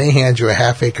beer, and they hand you a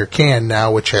Half Acre can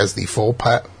now, which has the full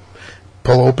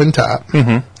pull-open top.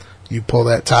 Mm-hmm. You pull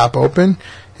that top open,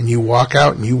 and you walk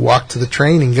out, and you walk to the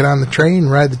train, and get on the train,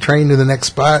 ride the train to the next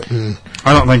spot, and...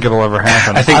 I don't think it'll ever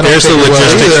happen. I think there's the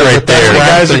logistics right there. The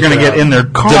guys are going to get in their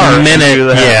car the minute, to do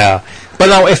that. Yeah. But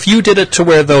now, if you did it to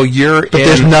where, though,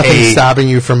 there's nothing stopping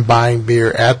you from buying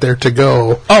beer at their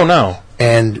to-go. Oh, no.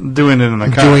 And doing it in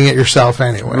the car. Doing it yourself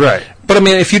anyway. Right. But, I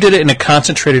mean, if you did it in a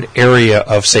concentrated area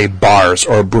of, say, bars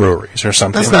or breweries or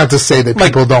something. That's not to say that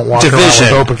people don't walk around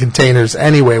with open containers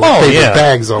anyway with paper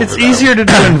bags over It's easier to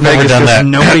do in Vegas because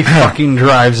nobody fucking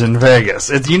drives in Vegas.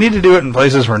 You need to do it in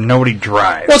places where nobody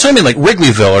drives. Well, that's what I mean, like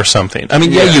Wrigleyville or something. I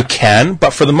mean, you can,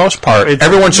 but for the most part,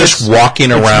 everyone's just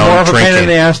walking around drinking. It's more of a pain in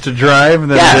the ass to drive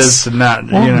than it is to not.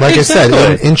 Well, like I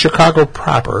said, in Chicago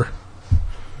proper...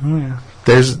 Yeah.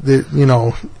 There's, Well,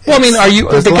 I mean,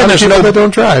 there's a lot of people that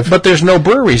don't drive, but there's no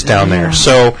breweries down there.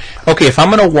 So, okay, if I'm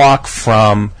going to walk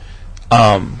from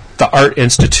the Art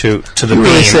Institute to the Beam,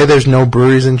 really say there's no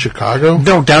breweries in Chicago?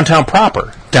 No, downtown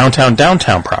proper, downtown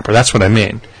proper. That's what I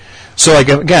mean. So, like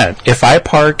again, if I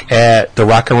park at the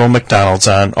Rock and Roll McDonald's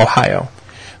on Ohio,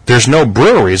 there's no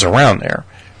breweries around there.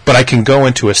 But I can go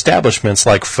into establishments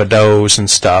like Fido's and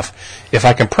stuff. If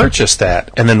I can purchase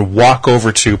that and then walk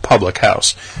over to Public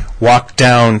House, walk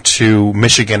down to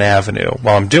Michigan Avenue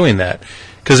while I'm doing that,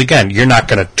 because again, you're not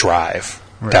going to drive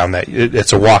down that.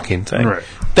 It's a walking thing. Right.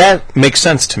 That makes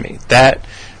sense to me.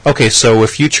 Okay, so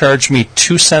if you charge me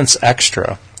 2 cents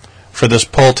extra for this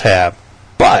pull tab,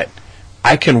 but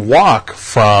I can walk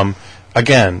from,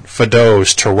 again,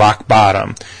 Fido's to Rock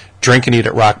Bottom, drink and eat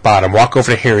at Rock Bottom, walk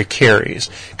over to Harry Carey's,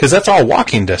 because that's all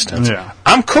walking distance. Yeah.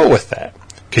 I'm cool with that,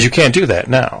 because you can't do that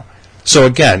now. So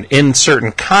again, in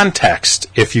certain context,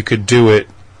 if you could do it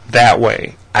that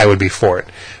way, I would be for it.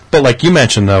 But like you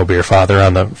mentioned, though, Beer Father,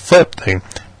 on the flip thing,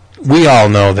 we all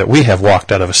know that we have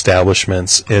walked out of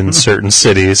establishments in certain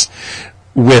cities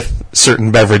with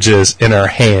certain beverages in our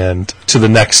hand to the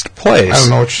next place. I don't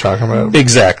know what you're talking about.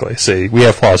 Exactly. See, we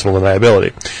have plausible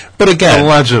deniability. But again...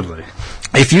 Allegedly.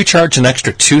 If you charge an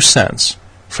extra 2 cents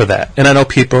for that, and I know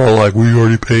people are like, we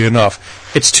already pay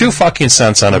enough. It's 2 fucking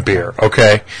cents on a beer,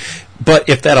 okay? But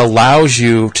if that allows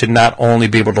you to not only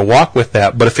be able to walk with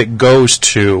that, but if it goes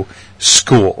to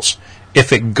schools,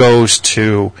 if it goes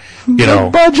to,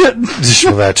 budget.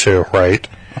 Well, that too, right?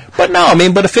 But no, I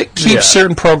mean, but if it keeps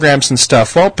certain programs and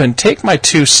stuff open, take my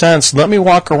 2 cents, let me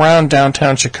walk around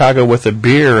downtown Chicago with a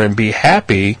beer and be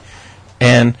happy.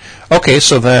 And, okay,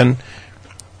 so then...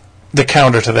 The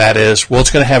counter to that is, well,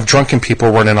 it's going to have drunken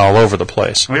people running all over the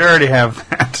place. We already have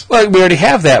that. Well, we already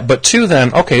have that, but two,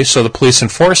 then, okay, so the police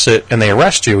enforce it and they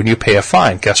arrest you and you pay a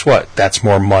fine. Guess what? That's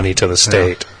more money to the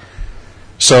state. Yeah.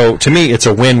 So, to me, it's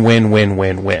a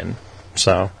win-win-win-win-win.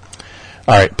 So, all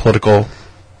right, political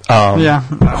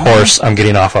horse I'm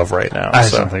getting off of right now. I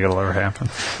don't think it'll ever happen.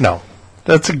 No.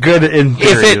 That's a good in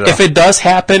theory, if it does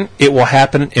happen, it will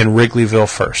happen in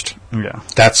Wrigleyville first. Yeah.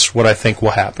 That's what I think will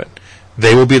happen.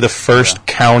 They will be the first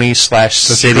county /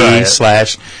 city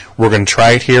 / we're going to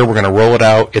try it here. We're going to roll it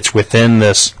out. It's within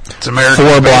this It's American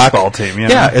 4-block baseball team. You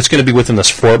know? Yeah, it's going to be within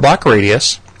this 4-block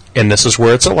radius, and this is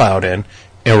where it's allowed in,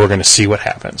 and we're going to see what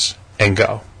happens and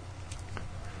go.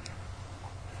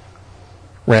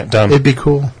 Rant done. It'd be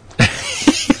cool.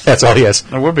 That's all he has.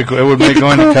 It would be cool. It would make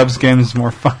going to Cubs games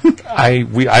more fun.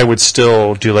 I would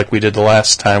still do like we did the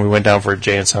last time we went down for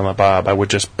Jay and Silent Bob. I would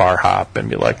just bar hop and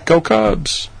be like, "Go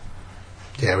Cubs!"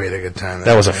 Yeah, we had a good time.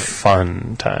 That was a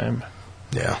fun time.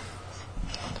 Yeah.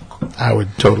 I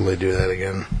would totally do that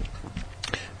again.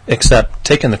 Except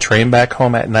taking the train back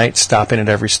home at night, stopping at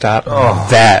every stop,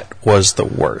 that was the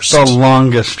worst. The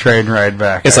longest train ride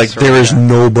back. It's like there is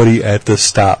nobody at the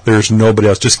stop. There's nobody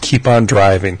else. Just keep on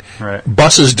driving. Right.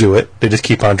 Buses do it. They just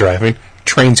keep on driving.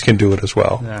 Trains can do it as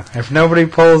well. Yeah. If nobody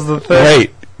pulls the thing.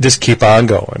 Right. Just keep on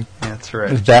going. That's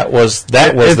right. That was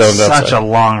It's such a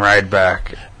long ride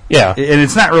back. Yeah. And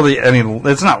it's not really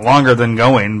it's not longer than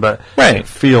going, but it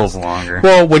feels longer.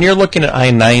 Well, when you're looking at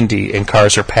I-90 and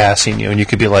cars are passing you, and you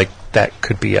could be like, that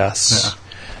could be us. Yeah.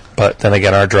 But then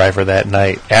again, our driver that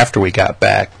night, after we got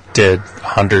back, did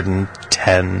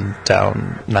 110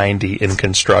 down 90 in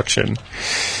construction.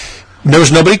 There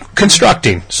was nobody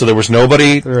constructing, so there was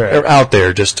nobody out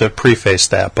there, just to preface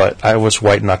that, but I was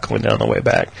white-knuckling it on the way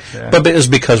back. Yeah. But it was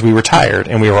because we were tired,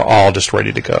 and we were all just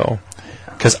ready to go.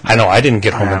 Because I know I didn't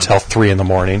get home until 3 in the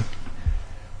morning,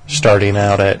 starting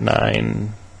out at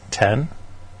 9:10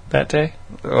 that day.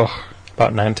 Ugh.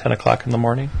 About 9, 10 o'clock in the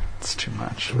morning. It's too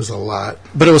much. It was a lot.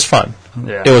 But it was fun.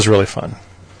 Yeah. It was really fun.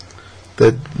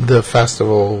 The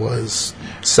festival was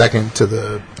second to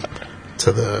the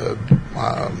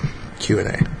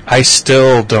Q&A. I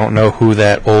still don't know who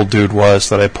that old dude was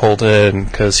that I pulled in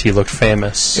because he looked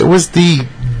famous. It was the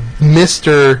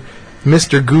Mr.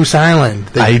 Goose Island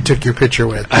that you took your picture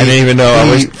with. I didn't even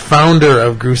know. The founder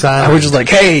of Goose Island. I was just like,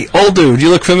 hey, old dude,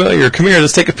 you look familiar. Come here,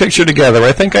 let's take a picture together.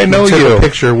 I think I know you. Took a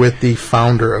picture with the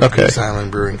founder of Goose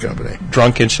Island Brewing Company.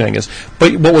 Drunken shenanigans.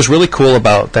 But what was really cool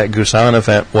about that Goose Island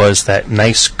event was that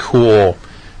nice, cool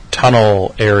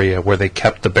tunnel area where they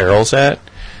kept the barrels at.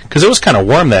 Because it was kind of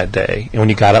warm that day, and when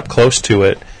you got up close to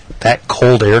it, that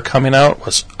cold air coming out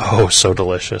was, so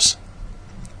delicious.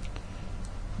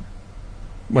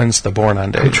 When's the Born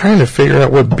On Day? I'm trying to figure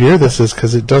out what beer this is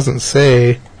because it doesn't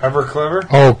say. Everclever?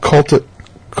 Oh,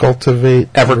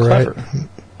 Cultivate. Everclever. Right.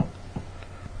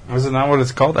 Was it not what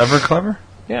it's called? Everclever?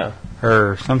 Yeah.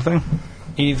 Or something?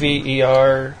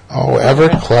 EVER. Oh,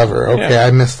 Everclever. Okay, Yeah.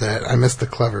 I missed that. I missed the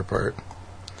clever part.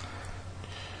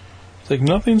 It's like,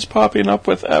 nothing's popping up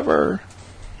with Ever.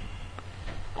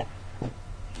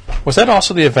 Was that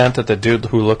also the event that the dude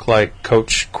who looked like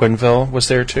Coach Quinville was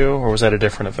there too, or was that a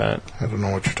different event? I don't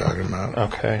know what you're talking about.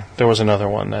 Okay, there was another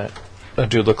one that a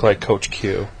dude looked like Coach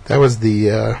Q. That was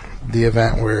the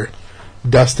event where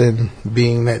Dustin,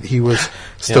 being that he was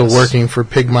still working for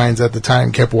Pig Mines at the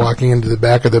time, kept walking into the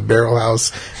back of the barrel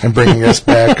house and bringing us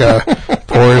back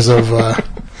pours of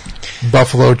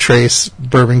Buffalo Trace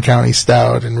Bourbon County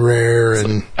Stout and Rare.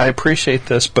 And I appreciate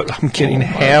this, but I'm getting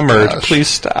hammered. gosh. Please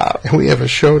stop. we have a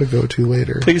show to go to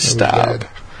later. Please stop.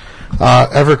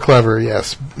 Everclever,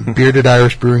 yes. Bearded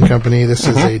Irish Brewing Company. This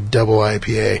is a double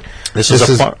IPA. This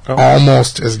is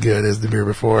almost as good as the beer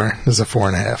before. This is a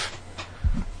 4.5.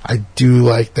 I do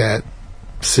like that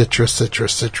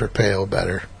Citra Pale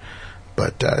better,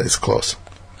 but it's close.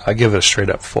 I give it a straight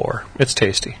up 4. It's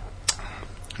tasty.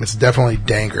 It's definitely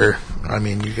danker. I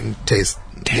mean, you can taste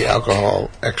the alcohol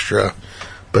extra,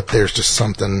 but there's just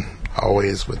something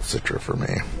always with Citra for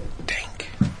me. Dank.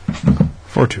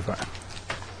 425.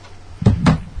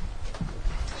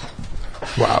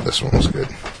 Wow, this one was good.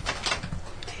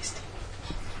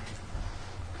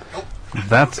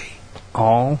 That's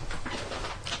all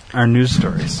our news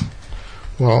stories.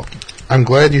 Well, I'm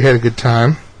glad you had a good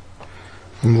time.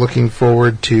 I'm looking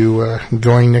forward to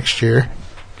going next year,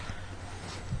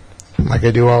 like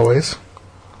I do always.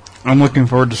 I'm looking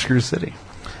forward to Screw City.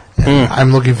 And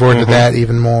I'm looking forward to that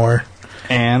even more.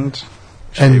 And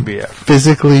JBF.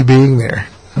 Physically being there.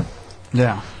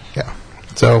 Yeah. Yeah.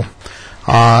 So,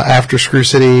 after Screw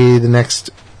City, the next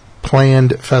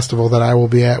planned festival that I will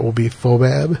be at will be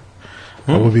Fobab.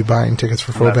 I will be buying tickets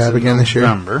for Fobab again this year.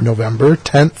 November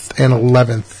 10th and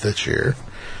 11th this year.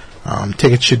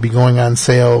 Tickets should be going on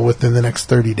sale within the next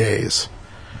 30 days.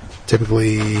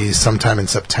 Typically, sometime in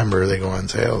September they go on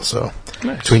sale. So,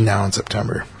 between now and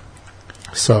September.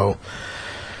 So,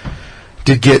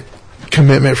 did get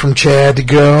commitment from Chad to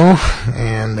go,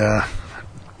 and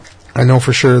I know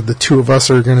for sure the two of us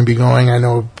are going to be going. I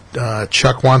know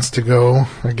Chuck wants to go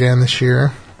again this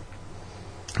year.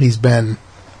 He's been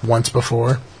once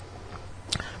before.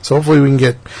 So hopefully we can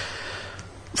get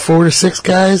 4 to 6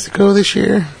 guys to go this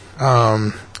year.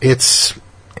 It's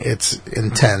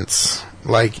intense.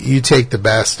 Like, you take the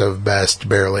best of best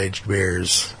barrel-aged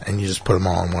beers and you just put them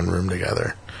all in one room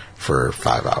together for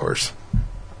 5 hours.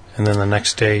 And then the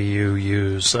next day you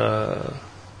use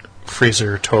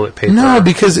freezer toilet paper. No,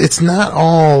 because it's not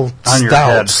all On your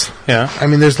stouts. head. Yeah. I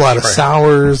mean, there's a lot of Right.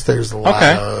 sours. There's a lot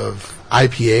Okay. of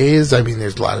IPAs. I mean,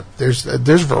 there's a lot of there's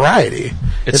variety.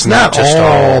 It's not not just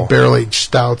all all- barrel-aged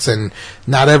stouts, and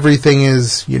not everything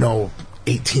is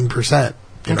 18%.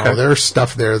 Okay. There's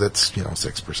stuff there that's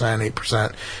 6%,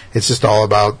 8%. It's just all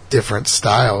about different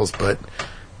styles, but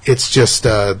it's just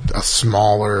a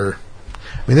smaller.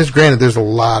 I mean, there's a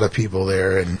lot of people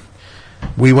there, and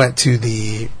we went to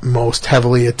the most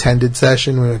heavily attended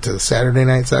session. We went to the Saturday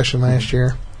night session last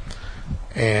year.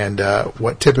 And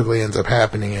what typically ends up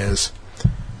happening is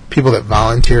people that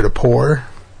volunteer to pour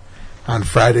on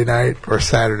Friday night or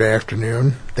Saturday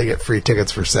afternoon, they get free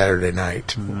tickets for Saturday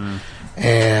night. Mm-hmm.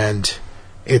 And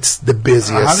it's the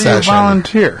busiest How do you session.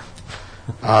 volunteer?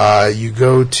 You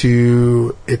go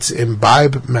to, it's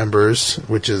Imbibe members,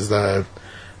 which is the,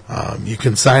 you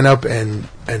can sign up and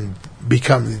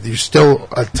become, you're still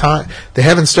a time, they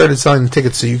haven't started selling the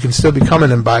tickets, so you can still become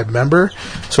an Imbibe member.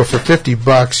 So for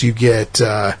 $50 you get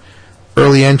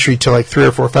early entry to like 3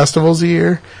 or 4 festivals a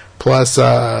year, plus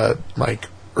like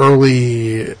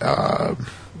early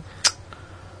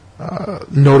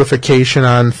notification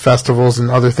on festivals and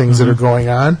other things that are going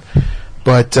on.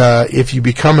 But if you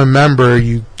become a member,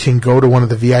 you can go to one of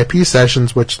the VIP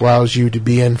sessions, which allows you to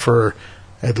be in for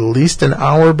at least an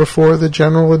hour before the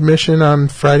general admission on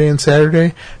Friday and Saturday.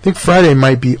 I think Friday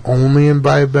might be only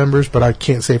Imbibe members, but I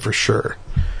can't say for sure.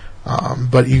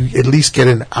 But you at least get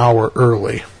an hour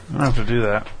early I don't have to do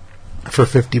that. for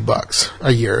 $50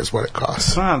 a year is what it costs.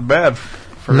 It's not bad.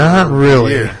 For Not a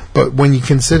really, year. but when you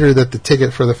consider that the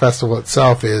ticket for the festival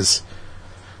itself is,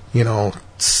 $65,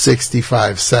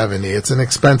 $70, it's an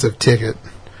expensive ticket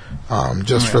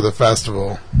just for the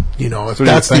festival. If So do you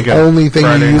that's think the of only thing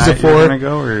Friday you use night it you're for. gonna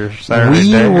go, or your Saturday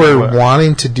We day, or were what?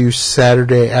 wanting to do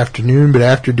Saturday afternoon, but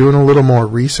after doing a little more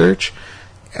research,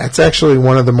 that's actually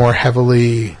one of the more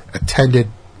heavily attended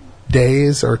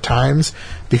days or times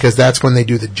because that's when they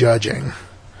do the judging.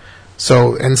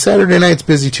 So, and Saturday night's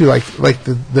busy too. Like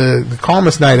the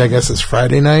calmest night, I guess, is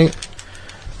Friday night.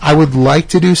 I would like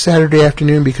to do Saturday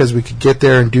afternoon because we could get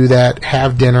there and do that,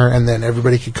 have dinner, and then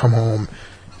everybody could come home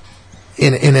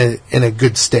in a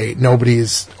good state.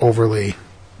 Nobody's overly,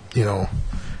 out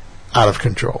of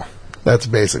control. That's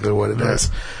basically what it is.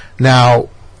 Now,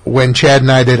 when Chad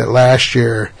and I did it last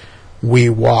year, we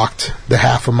walked the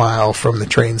half a mile from the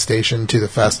train station to the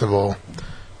festival.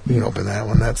 We can open that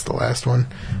one. That's the last one.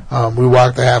 We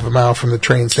walked the half a mile from the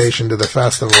train station to the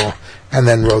festival and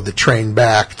then rode the train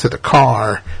back to the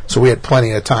car. So we had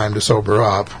plenty of time to sober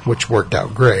up, which worked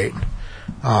out great.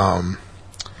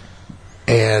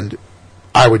 And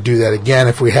I would do that again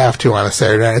if we have to on a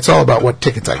Saturday night. It's all about what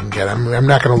tickets I can get. I'm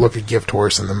not going to look a gift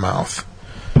horse in the mouth.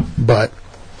 But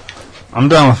I'm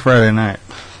down with Friday night.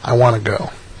 I want to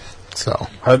go. So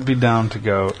I'd be down to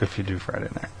go if you do Friday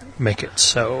night. Make it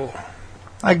so.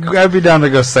 I'd be down to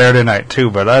go Saturday night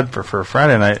too, but I'd prefer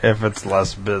Friday night if it's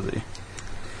less busy.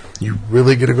 you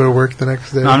really going to go to work the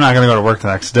next day? No, I'm not going to go to work the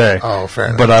next day. Oh, fair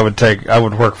enough. But I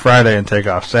would work Friday and take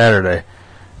off Saturday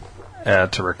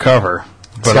to recover.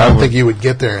 But See, I don't think you would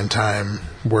get there in time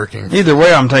working. either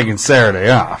way, I'm taking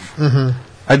Saturday off. Mm-hmm.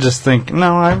 I just think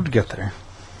I would get there.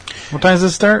 What time does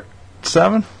it start?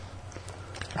 7?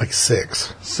 Like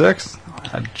 6. 6?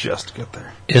 I'd just get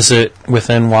there. Is it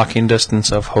within walking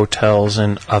distance of hotels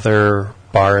and other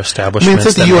bar I mean, establishments?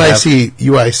 it's at the that may have-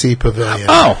 UIC Pavilion.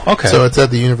 Oh, okay. So it's at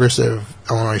the University of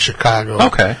Illinois Chicago.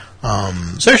 Okay.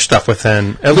 So there's stuff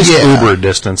within at least Yeah. Uber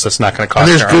distance that's not going to cost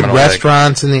And there's you an good arm and a leg.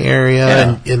 restaurants in the area,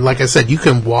 Yeah. and like I said, you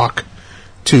can walk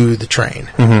to the train.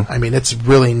 Mm-hmm. I mean, it's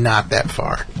really not that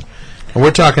far. And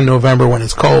we're talking November when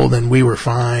it's cold, and we were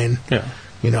fine. Yeah.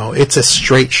 It's a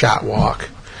straight shot walk.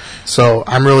 So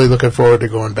I'm really looking forward to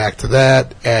going back to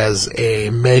that as a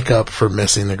makeup for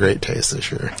missing the Great Taste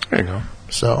this year. There you go.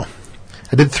 So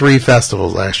I did 3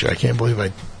 festivals last year. I can't believe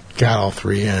I got all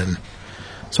 3 in.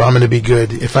 So I'm going to be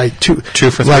good. If I two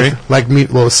for like, 3? like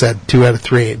Meatloaf said, 2 out of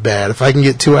 3 ain't bad. If I can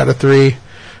get 2 out of 3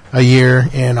 a year,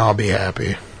 and I'll be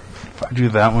happy. If I do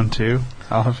that one too,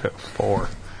 I'll have hit 4.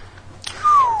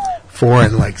 4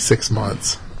 in like 6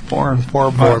 months. 4 and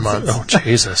 4 4 months. months. Oh,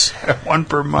 Jesus. 1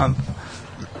 per month.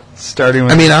 Starting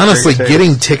with I mean, honestly, Great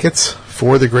getting Taste. tickets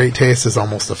for the Great Taste is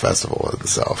almost a festival in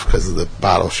itself because of the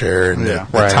bottle share and Yeah.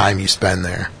 the Right. time you spend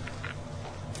there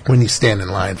when you stand in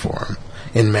line for them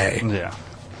in May. Yeah.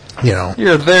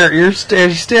 You're there. You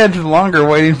stand longer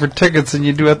waiting for tickets than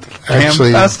you do at the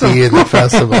actually festival. be in the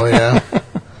festival, yeah.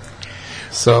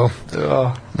 So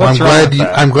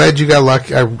I'm glad you got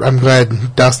lucky. I'm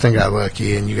glad Dustin got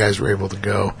lucky and you guys were able to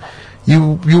go.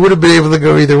 You would have been able to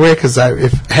go either way because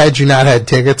had you not had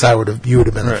tickets, you would have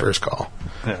been the first call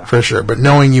for sure. But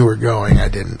knowing you were going, I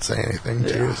didn't say anything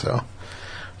to you. So,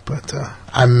 but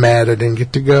I'm mad I didn't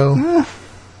get to go.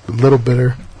 A little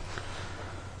bitter.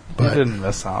 But you didn't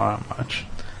miss out that much.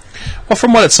 Well,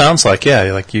 from what it sounds like, yeah,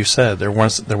 like you said, there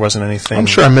wasn't anything. I'm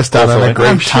sure I missed out on a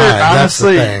great time. That's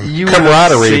the thing. You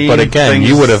camaraderie, but again,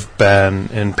 you would have been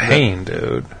in pain,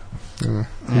 dude.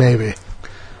 Maybe.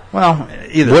 Well,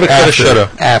 either woulda, coulda,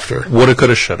 shoulda. After woulda,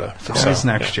 coulda, shoulda. Always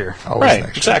next year. Always right,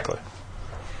 next exactly.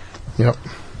 Year. Yep.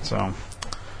 So,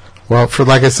 well,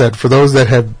 like I said, for those that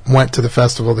have went to the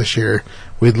festival this year,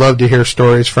 we'd love to hear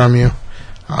stories from you.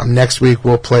 Next week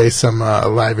we'll play some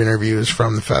live interviews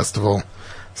from the festival.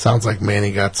 Sounds like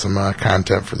Manny got some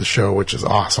content for the show, which is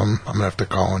awesome. I'm gonna have to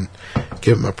call and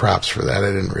give him a props for that.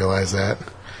 I didn't realize that.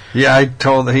 Yeah, I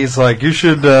told him, he's like, you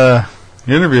should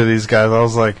interview these guys. I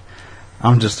was like,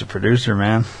 I'm just a producer,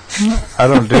 man. I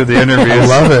don't do the interviews. I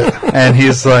love it. And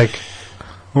he's like,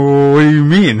 well, what do you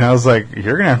mean? I was like,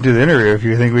 you're gonna have to do the interview if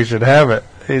you think we should have it.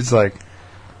 He's like,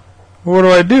 what do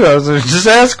I do? I was like, just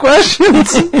ask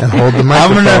questions. And hold the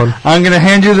microphone. I'm gonna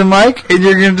hand you the mic, and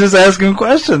you're gonna just ask him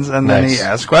questions. And then he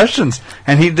asked questions,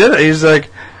 and he did it. He's like,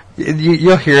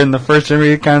 you'll hear in the first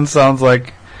interview, it kind of sounds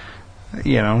like,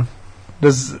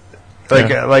 this,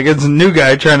 like it's a new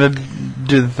guy trying to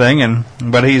do the thing,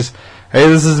 but he's, hey,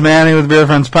 this is Manny with Beer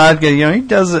Friends Podcast. He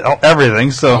does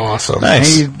everything. So awesome,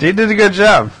 nice. He did a good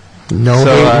job. No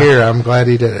hate here. I'm glad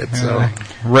he did it. So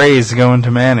Ray's going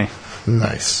to Manny.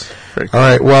 Nice. All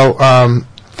right. Well,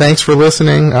 thanks for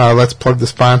listening. Let's plug the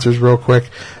sponsors real quick.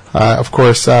 Of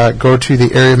course, go to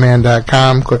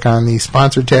theareaman.com, click on the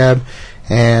sponsor tab,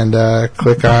 and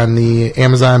click on the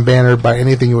Amazon banner. Buy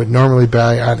anything you would normally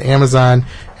buy on Amazon,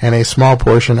 and a small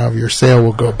portion of your sale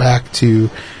will go back to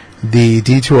the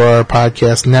D2R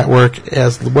Podcast Network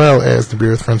as well as the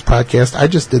Beer with Friends podcast. I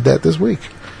just did that this week.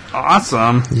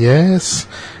 Awesome. Yes.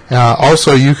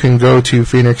 Also, you can go to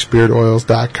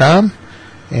PhoenixBeardOils.com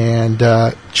and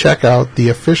check out the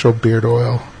official beard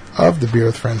oil of the Beer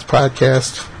with Friends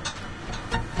podcast.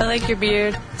 I like your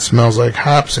beard. It smells like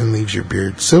hops and leaves your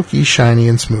beard silky, shiny,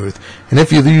 and smooth. And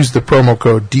if you use the promo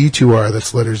code D2R,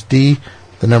 that's letters D,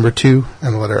 the number 2,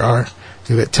 and the letter R,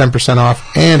 you get 10%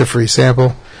 off and a free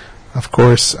sample. Of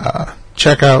course,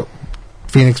 check out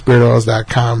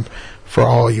PhoenixBeardOils.com for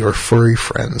all your furry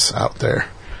friends out there.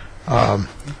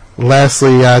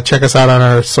 Lastly, check us out on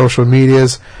our social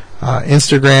medias.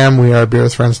 Instagram, we are Beer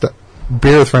with Friends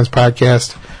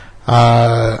Podcast.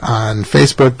 On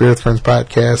Facebook, Beer with Friends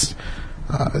Podcast.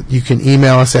 You can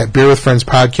email us at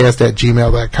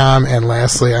beerwithfriendspodcast@gmail.com. And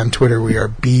lastly, on Twitter, we are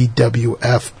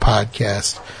BWF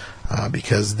Podcast.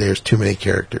 Because there's too many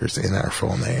characters in our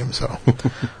full name. So,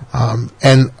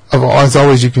 and as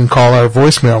always, you can call our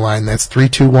voicemail line. That's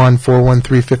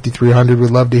 321-413-5300.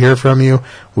 We'd love to hear from you.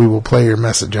 We will play your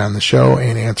message on the show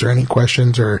and answer any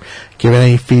questions or give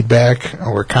any feedback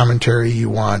or commentary you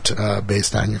want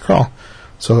based on your call.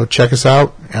 So check us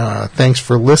out. Thanks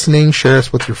for listening. Share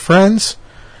us with your friends.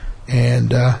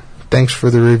 And thanks for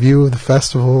the review of the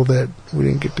festival that we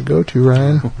didn't get to go to,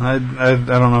 Ryan. I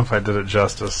don't know if I did it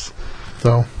justice.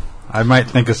 So I might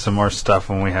think of some more stuff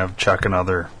when we have Chuck and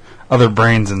other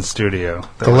brains in studio.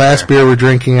 The last beer we're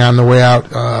drinking on the way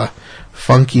out,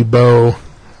 Funky Bow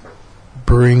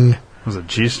Brewing. Was it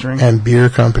G-String? And Beer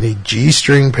Company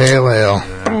G-String Pale Ale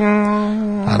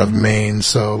out of Maine.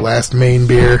 So last Maine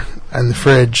beer in the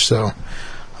fridge. So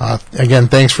again,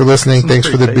 thanks for listening. Thanks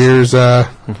for the beers. Mr.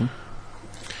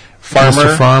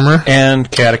 Farmer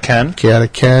and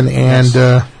Cataken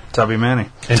and Tubby Manny.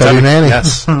 Tubby Manny.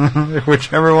 Yes.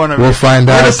 Whichever one of we'll find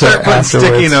out. We'll start putting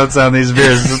sticky notes on these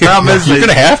beers. The problem is you're going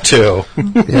to have to.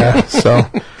 Yeah. So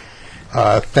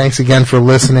thanks again for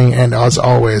listening, and as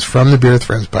always, from the Beer with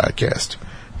Friends podcast,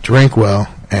 drink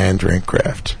well and drink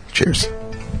craft. Cheers.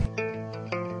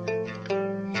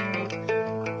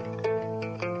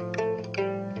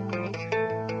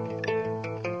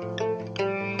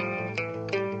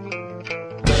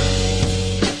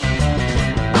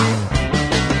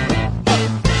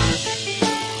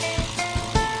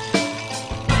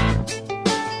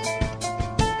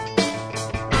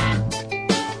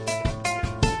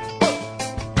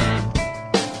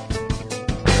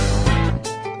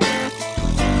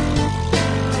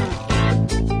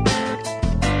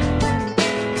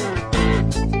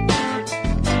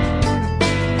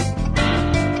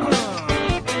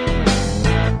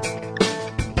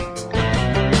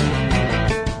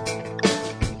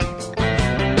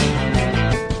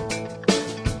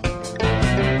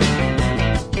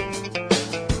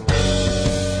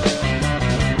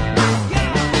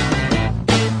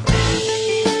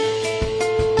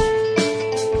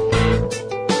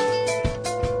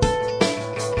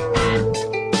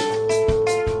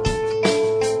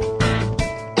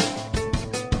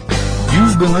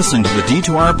 been listening to the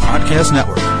D2R Podcast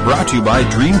Network, brought to you by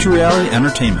Dream to Reality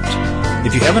Entertainment.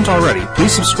 If you haven't already,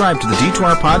 please subscribe to the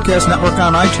D2R Podcast Network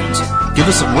on iTunes. Give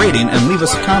us a rating and leave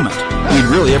us a comment. We'd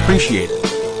really appreciate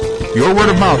it. Your word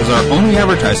of mouth is our only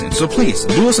advertising, so please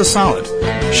do us a solid.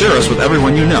 Share us with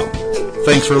everyone you know.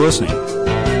 Thanks for listening.